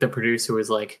 and the producer was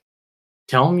like,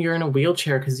 tell him you're in a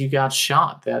wheelchair because you got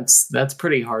shot. That's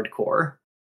pretty hardcore.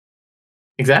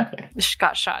 Exactly. She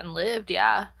got shot and lived,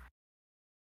 yeah.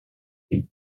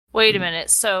 Wait a minute.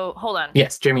 So, hold on.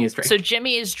 Yes, Jimmy is Drake. So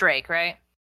Jimmy is Drake, right?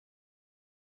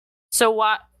 So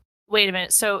what? Wait a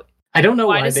minute. So I don't know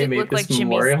why does they it made look this like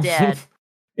memorial. Jimmy's dead?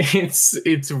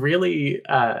 It's really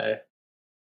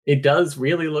it does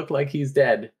really look like he's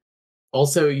dead.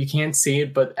 Also, you can't see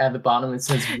it, but at the bottom it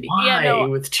says why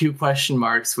with 2 question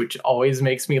marks, which always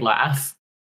makes me laugh.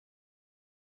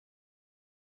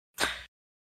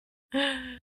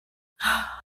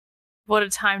 What a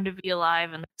time to be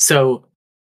alive. And So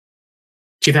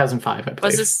 2005, I believe.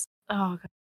 was this? Oh,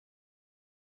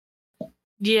 God.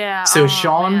 Yeah. So oh,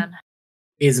 Sean man.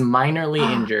 is minorly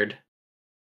injured.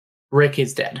 Rick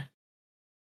is dead.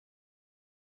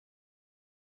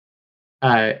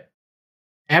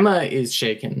 Emma is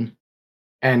shaken.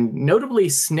 And notably,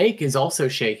 Snake is also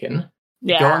shaken.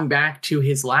 Yeah. Going back to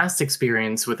his last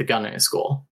experience with a gun in his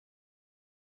school.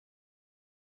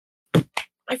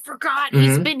 I forgot.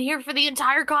 He's been here for the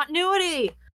entire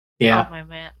continuity. Yeah. Oh my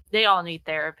man. They all need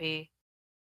therapy.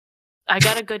 I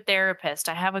got a good therapist.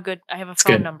 I have a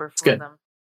phone number for them.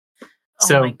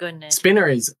 So, oh my goodness. Spinner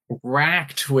is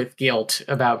racked with guilt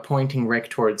about pointing Rick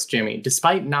towards Jimmy,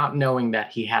 despite not knowing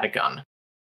that he had a gun.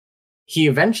 He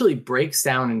eventually breaks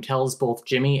down and tells both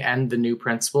Jimmy and the new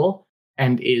principal,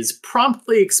 and is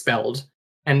promptly expelled,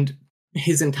 and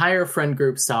his entire friend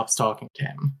group stops talking to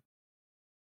him.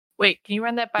 Wait, can you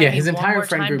run that by Yeah, me his one entire more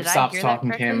friend time? group Did I stops hear that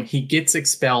talking to him. correctly? He gets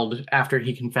expelled after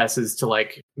he confesses to,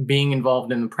 like, being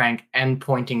involved in the prank and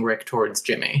pointing Rick towards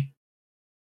Jimmy.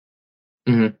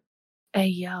 Mm-hmm. Hey,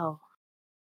 yo.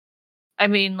 I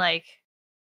mean, like,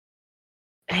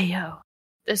 hey, yo.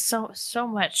 There's so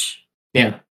much.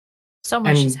 Yeah. So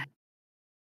much is And,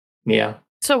 yeah.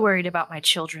 so worried about my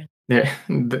children.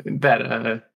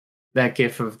 That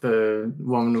gif of the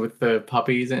woman with the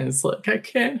puppies, and it's like, I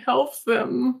can't help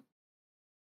them.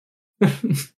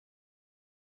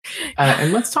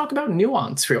 And let's talk about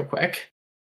nuance real quick.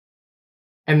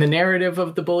 And the narrative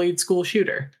of the bullied school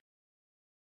shooter.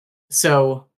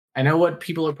 So, I know what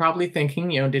people are probably thinking,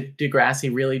 did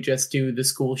DEGRASSI really just do the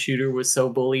school shooter was so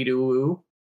bullied, ooh?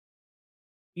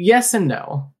 Yes and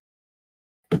no.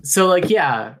 So, like,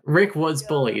 yeah, Rick was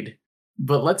bullied,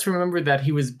 but let's remember that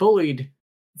he was bullied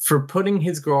for putting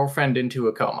his girlfriend into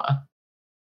a coma.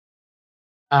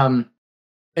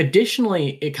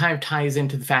 Additionally, it kind of ties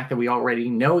into the fact that we already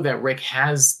know that Rick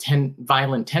has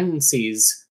violent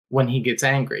tendencies when he gets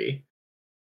angry.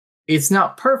 It's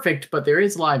not perfect, but there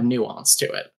is live nuance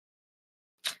to it.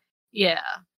 Yeah.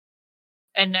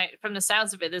 And from the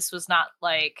sounds of it, this was not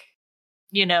like,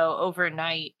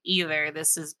 overnight either.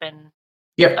 This has been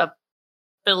a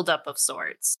buildup of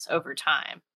sorts over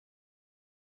time.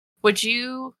 Would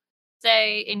you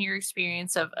say, in your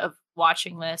experience of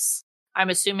watching this, I'm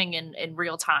assuming in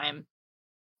real time,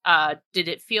 Did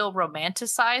it feel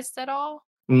romanticized at all?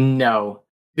 No.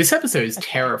 This episode is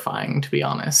terrifying, to be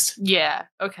honest. Yeah,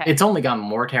 okay. It's only gotten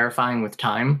more terrifying with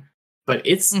time, but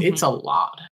it's a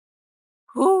lot.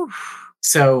 Oof.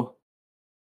 So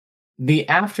the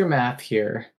aftermath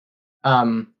here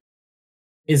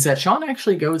is that Sean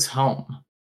actually goes home.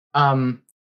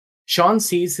 Sean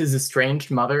sees his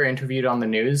estranged mother interviewed on the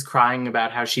news crying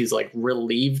about how she's like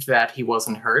relieved that he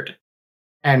wasn't hurt.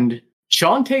 And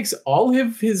Sean takes all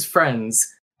of his friends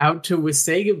out to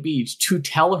Wasaga Beach to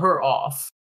tell her off,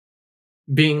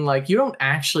 being like, you don't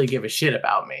actually give a shit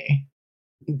about me.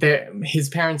 His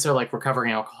parents are like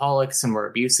recovering alcoholics and were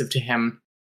abusive to him.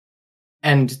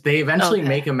 And they eventually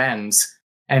make amends.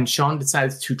 And Sean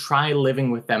decides to try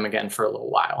living with them again for a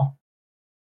little while.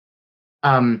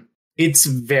 It's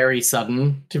very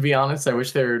sudden, to be honest. I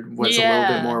wish there was a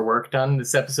little bit more work done.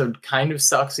 This episode kind of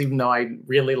sucks, even though I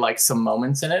really like some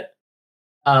moments in it.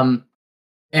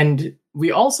 And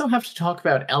we also have to talk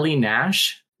about Ellie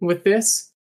Nash with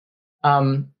this.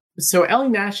 So Ellie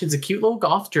Nash is a cute little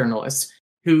golf journalist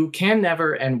who can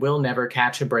never and will never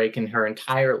catch a break in her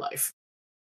entire life.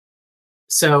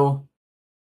 So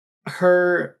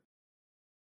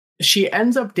she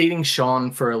ends up dating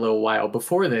Sean for a little while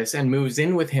before this and moves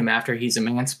in with him after he's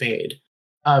emancipated,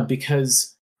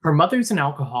 because her mother's an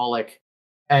alcoholic.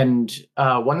 And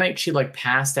one night she like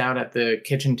passed out at the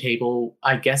kitchen table,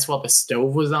 I guess while the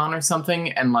stove was on or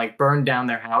something, and like burned down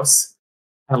their house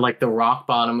at like the rock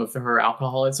bottom of her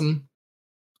alcoholism.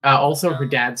 Also, her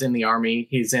dad's in the army.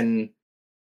 He's in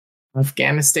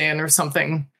Afghanistan or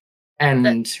something.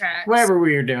 And whatever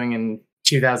we were doing in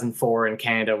 2004 in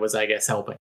Canada was, I guess,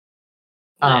 helping.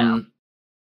 And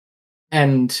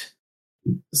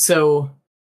so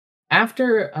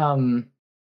after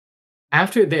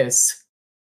this,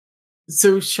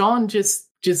 so Sean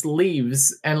just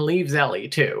leaves and leaves Ellie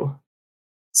too.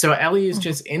 So Ellie is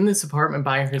just in this apartment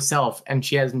by herself, and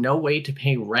she has no way to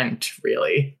pay rent,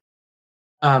 really.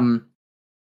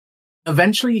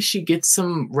 Eventually she gets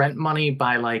some rent money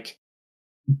by like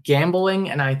gambling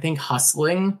and I think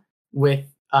hustling with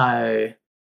Alex.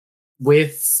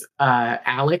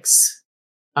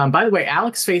 By the way,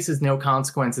 Alex faces no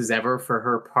consequences ever for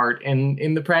her part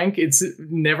in the prank. It's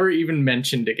never even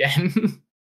mentioned again.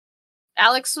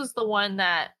 Alex was the one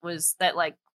that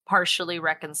like partially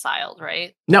reconciled,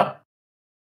 right? No.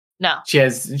 She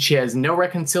has no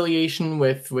reconciliation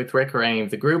with Rick or any of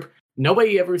the group.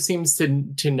 Nobody ever seems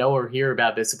to know or hear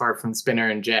about this apart from Spinner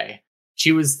and Jay.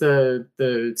 She was the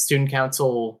student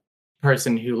council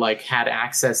person who like had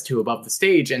access to above the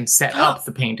stage and set up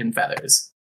the paint and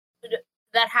feathers.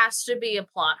 That has to be a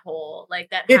plot hole. Like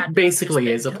that. It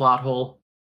basically is a plot hole.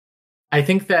 I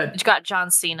think that it got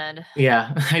John Cena.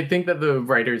 Yeah, I think that the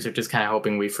writers are just kind of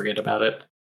hoping we forget about it.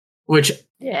 Which,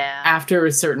 after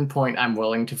a certain point, I'm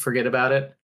willing to forget about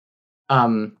it.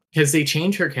 Because they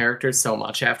change her character so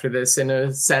much after this, in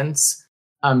a sense.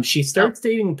 She starts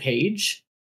dating Paige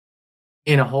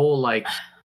in a whole, like,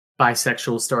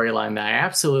 bisexual storyline that I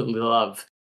absolutely love.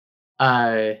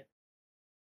 And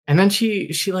then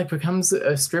she like, becomes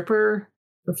a stripper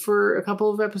for a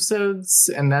couple of episodes,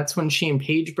 and that's when she and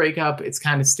Paige break up. It's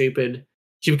kind of stupid.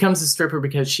 She becomes a stripper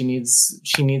because she needs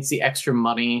the extra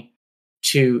money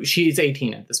to... She's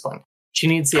 18 at this point. She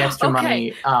needs the extra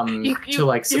money to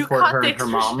like support her and her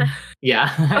mom.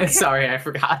 Yeah. Sorry, I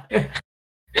forgot.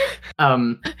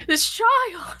 This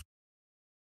child.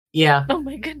 Yeah. Oh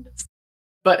my goodness.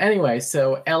 But anyway,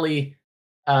 so Ellie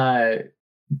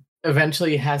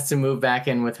eventually has to move back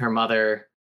in with her mother.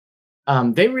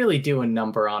 They really do a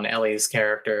number on Ellie's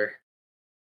character,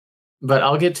 but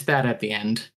I'll get to that at the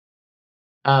end.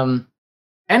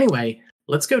 Anyway,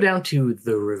 let's go down to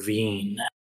the ravine.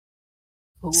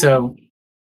 Ooh. So,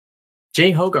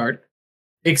 Jay Hogarth,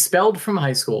 expelled from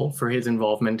high school for his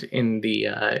involvement in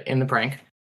the prank,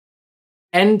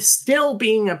 and still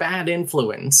being a bad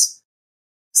influence,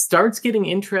 starts getting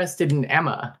interested in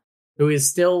Emma, who is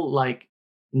still like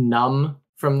numb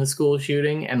from the school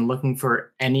shooting and looking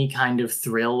for any kind of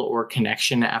thrill or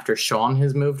connection after Sean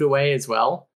has moved away as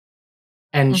well.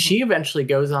 And she eventually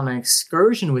goes on an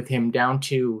excursion with him down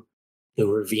to the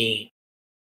ravine,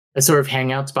 a sort of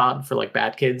hangout spot for like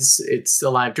bad kids. It's a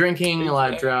lot of drinking, a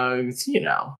lot of drugs, you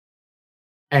know.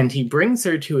 And he brings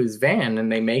her to his van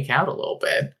and they make out a little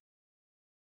bit.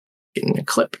 Getting a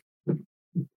clip.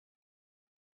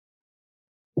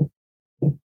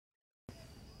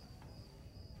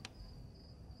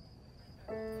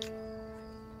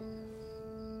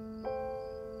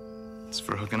 It's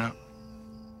for hooking up.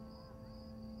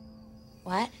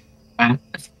 What? You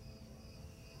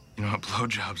know what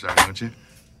blowjobs are, don't you?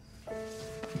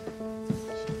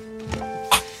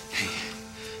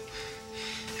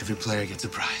 Every player gets a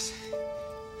prize.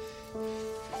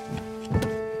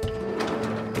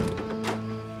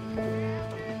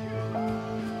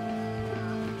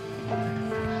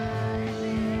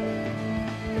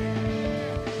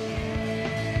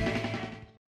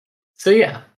 So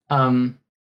yeah, I'm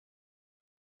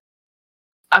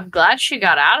glad she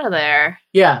got out of there.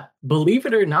 yeah, believe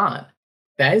it or not,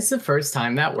 that is the first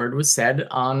time that word was said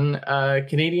on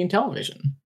Canadian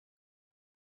television.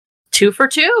 2 for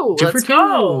 2. Two Let's for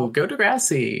go. two. Go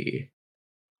DEGRASSI.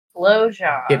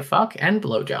 Blowjob. Get fuck and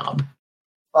blowjob.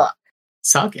 Fuck.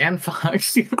 Suck and fuck.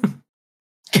 They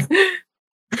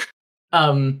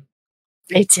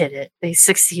did it. They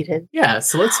succeeded. Yeah,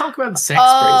 so let's talk about the sex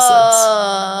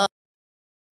bracelets.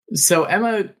 So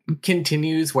Emma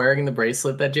continues wearing the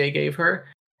bracelet that Jay gave her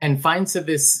and finds that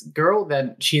this girl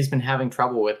that she's been having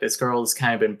trouble with, this girl has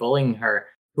kind of been bullying her,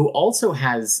 who also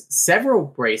has several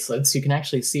bracelets. You can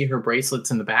actually see her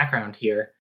bracelets in the background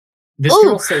here. This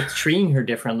girl starts treating her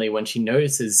differently when she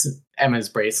notices Emma's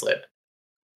bracelet.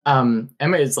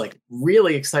 Emma is like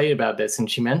really excited about this,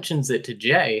 and she mentions it to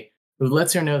Jay, who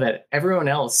lets her know that everyone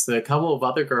else, the couple of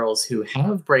other girls who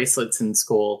have bracelets in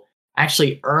school,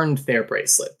 actually earned their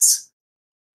bracelets.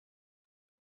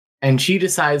 And she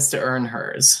decides to earn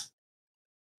hers.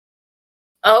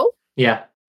 Oh? Yeah.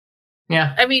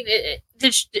 Yeah. I mean,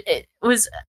 was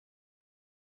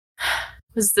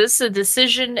this a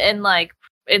decision in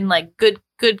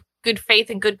good faith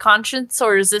and good conscience,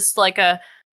 or is this like a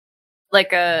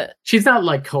She's not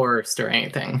like coerced or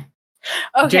anything.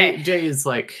 Okay. Jay is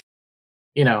like,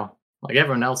 like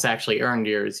everyone else actually earned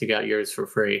yours, you got yours for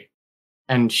free.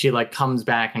 And she like comes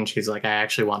back and she's like, I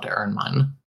actually want to earn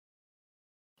mine.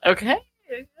 Okay.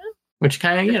 Which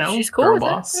kind of, she's cool girl with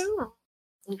boss.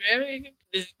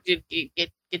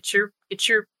 Get your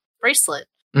bracelet.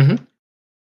 Mm-hmm.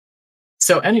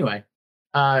 So anyway,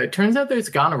 it turns out there's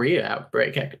a gonorrhea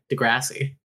outbreak at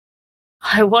DEGRASSI.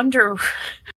 I wonder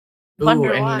And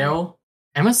why.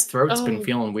 Emma's throat's been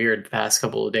feeling weird the past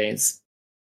couple of days.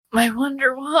 I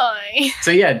wonder why.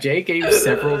 So yeah, Jay gave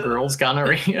several girls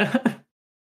gonorrhea.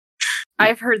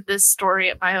 I've heard this story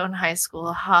at my own high school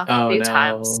a few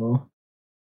times.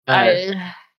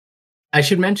 I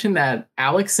should mention that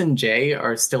Alex and Jay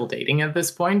are still dating at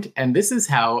this point, and this is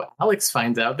how Alex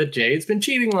finds out that Jay has been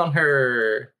cheating on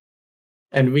her.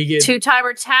 And we get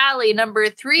 2-timer tally number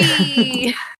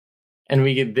 3. And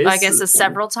we get this. I guess a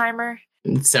several timer.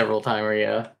 Several timer,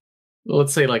 yeah.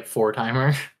 Let's say like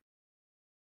 4-timer.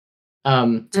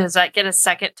 Does that get a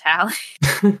second tally?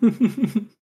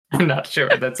 I'm not sure.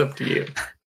 That's up to you.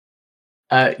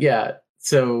 Yeah.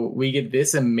 So we get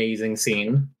this amazing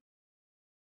scene.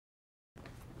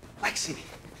 Lexi,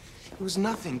 it was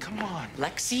nothing. Come on.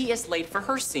 Lexi is late for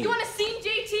her scene. You want to scene,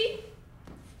 JT?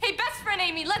 Hey, best friend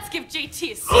Amy, let's give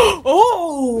JT a scene.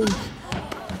 Oh!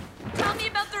 Tell me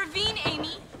about the ravine,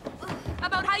 Amy.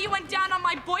 About how you went down on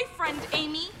my boyfriend,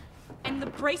 Amy. And the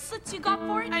bracelets you got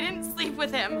for it? I didn't sleep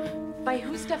with him. By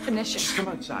whose definition? Just come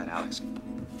outside, Alex.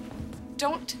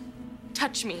 Don't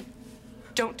touch me.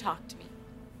 Don't talk to me.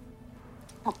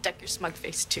 I'll deck your smug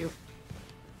face, too.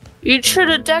 You should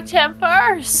have decked him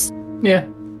first. Yeah.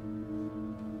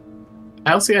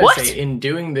 I also gotta say, in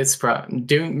doing this,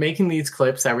 making these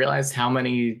clips, I realized how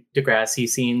many DEGRASSI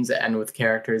scenes end with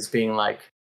characters being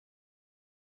like,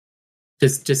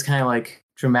 just kind of like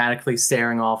dramatically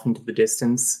staring off into the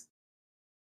distance.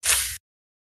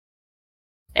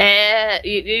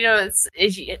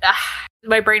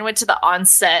 My brain went to the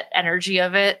onset energy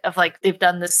of it, of like they've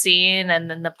done the scene and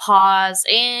then the pause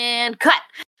and cut.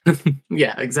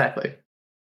 Yeah, exactly.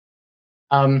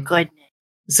 Goodness.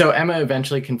 So Emma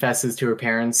eventually confesses to her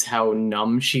parents how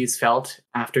numb she's felt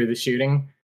after the shooting.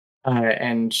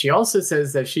 And she also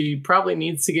says that she probably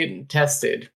needs to get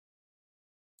tested.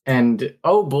 And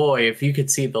oh boy, if you could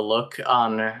see the look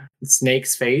on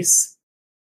Snake's face.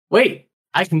 Wait,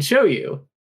 I can show you.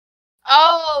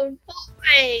 Oh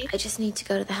boy. I just need to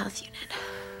go to the health unit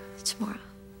tomorrow.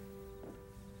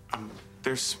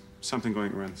 There's something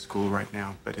going around the school right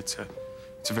now, but it's a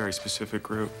very specific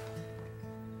group.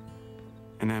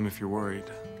 And Em, if you're worried,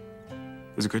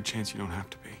 there's a good chance you don't have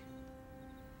to be.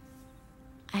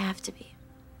 I have to be.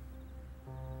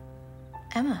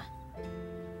 Emma.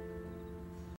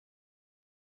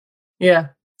 Yeah,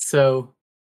 so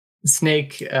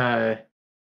Snake,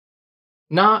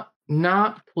 not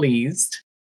pleased.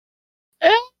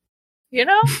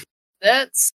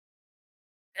 That's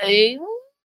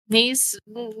he's.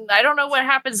 I don't know what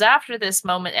happens after this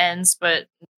moment ends, but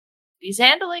he's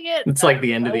handling it. It's like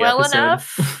the end of the well episode.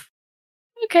 Enough.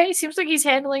 Okay, seems like he's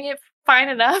handling it fine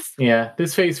enough. Yeah,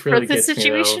 this face really For this gets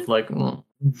situation? me though. Like,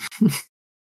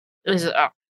 It was,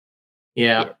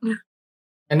 Yeah.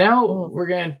 And now we're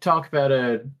going to talk about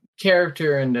a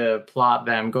character and a plot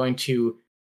that I'm going to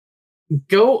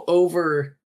go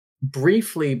over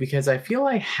briefly because I feel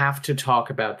I have to talk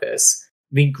about this.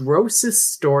 The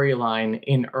grossest storyline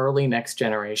in early Next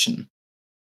Generation.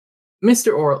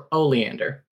 Mr.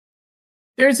 Oleander.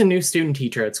 There's a new student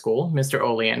teacher at school, Mr.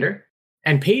 Oleander,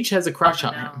 and Paige has a crush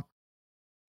on him.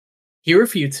 He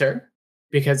refutes her,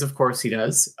 because of course he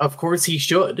does. Of course he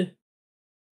should.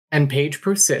 And Paige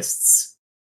persists.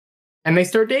 And they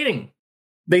start dating.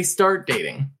 No!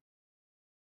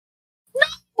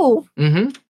 Mm-hmm.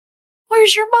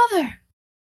 Where's your mother?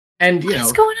 And,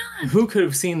 what's going on? Who could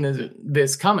have seen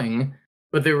this coming?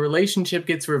 But their relationship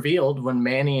gets revealed when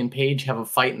Manny and Paige have a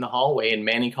fight in the hallway, and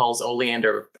Manny calls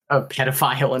Oleander a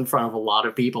pedophile in front of a lot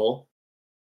of people.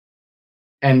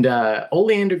 And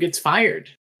Oleander gets fired,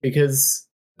 because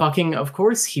fucking, of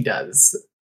course he does.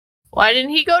 Why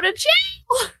didn't he go to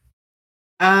jail?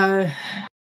 I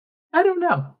don't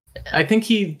know. I think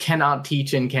he cannot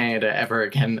teach in Canada ever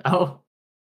again, though.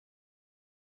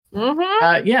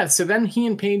 Mm-hmm. Yeah, so then he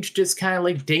and Paige just kind of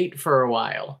like date for a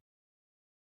while.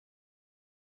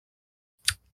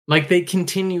 Like, they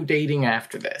continue dating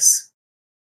after this.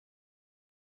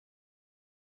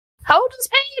 How old is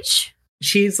Paige?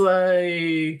 She's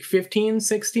like 15,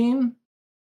 16?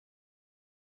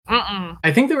 Mm-mm.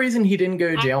 I think the reason he didn't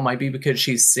go to jail might be because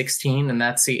she's 16 and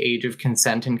that's the age of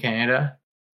consent in Canada.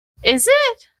 Is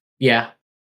it? Yeah.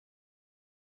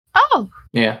 Oh.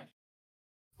 Yeah.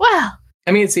 Well.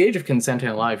 I mean, it's the age of consent in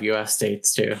a lot of US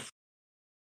states, too.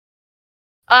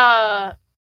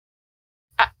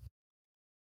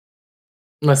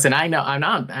 Listen, I know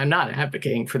I'm not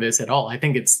advocating for this at all. I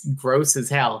think it's gross as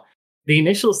hell. The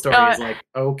initial story is like,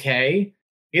 okay,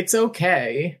 it's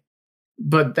okay.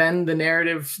 But then the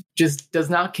narrative just does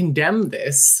not condemn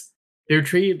this. They're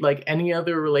treated like any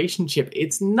other relationship.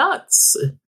 It's nuts.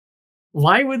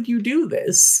 Why would you do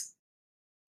this?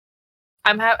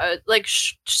 I'm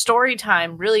story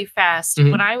time really fast.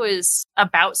 Mm-hmm. When I was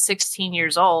about 16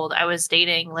 years old, I was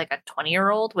dating like a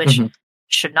 20-year-old, which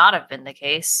should not have been the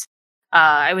case.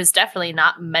 I was definitely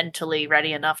not mentally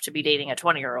ready enough to be dating a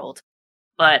 20-year-old,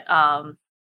 but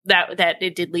that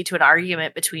it did lead to an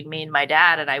argument between me and my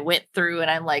dad, and I went through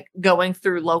and I'm like going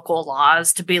through local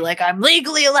laws to be like, I'm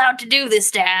legally allowed to do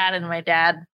this, Dad. And my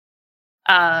dad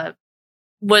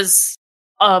was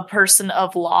a person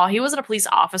of law. He wasn't a police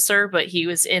officer, but he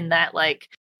was in that like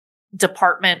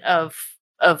department of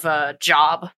a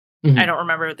job. I don't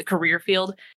remember the career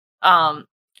field.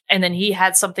 And then he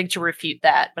had something to refute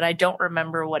that, but I don't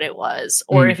remember what it was.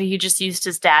 Or if he just used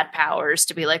his dad powers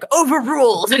to be like,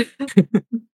 overruled.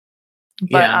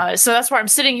 But so that's why I'm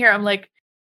sitting here. I'm like,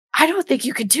 I don't think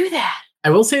you could do that.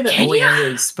 I will say that Oleander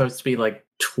is supposed to be like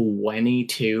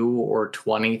 22 or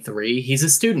 23. He's a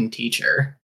student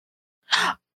teacher.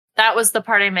 That was the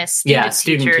part I missed. Student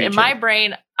teacher. In my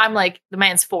brain, I'm like, the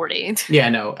man's 40. Yeah,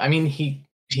 no. I mean, he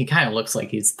kind of looks like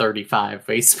he's 35,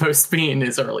 but he's supposed to be in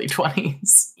his early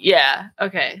 20s. Yeah,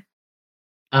 okay.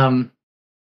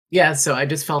 Yeah, so I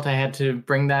just felt I had to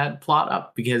bring that plot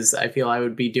up because I feel I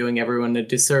would be doing everyone a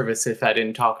disservice if I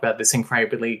didn't talk about this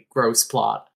incredibly gross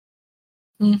plot.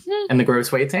 And the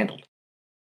gross way it's handled.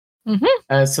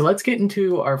 So let's get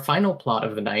into our final plot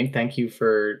of the night. Thank you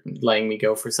for letting me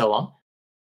go for so long.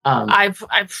 I'm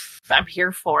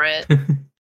here for it.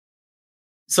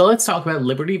 So let's talk about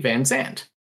Liberty Van Zandt.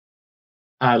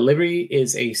 Liberty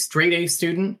is a straight A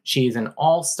student. She's an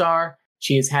all-star.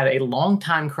 She has had a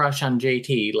long-time crush on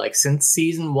JT, like since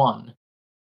season 1.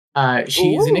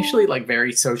 She's initially like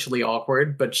very socially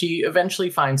awkward, but she eventually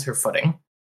finds her footing.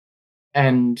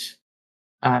 And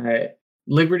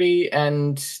Liberty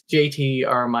and JT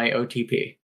are my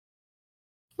OTP.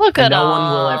 Look at no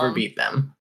one will ever beat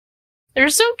them. They're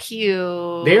so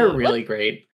cute. They're really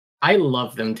great. I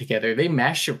love them together. They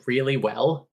mesh really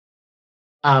well.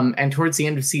 And towards the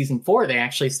end of season 4, they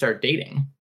actually start dating.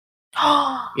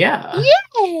 Yeah.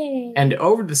 Yay! And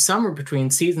over the summer between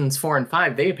seasons 4 and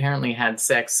 5, they apparently had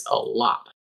sex a lot.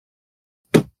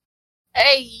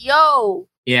 Hey, yo!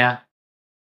 Yeah.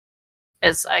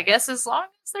 I guess as long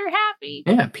as they're happy.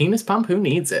 Yeah, penis pump, who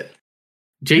needs it?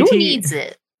 Who needs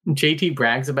it? JT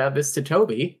brags about this to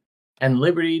Toby, and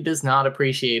Liberty does not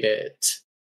appreciate it.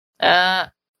 Is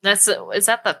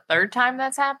that the third time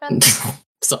that's happened?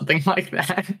 Something like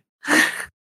that.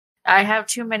 I have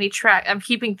too many I'm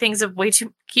keeping track of way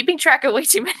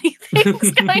too many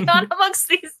things going on amongst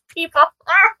these people.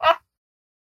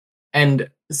 And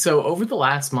so over the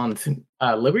last month,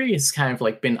 Liberty has kind of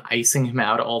like been icing him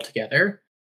out altogether.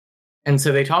 And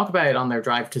so they talk about it on their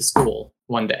drive to school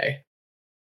one day.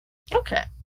 Okay.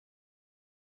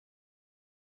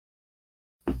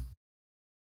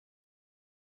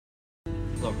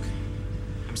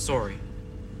 I'm sorry.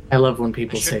 I love when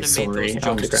people say shouldn't have made sorry those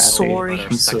on jokes DEGRASSI. Sorry.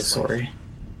 I'm so sorry.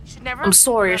 I'm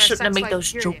sorry, I shouldn't have made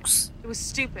those jokes. It was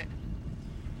stupid.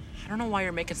 I don't know why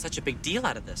you're making such a big deal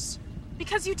out of this.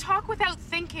 Because you talk without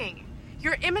thinking.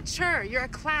 You're immature. You're a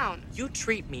clown. You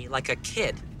treat me like a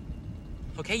kid.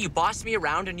 Okay, you bossed me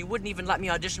around and you wouldn't even let me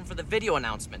audition for the video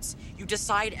announcements. You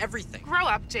decide everything. Grow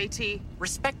up, JT.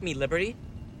 Respect me, Liberty.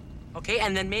 Okay,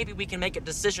 and then maybe we can make a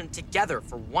decision together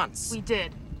for once. We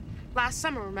did. Last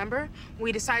summer, remember?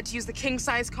 We decided to use the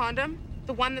king-size condom.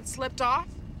 The one that slipped off.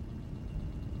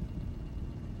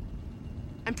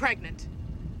 I'm pregnant.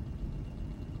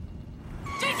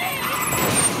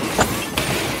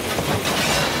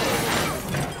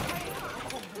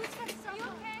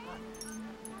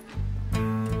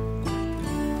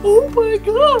 Oh my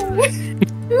god!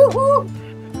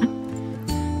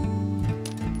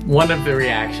 One of the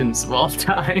reactions of all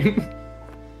time.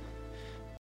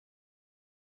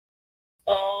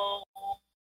 Oh.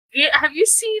 Yeah, have you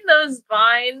seen those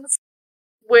vines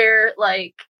where,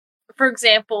 like, for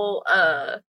example,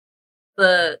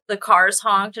 the car's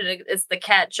honked and it's the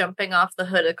cat jumping off the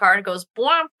hood of the car and it goes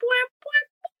bwomp, bwomp, bwomp.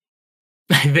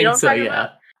 I think so, yeah.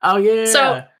 Oh, yeah.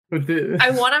 So, With the...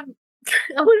 I want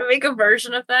to make a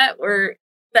version of that where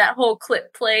that whole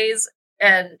clip plays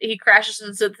and he crashes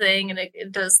into the thing and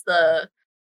it does the,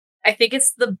 I think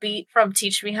it's the beat from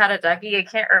Teach Me How to Ducky. I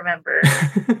can't remember.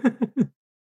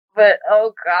 But,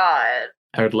 oh god.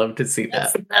 I would love to see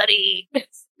that. That's nutty.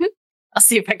 I'll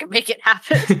see if I can make it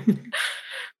happen.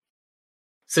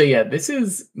 So yeah, this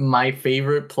is my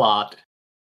favorite plot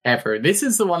ever. This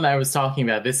is the one that I was talking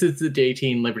about. This is the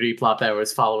JT and Liberty plot that I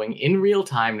was following in real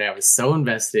time and I was so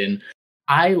invested in.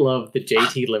 I love the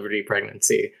JT Liberty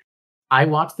pregnancy. I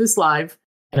watched this live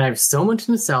and I have so much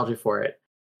nostalgia for it.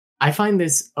 I find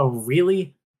this a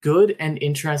really good and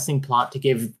interesting plot to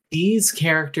give these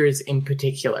characters in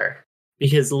particular.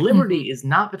 Because Liberty is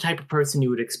not the type of person you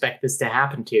would expect this to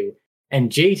happen to. And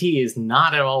JT is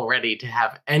not at all ready to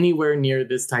have anywhere near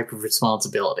this type of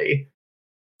responsibility.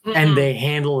 And they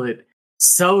handle it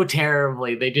so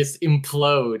terribly. They just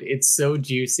implode. It's so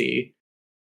juicy.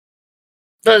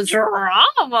 The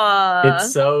drama!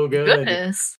 It's so good.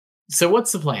 Goodness. So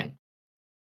what's the plan?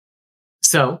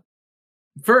 So,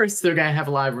 first, they're going to have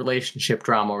a live relationship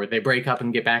drama where they break up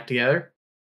and get back together.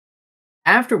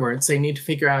 Afterwards, they need to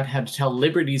figure out how to tell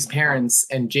Liberty's parents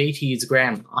and JT's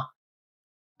grandma.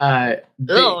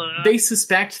 They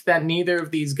suspect that neither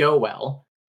of these go well,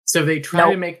 so they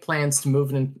try to make plans to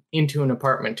move into an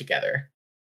apartment together.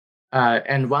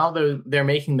 And while they're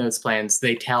making those plans,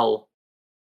 they tell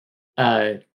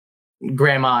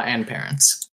grandma and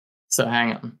parents. So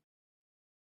hang on.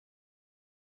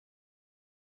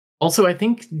 Also, I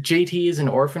think JT is an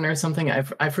orphan or something.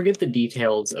 I forget the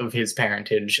details of his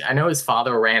parentage. I know his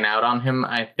father ran out on him.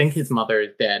 I think his mother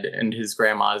is dead and his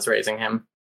grandma is raising him.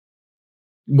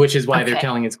 Which is why they're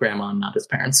telling his grandma and not his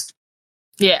parents.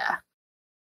 Yeah.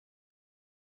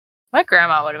 My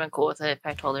grandma would have been cool with it if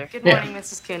I told her. Good morning,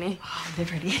 Mrs. Cooney. Oh,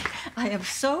 Liberty, I am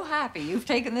so happy you've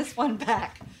taken this one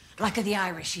back. Luck of the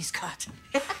Irish he's cut.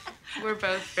 We're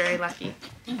both very lucky.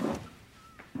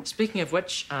 Speaking of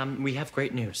which, we have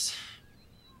great news.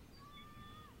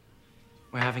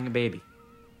 We're having a baby.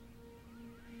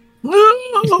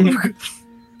 You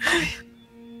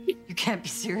can't be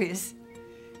serious.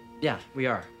 Yeah, we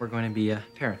are. We're going to be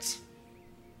parents.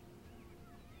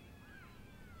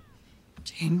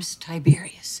 James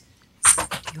Tiberius,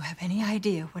 do you have any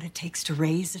idea what it takes to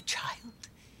raise a child?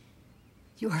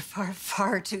 You are far,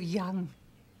 far too young.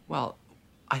 Well,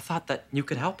 I thought that you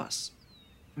could help us.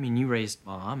 I mean, you raised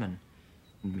Mom and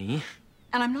me.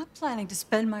 And I'm not planning to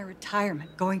spend my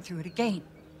retirement going through it again.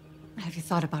 Have you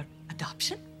thought about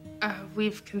adoption?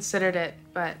 We've considered it,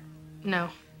 but no.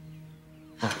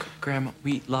 Look, Grandma,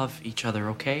 we love each other,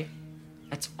 okay?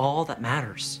 That's all that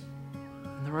matters.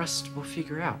 And the rest we'll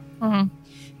figure out.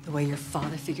 The way your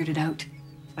father figured it out.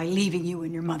 By leaving you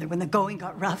and your mother when the going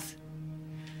got rough.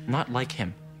 Not like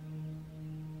him.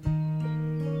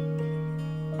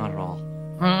 Not at all.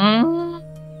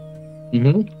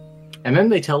 And then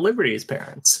they tell Liberty's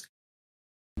parents.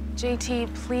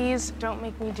 JT, please don't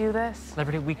make me do this.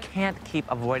 Liberty, we can't keep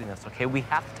avoiding this, okay? We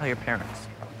have to tell your parents.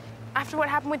 After what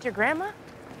happened with your grandma?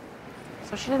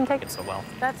 So she didn't take it so well.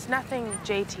 That's nothing,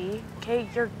 JT. Okay,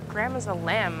 your grandma's a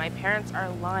lamb. My parents are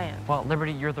lions. Well,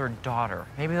 Liberty, you're their daughter.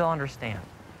 Maybe they'll understand.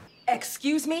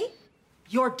 Excuse me?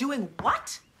 You're doing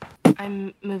what?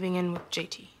 I'm moving in with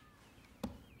JT.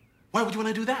 Why would you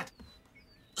want to do that?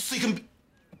 So you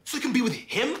can be with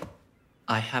him?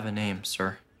 I have a name,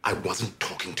 sir. I wasn't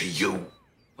talking to you.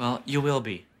 Well, you will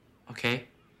be, okay?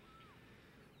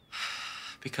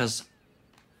 Because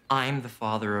I'm the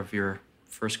father of your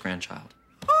first grandchild.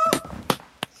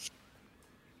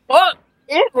 What?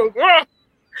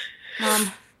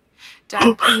 Mom,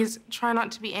 Dad, please try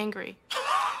not to be angry.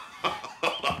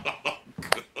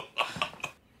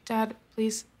 Dad,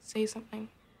 please say something.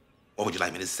 What would you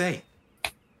like me to say?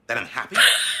 That I'm happy?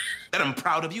 That I'm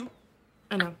proud of you?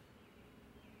 I know.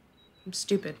 I'm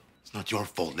stupid. It's not your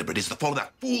fault, Liberty. It's the fault of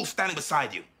that fool standing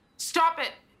beside you. Stop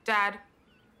it, Dad.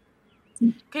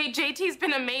 Okay, JT's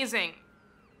been amazing.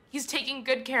 He's taking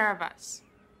good care of us.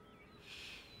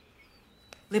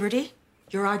 Liberty,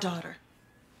 you're our daughter.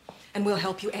 And we'll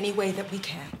help you any way that we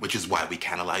can. Which is why we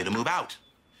can't allow you to move out.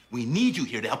 We need you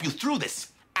here to help you through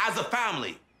this, as a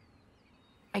family.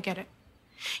 I get it.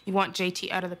 You want JT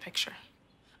out of the picture.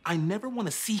 I never want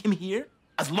to see him here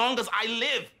as long as I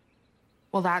live.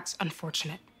 Well, that's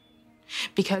unfortunate.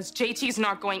 Because JT's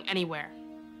not going anywhere.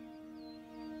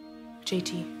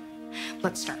 JT,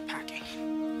 let's start packing.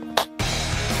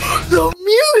 The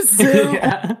music!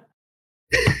 Yeah.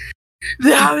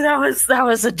 That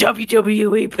was a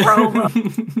WWE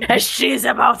promo. And she's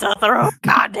about to throw a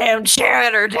goddamn chair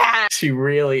at her dad. She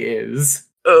really is.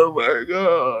 Oh my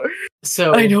god.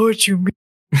 So I know what you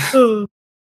mean.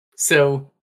 So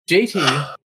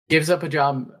JT gives up a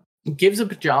job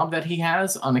that he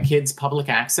has on the kids' public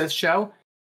access show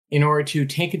in order to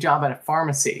take a job at a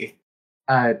pharmacy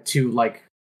to like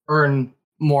earn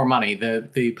more money.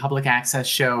 The public access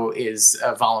show is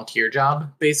a volunteer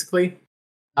job, basically.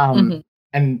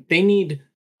 And they need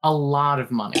a lot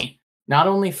of money, not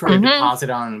only for a deposit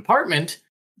on an apartment,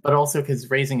 but also because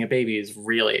raising a baby is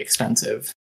really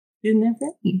expensive. Isn't that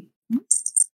right?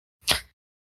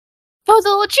 Oh, the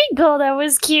little jingle, that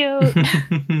was cute.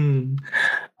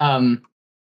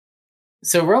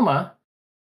 So Roma,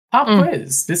 pop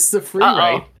quiz. This is a free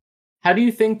write. How do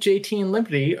you think JT and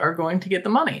Liberty are going to get the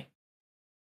money?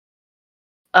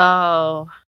 Oh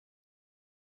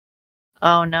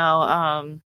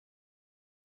no.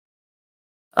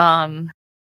 I'm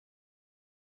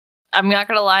not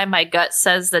gonna lie, my gut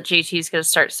says that JT's gonna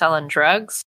start selling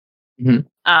drugs.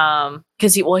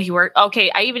 Because he worked.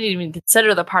 Okay, I even didn't even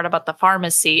consider the part about the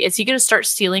pharmacy. Is he gonna start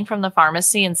stealing from the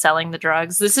pharmacy and selling the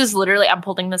drugs? This is literally, I'm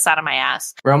pulling this out of my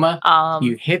ass. Roma,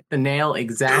 you hit the nail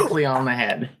exactly on the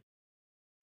head.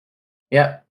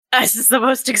 Yep. This is the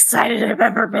most excited I've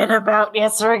ever been about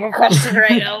answering a question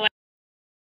right now.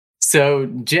 So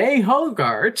Jay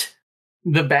Hogart,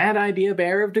 the bad idea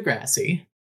bear of Degrassi,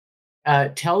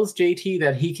 tells JT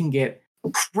that he can get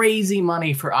crazy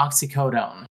money for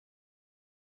oxycodone.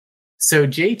 So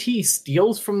JT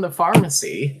steals from the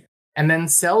pharmacy and then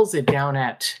sells it down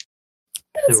at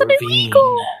the ravine.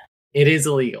 Illegal. It is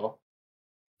illegal.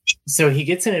 So he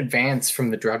gets an advance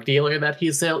from the drug dealer that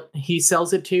he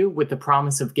sells it to, with the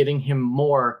promise of getting him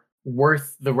more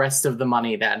worth the rest of the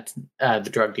money that the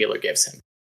drug dealer gives him.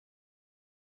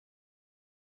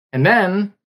 And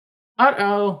then,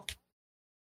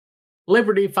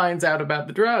 Liberty finds out about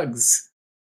the drugs.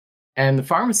 And the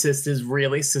pharmacist is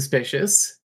really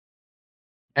suspicious.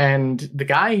 And the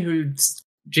guy who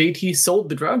JT sold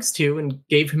the drugs to and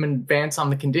gave him an advance on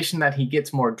the condition that he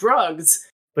gets more drugs,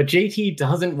 but JT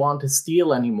doesn't want to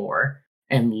steal anymore,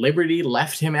 and Liberty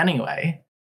left him anyway.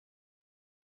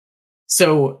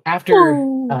 So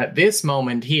after this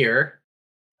moment here,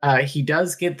 he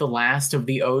does get the last of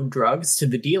the owed drugs to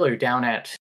the dealer down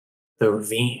at the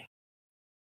ravine.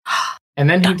 And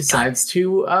then he decides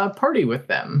to party with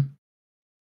them.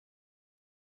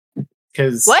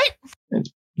 Because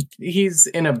he's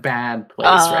in a bad place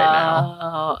right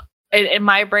now. In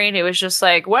my brain, it was just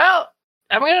like, well,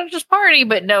 I'm going to just party.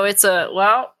 But no, it's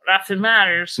nothing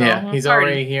matters. So yeah, he's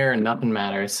already here and nothing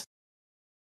matters.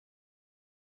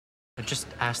 I just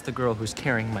asked the girl who's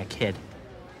carrying my kid.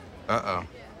 Uh-oh.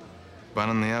 Bun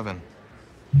in the oven.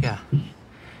 Yeah.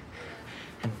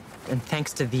 And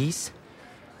thanks to these,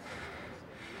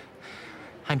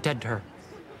 I'm dead to her.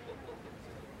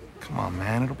 Come on,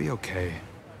 man. It'll be okay.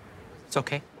 It's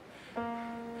okay.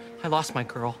 I lost my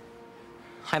girl.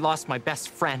 I lost my best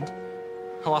friend.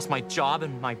 I lost my job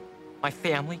and my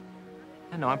family.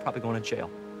 I know I'm probably going to jail.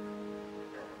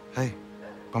 Hey,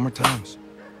 bummer times.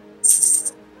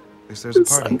 At least there's a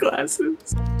party.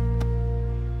 Sunglasses.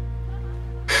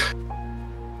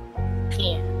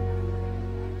 Yeah.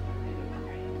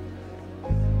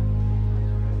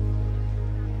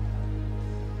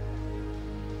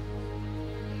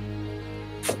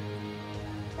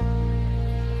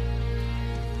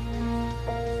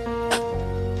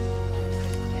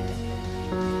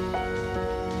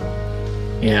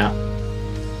 Yeah.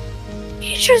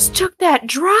 You just took that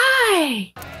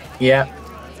dry. Yeah.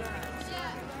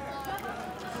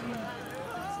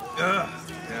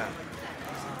 Yeah.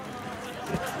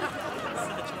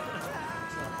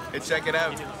 Hey, check it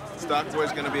out.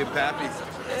 Stockboy's gonna be a pappy.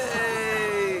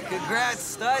 Hey, congrats,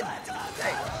 stud.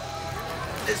 Hey,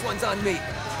 this one's on me.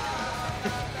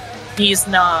 He's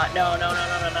not. No.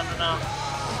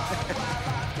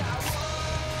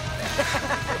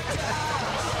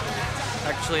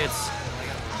 Actually, it's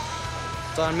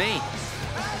on me.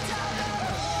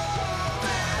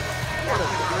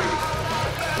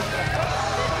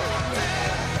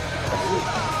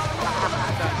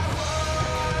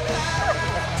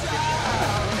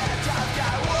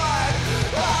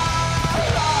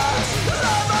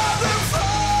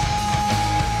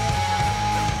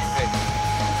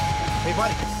 Hey,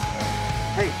 buddy.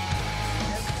 Hey.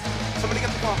 Somebody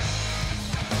get the car.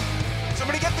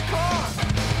 Somebody get the car.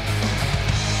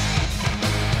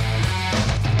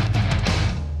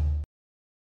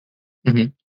 Mm-hmm.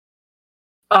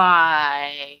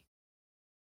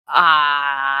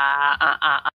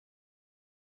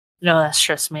 No, that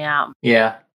stressed me out.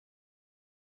 Yeah.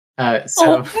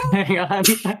 Hang on.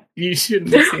 You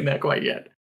shouldn't have seen that quite yet.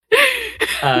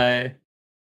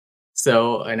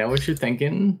 So I know what you're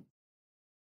thinking.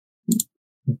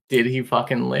 Did he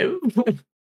fucking live?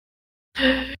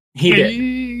 He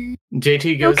did.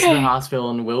 JT goes to the hospital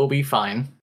and will be fine.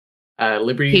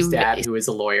 Liberty's dad, who is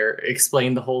a lawyer,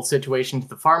 explained the whole situation to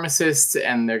the pharmacist,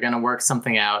 and they're going to work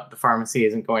something out. The pharmacy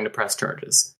isn't going to press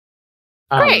charges.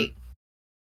 Great.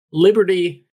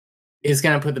 Liberty is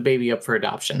going to put the baby up for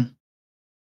adoption.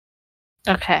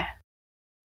 Okay.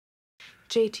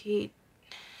 JT,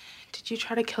 did you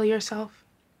try to kill yourself?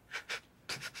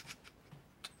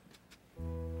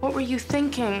 What were you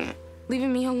thinking?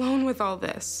 Leaving me alone with all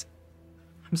this?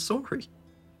 I'm sorry.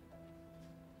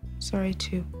 Sorry,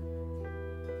 too.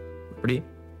 Liberty,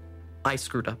 I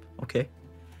screwed up, okay?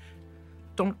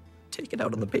 Don't take it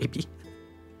out on the baby.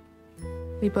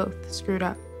 We both screwed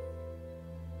up.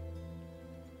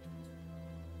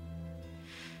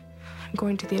 I'm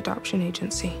going to the adoption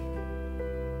agency.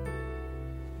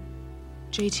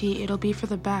 JT, it'll be for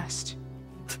the best.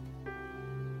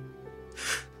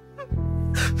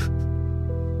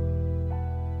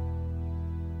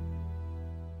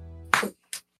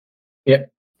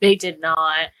 Yep. They did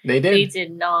not. They did. They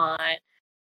did not.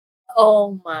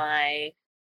 Oh my.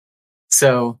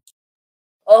 So.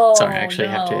 Oh, sorry, I actually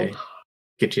have to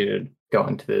get you to go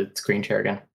into the screen share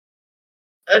again.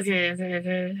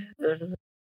 Okay.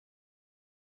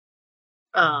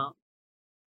 Oh.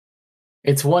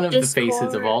 It's one of Discord. the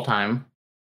faces of all time.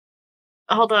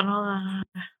 Hold on.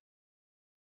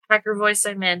 Hacker voice,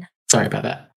 I'm in. Sorry about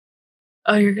that.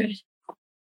 Oh, you're good.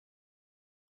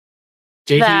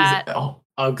 JT's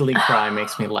ugly cry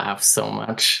makes me laugh so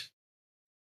much.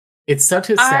 It's such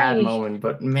a sad moment,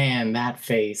 but man, that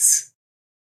face.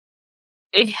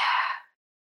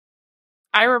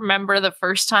 I remember the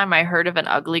first time I heard of an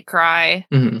ugly cry.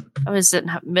 Mm-hmm. I was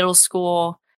in middle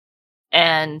school,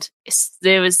 and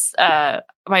there was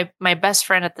my best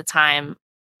friend at the time.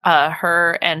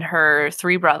 Her and her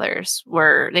three brothers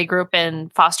they grew up in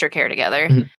foster care together.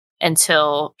 Mm-hmm.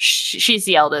 Until she's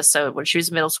the eldest. So when she was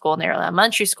in middle school and they were in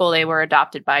elementary school, they were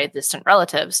adopted by distant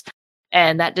relatives.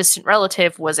 And that distant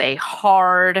relative was a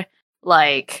hard,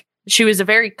 she was a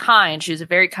very kind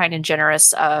and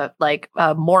generous,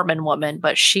 Mormon woman,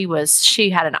 but she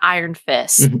had an iron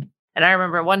fist. Mm-hmm. And I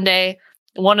remember one day,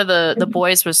 one of the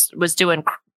boys was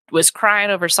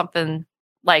crying over something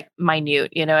minute,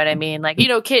 you know what I mean?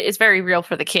 Kid, it's very real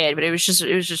for the kid, but it was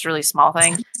just really small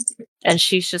thing. And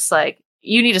she's just like,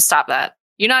 you need to stop that.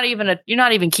 You're not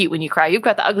even cute when you cry. You've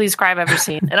got the ugliest cry I've ever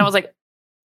seen. And I was like,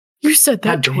 you said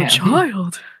that to a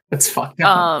child. That's fucked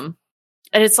up.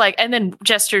 And it's and then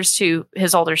gestures to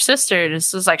his older sister. And it's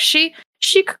just she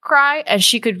could cry and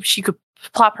she could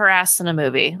plop her ass in a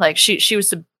movie. She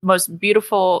was the most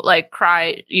beautiful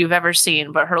cry you've ever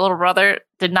seen. But her little brother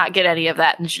did not get any of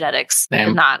that in genetics. Damn.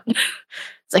 Did not.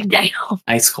 It's damn.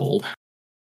 Ice cold.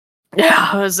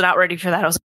 Yeah, I was not ready for that. I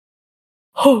was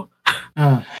oh.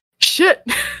 Shit.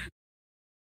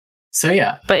 So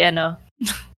yeah. But yeah, no.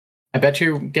 I bet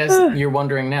you're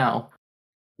wondering now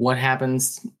what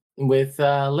happens with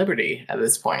Liberty at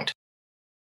this point.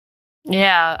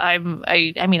 Yeah, I'm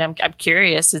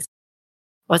curious.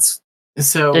 What's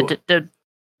so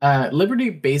Liberty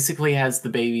basically has the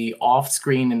baby off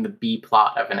screen in the B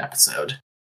plot of an episode.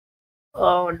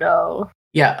 Oh no.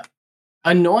 Yeah.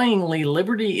 Annoyingly,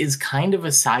 Liberty is kind of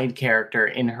a side character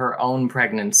in her own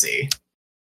pregnancy.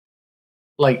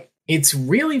 It's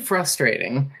really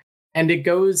frustrating, and it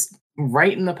goes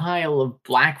right in the pile of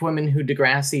black women who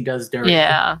DEGRASSI does dirty.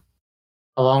 Yeah.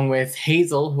 Along with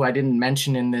Hazel, who I didn't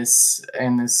mention in this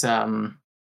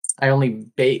I only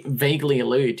vaguely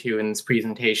alluded to in this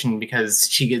presentation because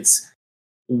she gets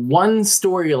one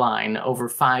storyline over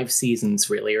 5 seasons,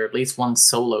 really, or at least one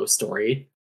solo story.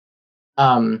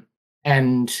 And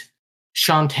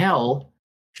Chantel,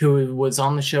 who was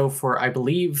on the show for, I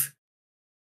believe,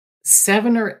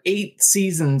 7 or 8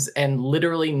 seasons and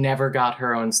literally never got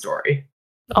her own story.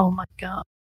 Oh my god.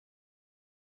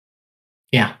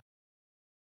 Yeah.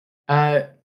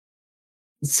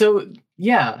 So,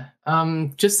 yeah,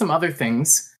 just some other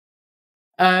things.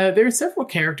 There are several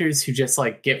characters who just,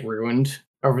 like, get ruined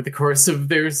over the course of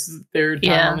their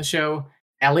time on the show.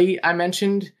 Ellie, I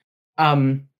mentioned,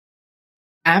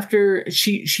 after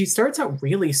she starts out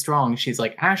really strong. She's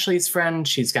like Ashley's friend.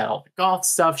 She's got all the goth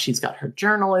stuff. She's got her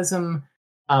journalism.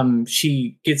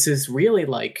 She gets this really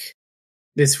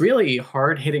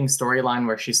hard-hitting storyline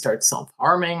where she starts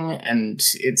self-harming, and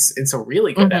it's a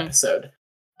really good episode.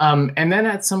 And then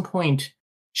at some point,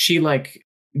 she like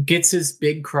gets this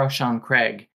big crush on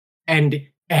Craig, and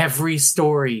every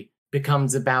story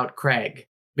becomes about Craig.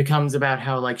 Becomes about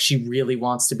how like she really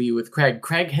wants to be with Craig.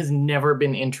 Craig has never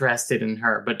been interested in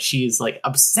her, but she's like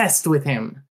obsessed with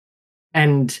him.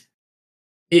 And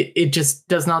it just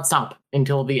does not stop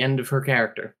until the end of her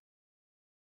character.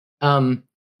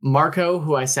 Marco,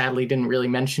 who I sadly didn't really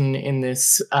mention in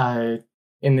this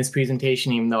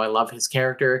presentation, even though I love his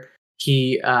character,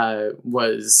 he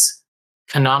was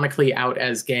canonically out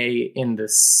as gay in the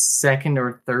 2nd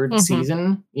or 3rd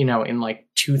season, in like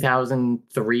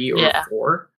 2003 or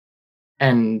 4,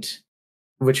 and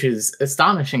which is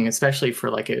astonishing, especially for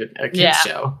like a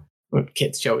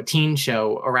teen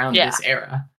show around this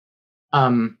era.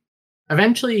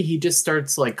 Eventually he just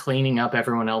starts like cleaning up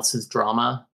everyone else's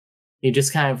drama. He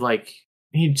just kind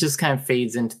of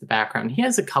fades into the background. He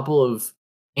has a couple of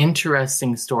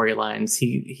interesting storylines.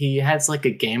 He has like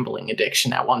a gambling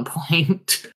addiction at one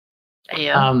point.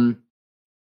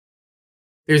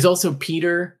 There's also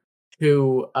Peter,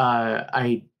 who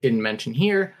I didn't mention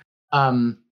here.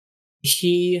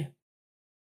 He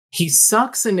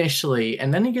sucks initially,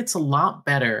 and then he gets a lot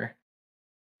better,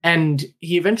 and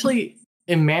he eventually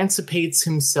emancipates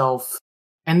himself,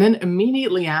 and then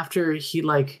immediately after he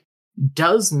like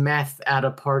does meth at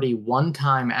a party one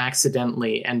time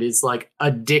accidentally and is like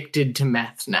addicted to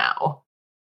meth now.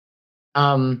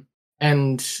 And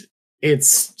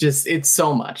it's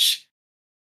so much.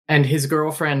 And his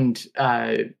girlfriend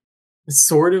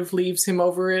sort of leaves him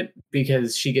over it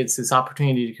because she gets this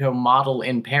opportunity to go model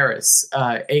in Paris,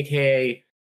 aka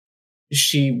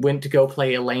she went to go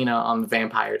play Elena on the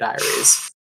Vampire Diaries.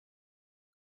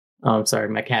 Oh, I'm sorry,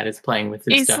 my cat is playing with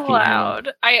his stuff. He's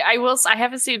loud. I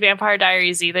haven't seen Vampire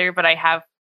Diaries either, but I have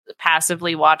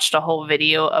passively watched a whole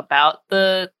video about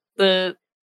the Oh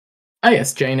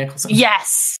yes, Jay Nicholson.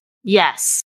 Yes.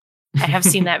 I have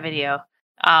seen that video.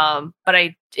 But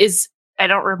I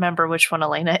don't remember which one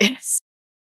Elena is.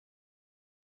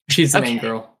 She's the main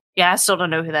girl. Yeah, I still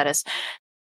don't know who that is.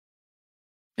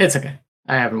 It's okay.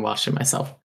 I haven't watched it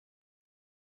myself.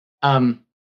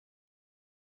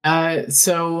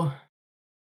 So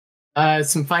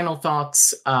some final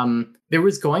thoughts. There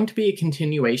was going to be a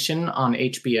continuation on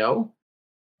HBO.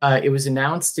 It was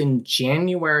announced in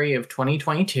January of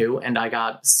 2022, and I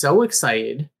got so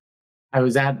excited.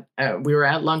 We were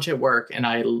at lunch at work,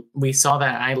 and we saw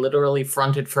that, and I literally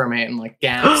fronted for a minute and like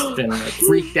gasped and like,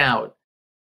 freaked out.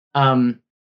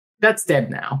 That's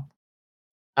dead now.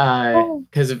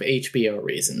 Because of HBO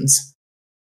reasons.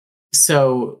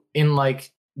 So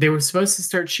they were supposed to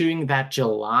start shooting that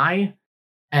July,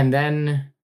 and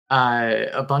then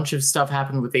a bunch of stuff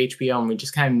happened with HBO, and we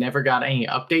just kind of never got any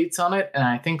updates on it. And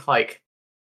I think like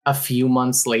a few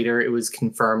months later, it was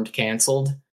confirmed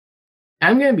canceled.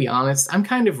 I'm going to be honest, I'm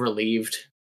kind of relieved.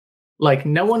 Like,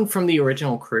 no one from the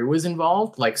original crew was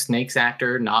involved. Like, Snake's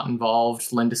actor, not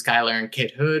involved. Linda Schuyler and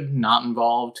Kit Hood, not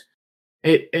involved.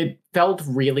 It felt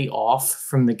really off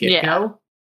from the get-go.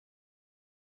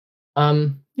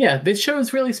 Yeah, this show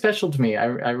is really special to me. I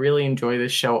really enjoy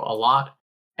this show a lot,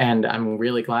 and I'm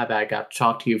really glad that I got to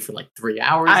talk to you for like 3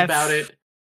 hours about it.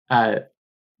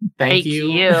 Thank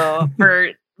you for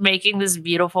making this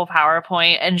beautiful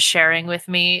PowerPoint and sharing with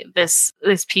me this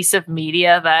piece of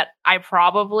media that I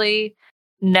probably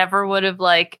never would have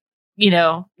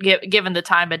given the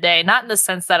time of day. Not in the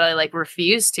sense that I like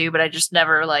refused to, but I just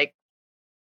never like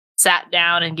sat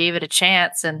down and gave it a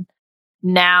chance. And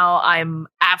now I'm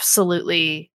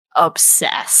absolutely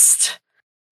obsessed.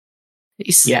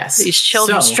 These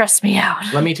children stress me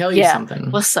out. Let me tell you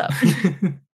something. What's up?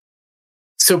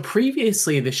 So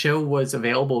previously, the show was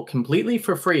available completely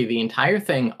for free, the entire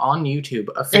thing on YouTube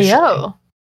officially.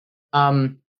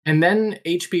 And then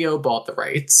HBO bought the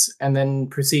rights and then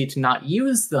proceeded to not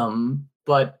use them,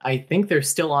 but I think they're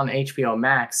still on HBO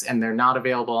Max and they're not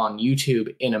available on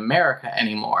YouTube in America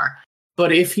anymore.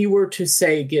 But if you were to,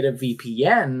 say, get a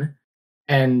VPN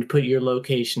and put your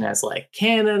location as like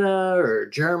Canada or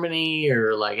Germany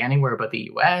or like anywhere but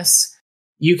the US,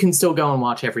 you can still go and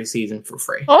watch every season for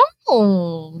free.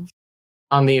 Oh.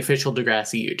 On the official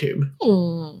Degrassi YouTube.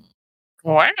 Oh.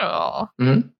 Wow.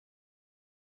 Mm-hmm.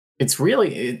 It's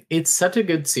really, it's such a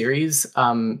good series.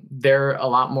 There are a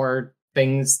lot more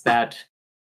things that,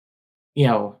 you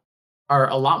know, are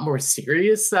a lot more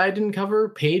serious that I didn't cover.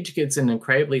 Paige gets an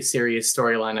incredibly serious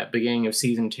storyline at the beginning of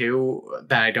season 2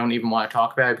 that I don't even want to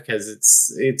talk about because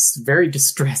it's very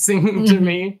distressing to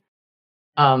me.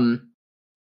 And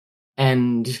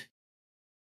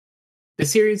the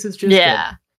series is just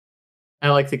good. I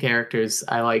like the characters.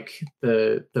 I like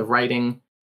the writing.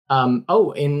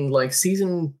 In like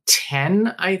season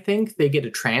 10, I think they get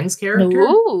a trans character.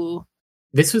 Ooh.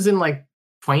 This was in like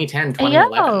 2010,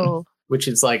 2011, which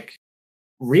is like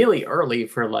really early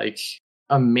for like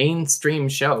a mainstream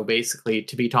show, basically,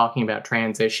 to be talking about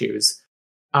trans issues.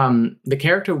 The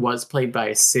character was played by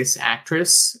a cis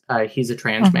actress. He's a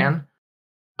trans man,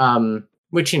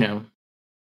 which, you know,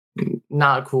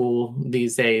 not cool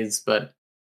these days, but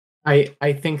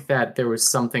I think that there was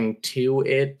something to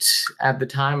it at the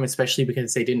time, especially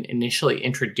because they didn't initially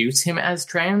introduce him as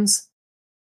trans.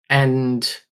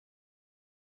 And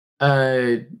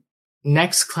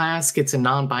Next Class gets a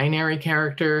non-binary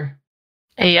character.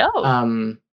 Ayo.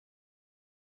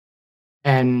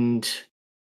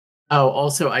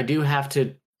 Also, I do have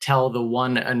to tell the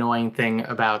one annoying thing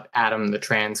about Adam, the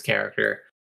trans character.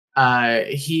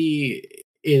 He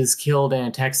is killed in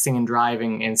a texting and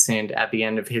driving incident at the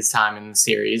end of his time in the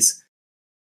series.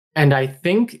 And I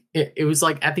think it was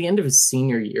like at the end of his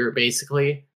senior year,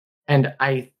 basically. And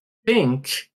I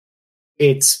think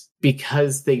it's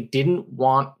because they didn't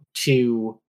want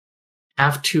to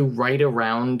have to write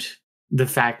around the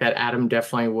fact that Adam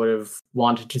definitely would have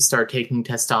wanted to start taking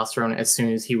testosterone as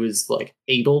soon as he was like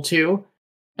able to.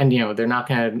 And, you know, they're not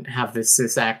going to have this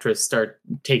cis actress start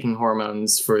taking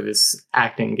hormones for this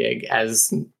acting gig,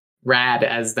 as rad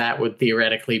as that would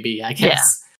theoretically be, I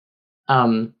guess.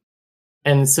 Yeah.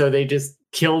 And so they just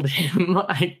killed him,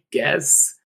 I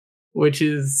guess, which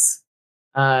is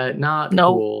not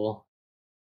cool.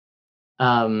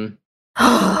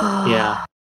 Yeah.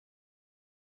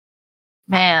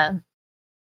 Man.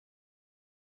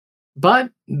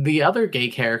 But the other gay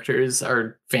characters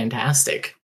are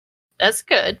fantastic. That's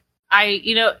good.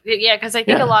 Because I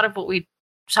think a lot of what we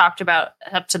talked about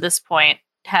up to this point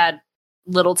had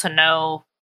little to no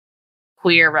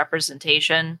queer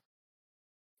representation,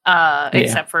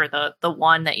 except for the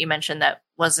one that you mentioned that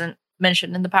wasn't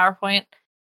mentioned in the PowerPoint.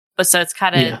 But so it's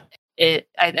kind of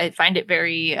I find it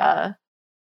very I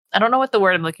don't know what the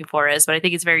word I'm looking for is, but I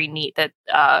think it's very neat that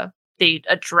they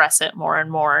address it more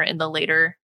and more in the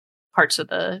later parts of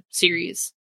the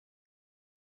series.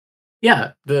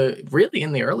 Yeah, really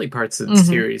in the early parts of the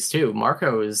series too.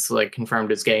 Marco is like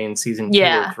confirmed as gay in season 2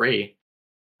 or 3.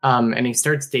 And he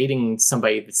starts dating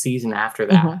somebody the season after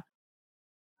that.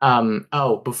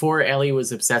 Before Ellie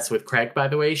was obsessed with Craig, by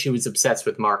the way, she was obsessed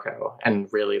with Marco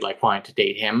and really like wanted to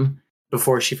date him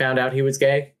before she found out he was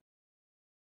gay.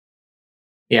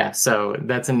 Yeah, so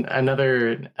that's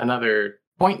another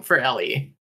point for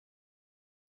Ellie.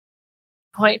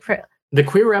 The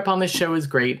queer rep on this show is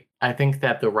great. I think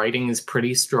that the writing is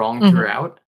pretty strong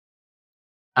throughout.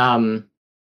 And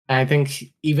I think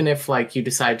even if like you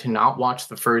decide to not watch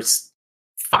the first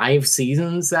 5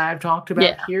 seasons that I've talked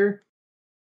about here,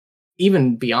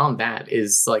 even beyond that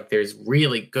is like there's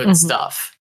really good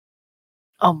stuff.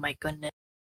 Oh my goodness.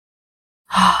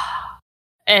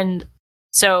 And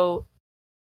so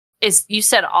you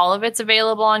said all of it's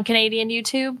available on Canadian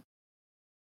YouTube?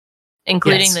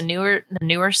 Including the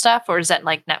newer stuff, or is that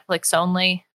like Netflix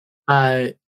only?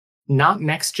 Not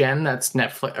Next Gen, that's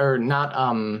Netflix, or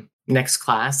not Next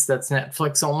Class, that's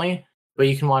Netflix only. But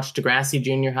you can watch Degrassi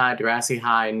Junior High, Degrassi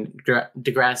High, and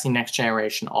Degrassi Next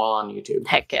Generation all on YouTube.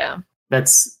 Heck yeah.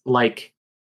 That's like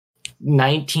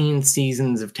 19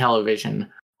 seasons of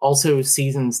television. Also,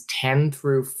 seasons 10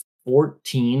 through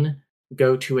 14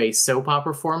 go to a soap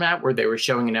opera format where they were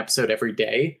showing an episode every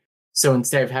day. So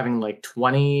instead of having like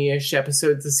 20-ish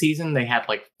episodes a season, they had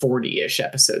like 40-ish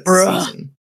episodes a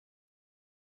season.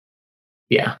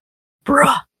 Yeah.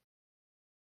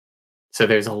 So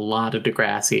there's a lot of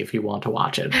Degrassi if you want to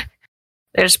watch it.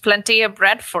 There's plenty of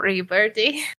bread for you,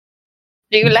 Birdie.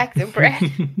 Do you like the bread?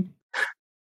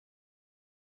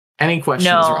 Any questions?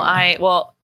 No,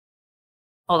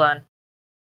 hold on.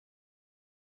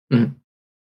 Mhm.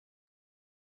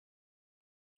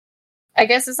 I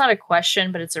guess it's not a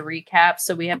question, but it's a recap.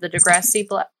 So we have the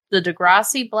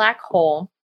DeGrassi black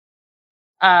hole.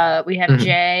 We have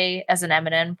Jay as an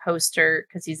Eminem poster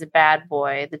because he's a bad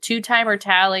boy. The 2-timer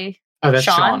tally. Oh, that's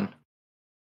Sean.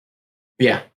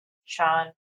 Yeah.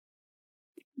 Sean.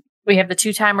 We have the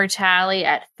 2-timer tally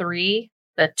at 3.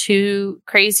 The 2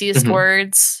 craziest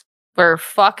words were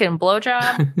fuck and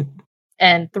blowjob.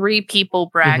 And 3 people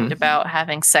bragged about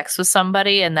having sex with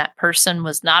somebody, and that person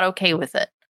was not okay with it.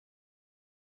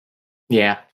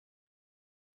 Yeah.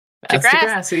 That's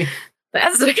DeGrassi.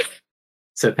 That's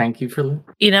So thank you for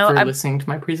listening to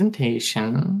my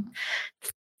presentation.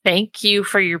 Thank you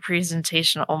for your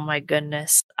presentation. Oh my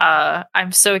goodness.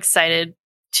 I'm so excited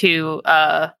to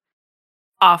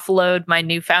offload my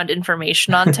newfound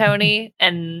information on Tony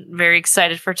and very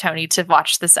excited for Tony to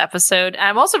watch this episode.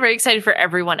 I'm also very excited for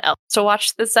everyone else to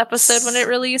watch this episode when it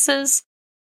releases.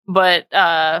 But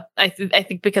I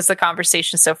think because the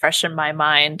conversation is so fresh in my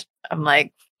mind, I'm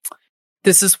like,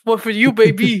 this is what for you,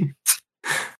 baby.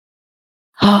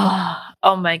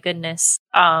 Oh my goodness.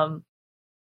 I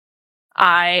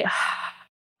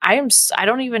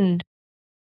don't even.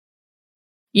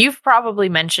 You've probably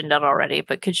mentioned it already,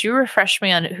 but could you refresh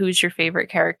me on who's your favorite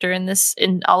character in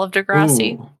all of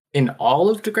Degrassi? Ooh, in all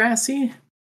of Degrassi?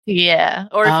 Yeah.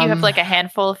 Or if you have like a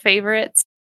handful of favorites.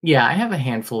 Yeah, I have a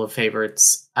handful of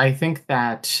favorites. I think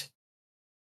that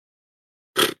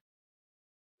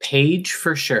Paige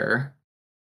for sure.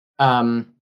 I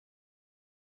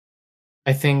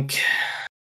think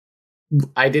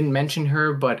I didn't mention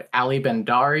her, but Ali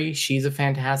Bendari, she's a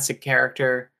fantastic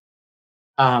character.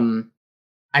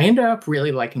 I ended up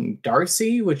really liking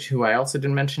Darcy, who I also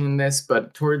didn't mention in this,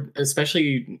 but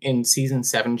especially in season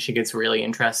 7, she gets a really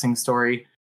interesting story.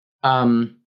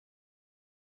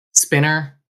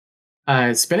 Spinner.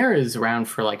 Spinner is around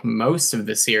for like most of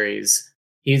the series.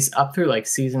 He's up through like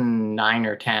season 9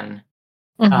 or 10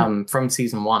 from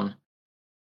season 1.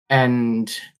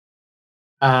 And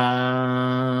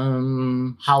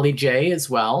Holly J as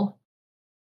well.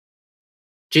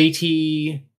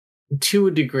 JT to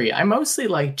a degree. I mostly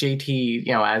like JT,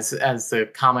 as the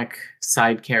comic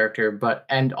side character,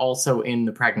 and also in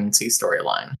the pregnancy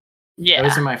storyline. Yeah.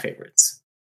 Those are my favorites.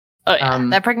 Oh yeah,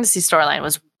 that pregnancy storyline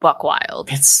was buck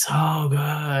wild. It's so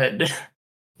good.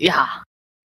 Yeah.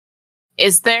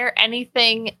 Is there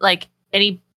anything, like,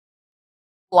 any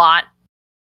plot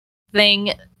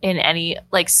thing in any,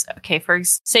 like, okay, for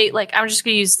say, like, I'm just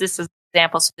gonna use this as an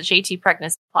example, so the JT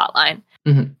pregnancy plotline.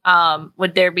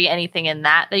 Would there be anything in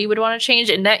that you would want to change?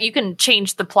 And that you can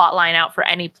change the plot line out for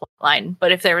any plot line,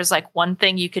 but if there was like one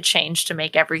thing you could change to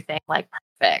make everything like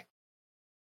perfect,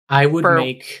 I would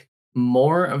make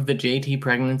more of the JT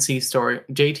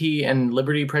and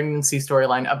Liberty pregnancy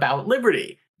storyline about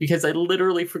Liberty, because I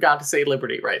literally forgot to say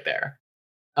Liberty right there.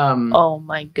 Oh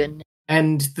my goodness.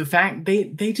 And the fact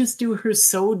they just do her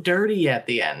so dirty at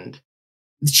the end.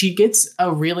 She gets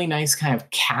a really nice kind of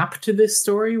cap to this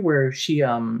story where she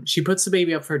puts the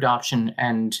baby up for adoption,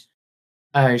 and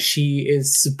she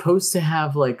is supposed to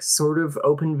have like sort of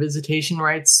open visitation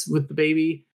rights with the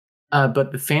baby,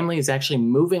 but the family is actually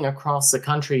moving across the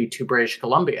country to British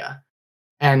Columbia,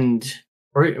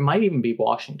 or it might even be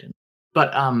Washington.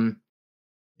 But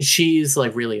she's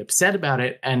like really upset about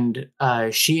it, and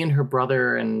she and her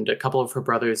brother and a couple of her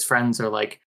brother's friends are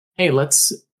like, "Hey,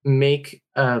 let's make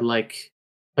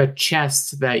a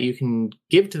chest that you can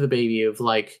give to the baby of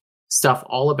like stuff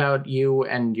all about you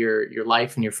and your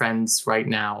life and your friends right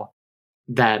now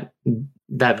that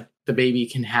the baby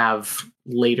can have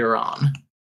later on."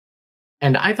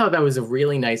 And I thought that was a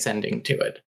really nice ending to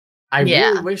it. I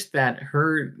really wish that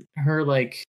her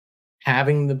like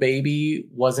having the baby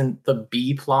wasn't the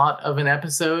B plot of an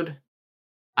episode.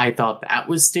 I thought that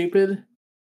was stupid.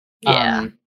 Yeah.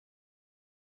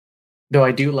 Though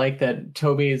I do like that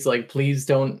Toby is like, please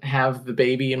don't have the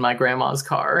baby in my grandma's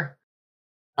car.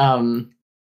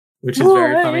 Which is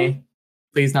very funny.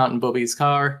 Please not in Bobby's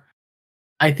car.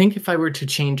 I think if I were to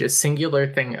change a singular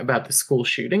thing about the school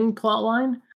shooting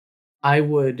plotline, I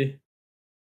would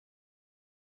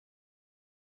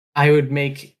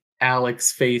make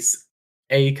Alex face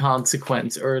a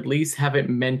consequence, or at least have it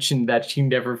mentioned that she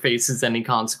never faces any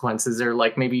consequences, or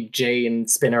like maybe Jay and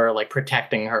Spinner are like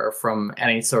protecting her from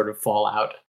any sort of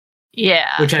fallout. Yeah.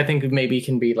 Which I think maybe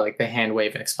can be like the hand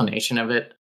wave explanation of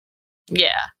it.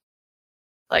 Yeah.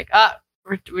 Like,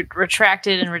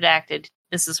 retracted and redacted.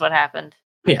 This is what happened.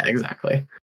 Yeah, exactly.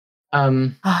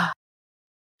 And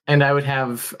I would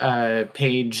have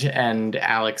Paige and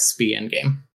Alex be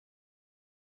endgame.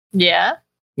 Yeah?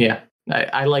 Yeah.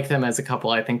 I like them as a couple.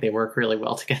 I think they work really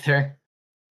well together.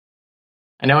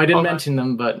 I know I didn't mention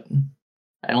them, but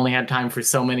I only had time for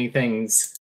so many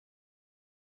things.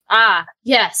 Ah,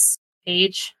 yes,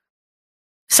 Paige.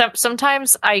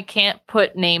 Sometimes I can't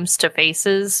put names to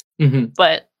faces,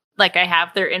 but like I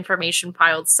have their information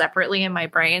piled separately in my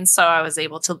brain, so I was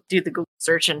able to do the Google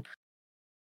search and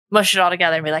mush it all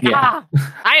together and be like, I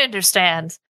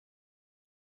understand.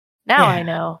 Now I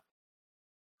know.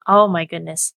 Oh my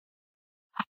goodness.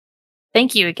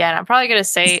 Thank you again. I'm probably gonna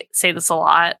say this a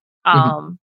lot.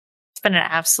 It's been an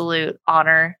absolute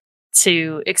honor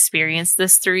to experience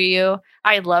this through you.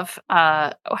 I love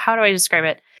how do I describe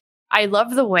it? I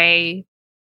love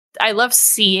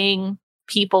seeing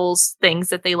people's things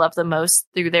that they love the most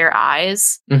through their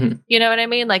eyes. You know what I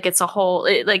mean? Like it's a whole,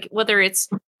 like whether it's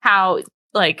how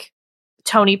like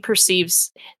Tony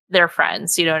perceives their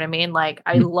friends, you know what I mean? Like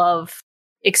I love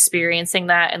experiencing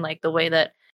that and like the way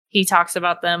that he talks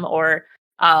about them, or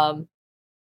I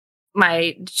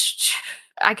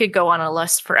could go on a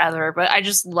list forever, but I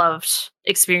just loved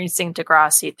experiencing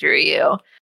Degrassi through you.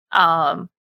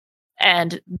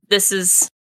 And this is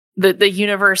the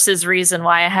universe's reason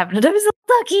why I haven't. I was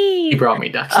lucky. He brought me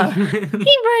Ducky. He brought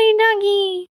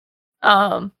me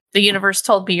Ducky. The universe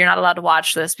told me you're not allowed to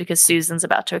watch this because Susan's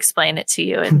about to explain it to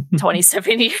you in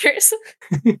 27 years.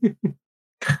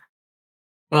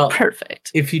 Well,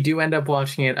 perfect. If you do end up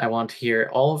watching it, I want to hear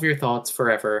all of your thoughts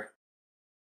forever.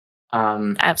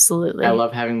 Absolutely. I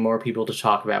love having more people to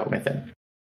talk about with it.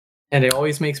 And it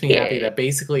always makes me happy that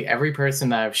basically every person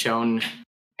that I've shown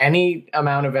any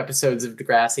amount of episodes of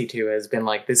Degrassi to has been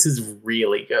like, this is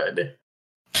really good.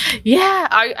 Yeah,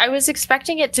 I was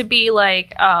expecting it to be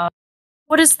like,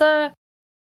 what is the,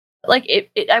 like,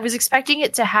 I was expecting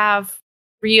it to have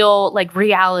real, like,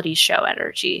 reality show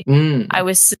energy. I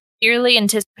was sincerely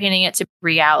anticipating it to be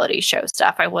reality show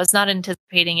stuff. I was not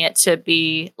anticipating it to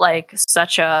be, like,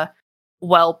 such a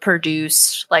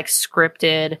well-produced, like,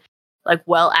 scripted, like,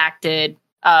 well-acted,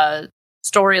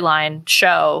 storyline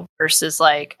show versus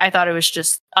like I thought it was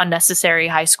just unnecessary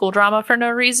high school drama for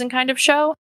no reason kind of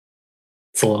show.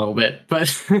 It's a little bit,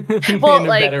 but well, in a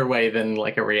like, better way than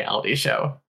like a reality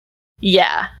show.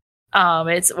 Yeah.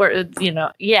 It's where, you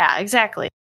know, yeah, exactly.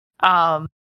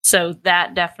 So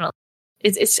that definitely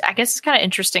it's I guess it's kind of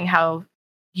interesting how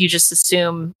you just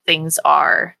assume things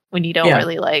are when you don't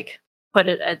really like put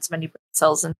it as many brain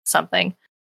cells into something.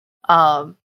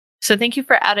 So thank you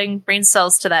for adding brain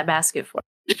cells to that basket for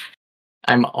me.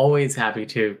 I'm always happy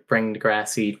to bring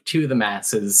Degrassi to the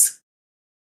masses.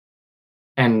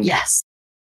 And yes,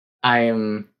 I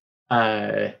am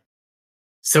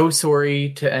so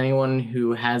sorry to anyone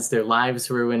who has their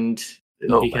lives ruined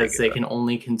because they can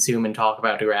only consume and talk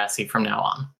about Degrassi from now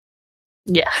on.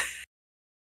 Yeah.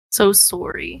 So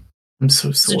sorry. I'm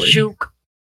so sorry. Joke.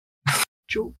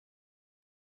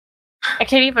 I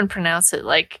can't even pronounce it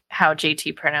like how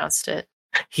JT pronounced it.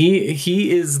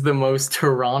 He is the most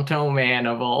Toronto man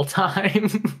of all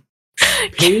time.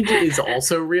 Paige is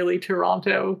also really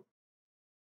Toronto.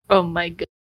 Oh my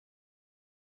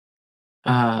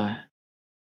god.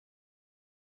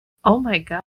 Oh my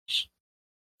gosh.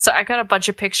 So I got a bunch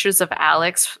of pictures of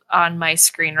Alex on my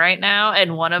screen right now,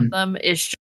 and one of them is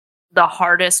just the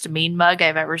hardest mean mug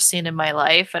I've ever seen in my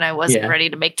life, and I wasn't ready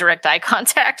to make direct eye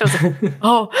contact. I was like,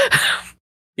 oh.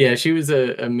 Yeah, she was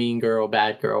a mean girl,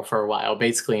 bad girl for a while,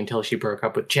 basically until she broke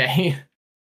up with Jay.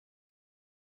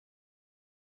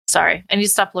 Sorry, I need to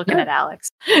stop looking at Alex.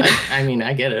 I mean,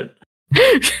 I get it.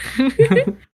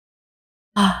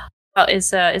 Well, is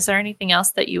there anything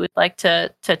else that you would like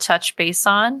to touch base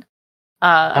on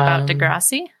about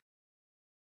Degrassi?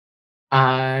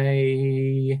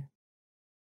 I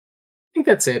think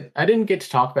that's it. I didn't get to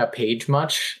talk about Paige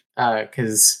much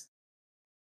because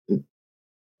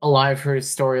a lot of her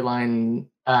storyline,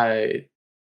 her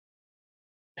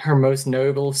most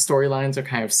notable storylines are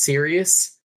kind of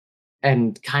serious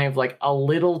and kind of like a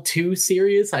little too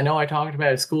serious. I know I talked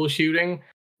about a school shooting,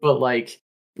 but like,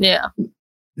 yeah,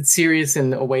 it's serious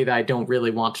in a way that I don't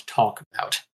really want to talk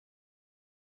about.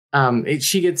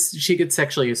 She gets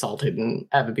sexually assaulted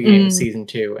at the beginning of season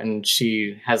 2, and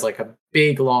she has like a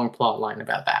big long plot line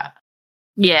about that.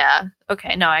 Yeah.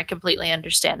 Okay. No, I completely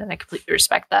understand and I completely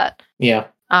respect that. Yeah.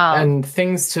 And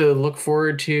things to look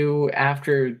forward to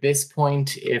after this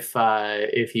point, if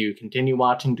you continue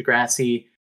watching Degrassi,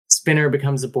 Spinner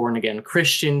becomes a born again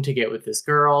Christian to get with this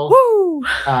girl. Woo!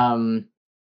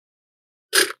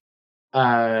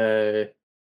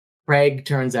 Craig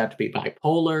turns out to be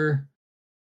bipolar.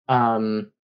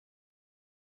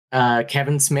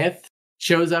 Kevin Smith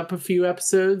shows up a few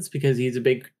episodes because he's a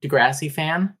big Degrassi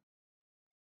fan.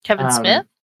 Kevin Smith?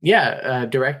 Yeah,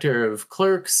 director of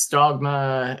Clerks,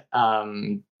 Dogma,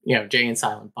 Jay and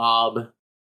Silent Bob,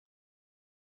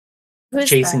 Who is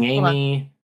Chasing that? Hold on.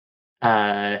 Amy.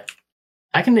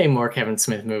 I can name more Kevin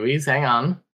Smith movies. Hang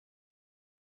on.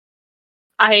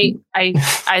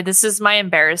 This is my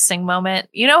embarrassing moment.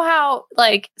 You know how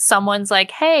like someone's like,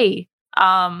 "Hey,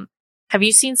 have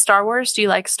you seen Star Wars? Do you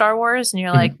like Star Wars?" And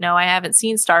you're like, "No, I haven't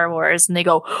seen Star Wars." And they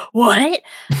go, "What?"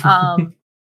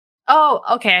 Oh,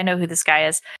 okay, I know who this guy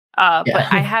is. But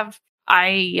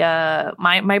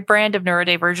my brand of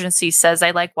neurodivergency says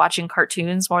I like watching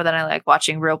cartoons more than I like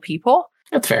watching real people.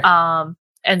 That's fair.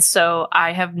 And so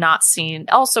I have not seen.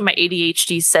 Also, my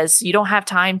ADHD says you don't have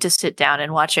time to sit down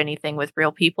and watch anything with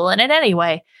real people in it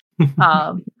anyway.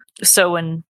 So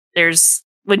when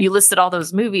you listed all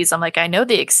those movies, I'm like, I know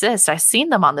they exist. I've seen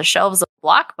them on the shelves of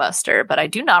Blockbuster, but I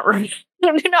do not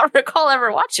recall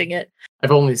ever watching it.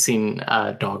 I've only seen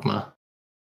Dogma.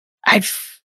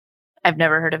 I've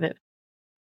never heard of it.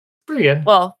 Pretty good.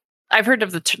 Well, I've heard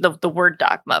of the word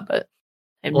dogma, but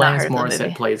I've not heard of the movie. Alanis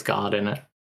Morissette plays God in it.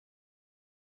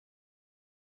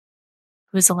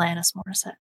 Who's Alanis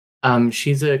Morissette?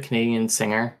 She's a Canadian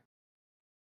singer.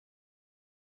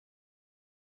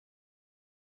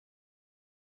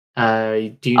 Do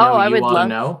you know I You would Oughta love-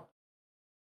 Know?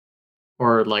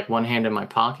 Or like One Hand in My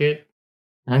Pocket?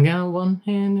 I got one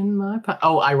hand in my pocket.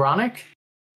 Oh, Ironic?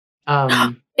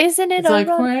 Isn't it It's like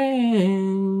ironic?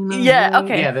 rain. Yeah,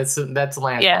 okay. Yeah, that's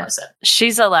Alanis Yeah, Morissette.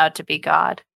 she's allowed to be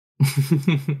God.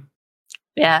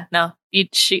 Yeah, no,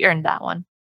 she earned that one.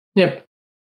 Yep.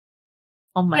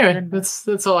 Oh my Anyway, goodness.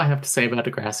 that's all I have to say about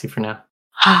DeGrassi for now.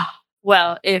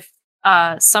 Well, if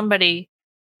somebody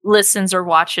listens or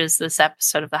watches this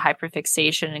episode of the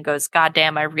Hyperfixation and goes, "God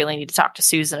damn, I really need to talk to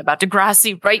Susan about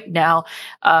DeGrassi right now,"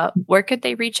 where could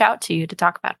they reach out to you to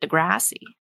talk about DeGrassi?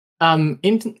 In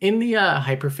the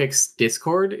Hyperfix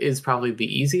Discord is probably the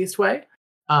easiest way.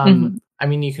 I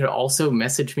mean, you could also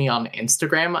message me on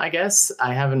Instagram, I guess.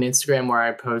 I have an Instagram where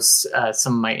I post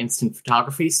some of my instant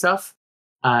photography stuff.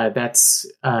 That's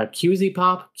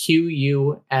QZPop,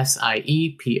 QUSIEPOP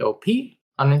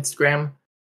on Instagram.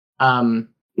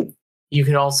 You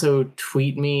could also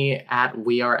tweet me at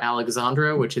We Are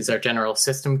Alexandra, which is our general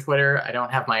system Twitter. I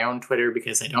don't have my own Twitter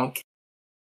because I don't.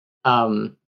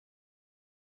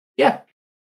 Yeah.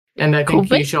 And I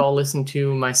think you should all listen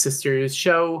to my sister's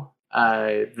show,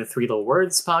 the Three Little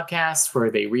Words podcast, where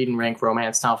they read and rank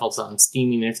romance novels on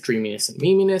steaminess, dreaminess, and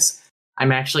meminess.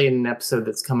 I'm actually in an episode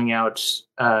that's coming out.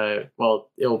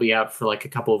 It'll be out for like a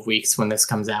couple of weeks when this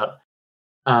comes out.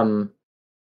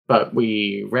 But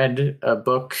we read a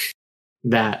book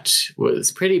that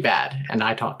was pretty bad, and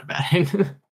I talked about it.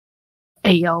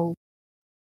 Hey, yo.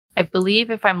 I believe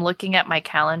if I'm looking at my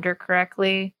calendar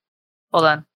correctly, hold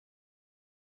on.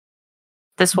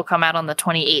 This will come out on the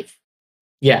 28th.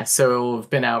 Yeah, so it'll have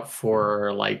been out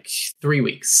for like 3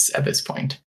 weeks at this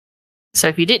point. So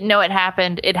if you didn't know it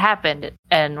happened,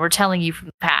 and we're telling you from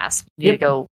the past. You need to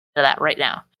go to that right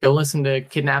now. Go listen to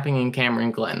Kidnapping in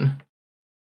Cameron Glen.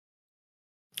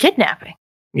 Kidnapping?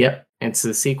 Yep, it's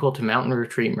the sequel to Mountain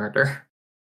Retreat Murder.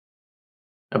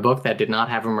 A book that did not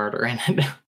have a murder in it.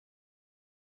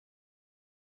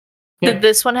 Did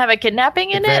this one have a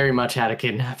kidnapping in it? Very much had a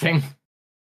kidnapping.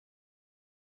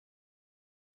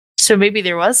 So maybe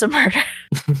there was a murder.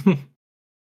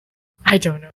 I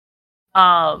don't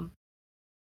know.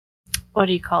 What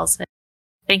do you call it?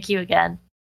 Thank you again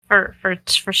for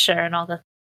sharing all the.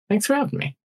 Thanks for having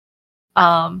me.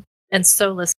 And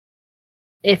so listen,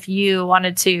 if you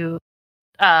wanted to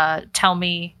tell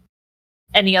me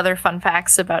any other fun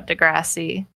facts about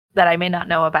DeGrassi that I may not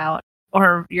know about,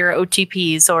 or your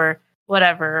OTPs or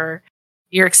whatever, or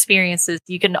your experiences,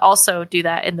 you can also do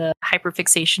that in the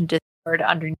Hyperfixation Discord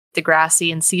underneath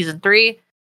DeGrassi in season 3.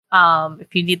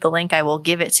 If you need the link, I will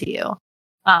give it to you.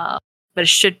 But it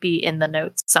should be in the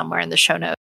notes somewhere in the show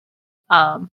notes.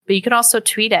 But you can also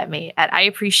tweet at me at I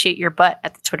appreciate your butt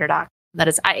at the Twitter doc. That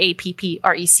is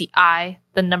IAPPRECI,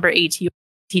 the number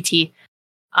ATUTT.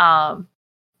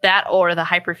 That or the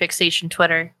Hyperfixation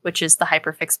Twitter, which is the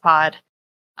Hyperfix Pod.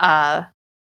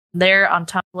 They're on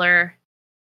Tumblr,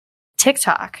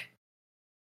 TikTok.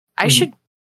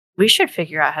 We should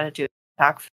figure out how to do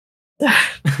TikTok.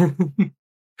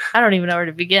 I don't even know where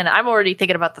to begin. I'm already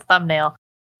thinking about the thumbnail.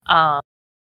 And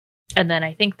then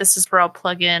I think this is where I'll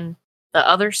plug in the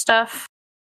other stuff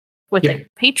with the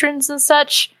patrons and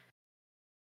such.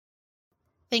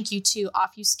 Thank you to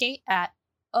Offuscate at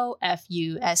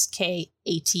OFUSKATE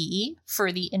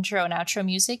for the intro and outro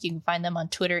music. You can find them on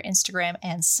Twitter, Instagram,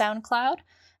 and SoundCloud.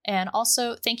 And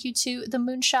also, thank you to the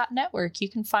Moonshot Network. You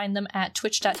can find them at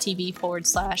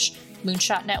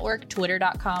twitch.tv/Moonshot Network,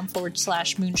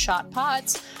 twitter.com/Moonshot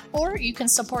Pods, or you can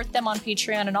support them on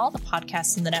Patreon and all the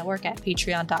podcasts in the network at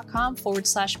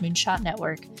patreon.com/Moonshot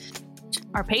Network.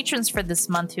 Our patrons for this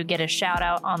month who get a shout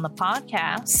out on the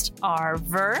podcast are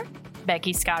Ver,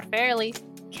 Becky Scott Fairley,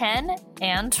 Ken,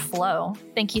 and Flo.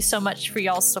 Thank you so much for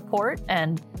y'all's support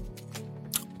and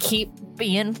keep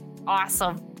being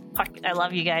awesome. Fuck, I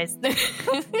love you guys.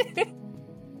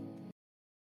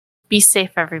 Be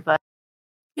safe, everybody.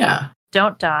 Yeah.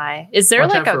 Don't die. Is there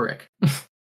Watch like out for Rick.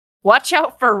 Watch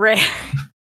out for Rick.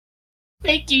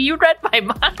 Thank you. You read my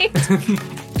mind.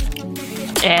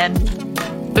 And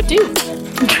Badoo.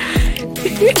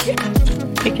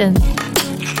 Chicken.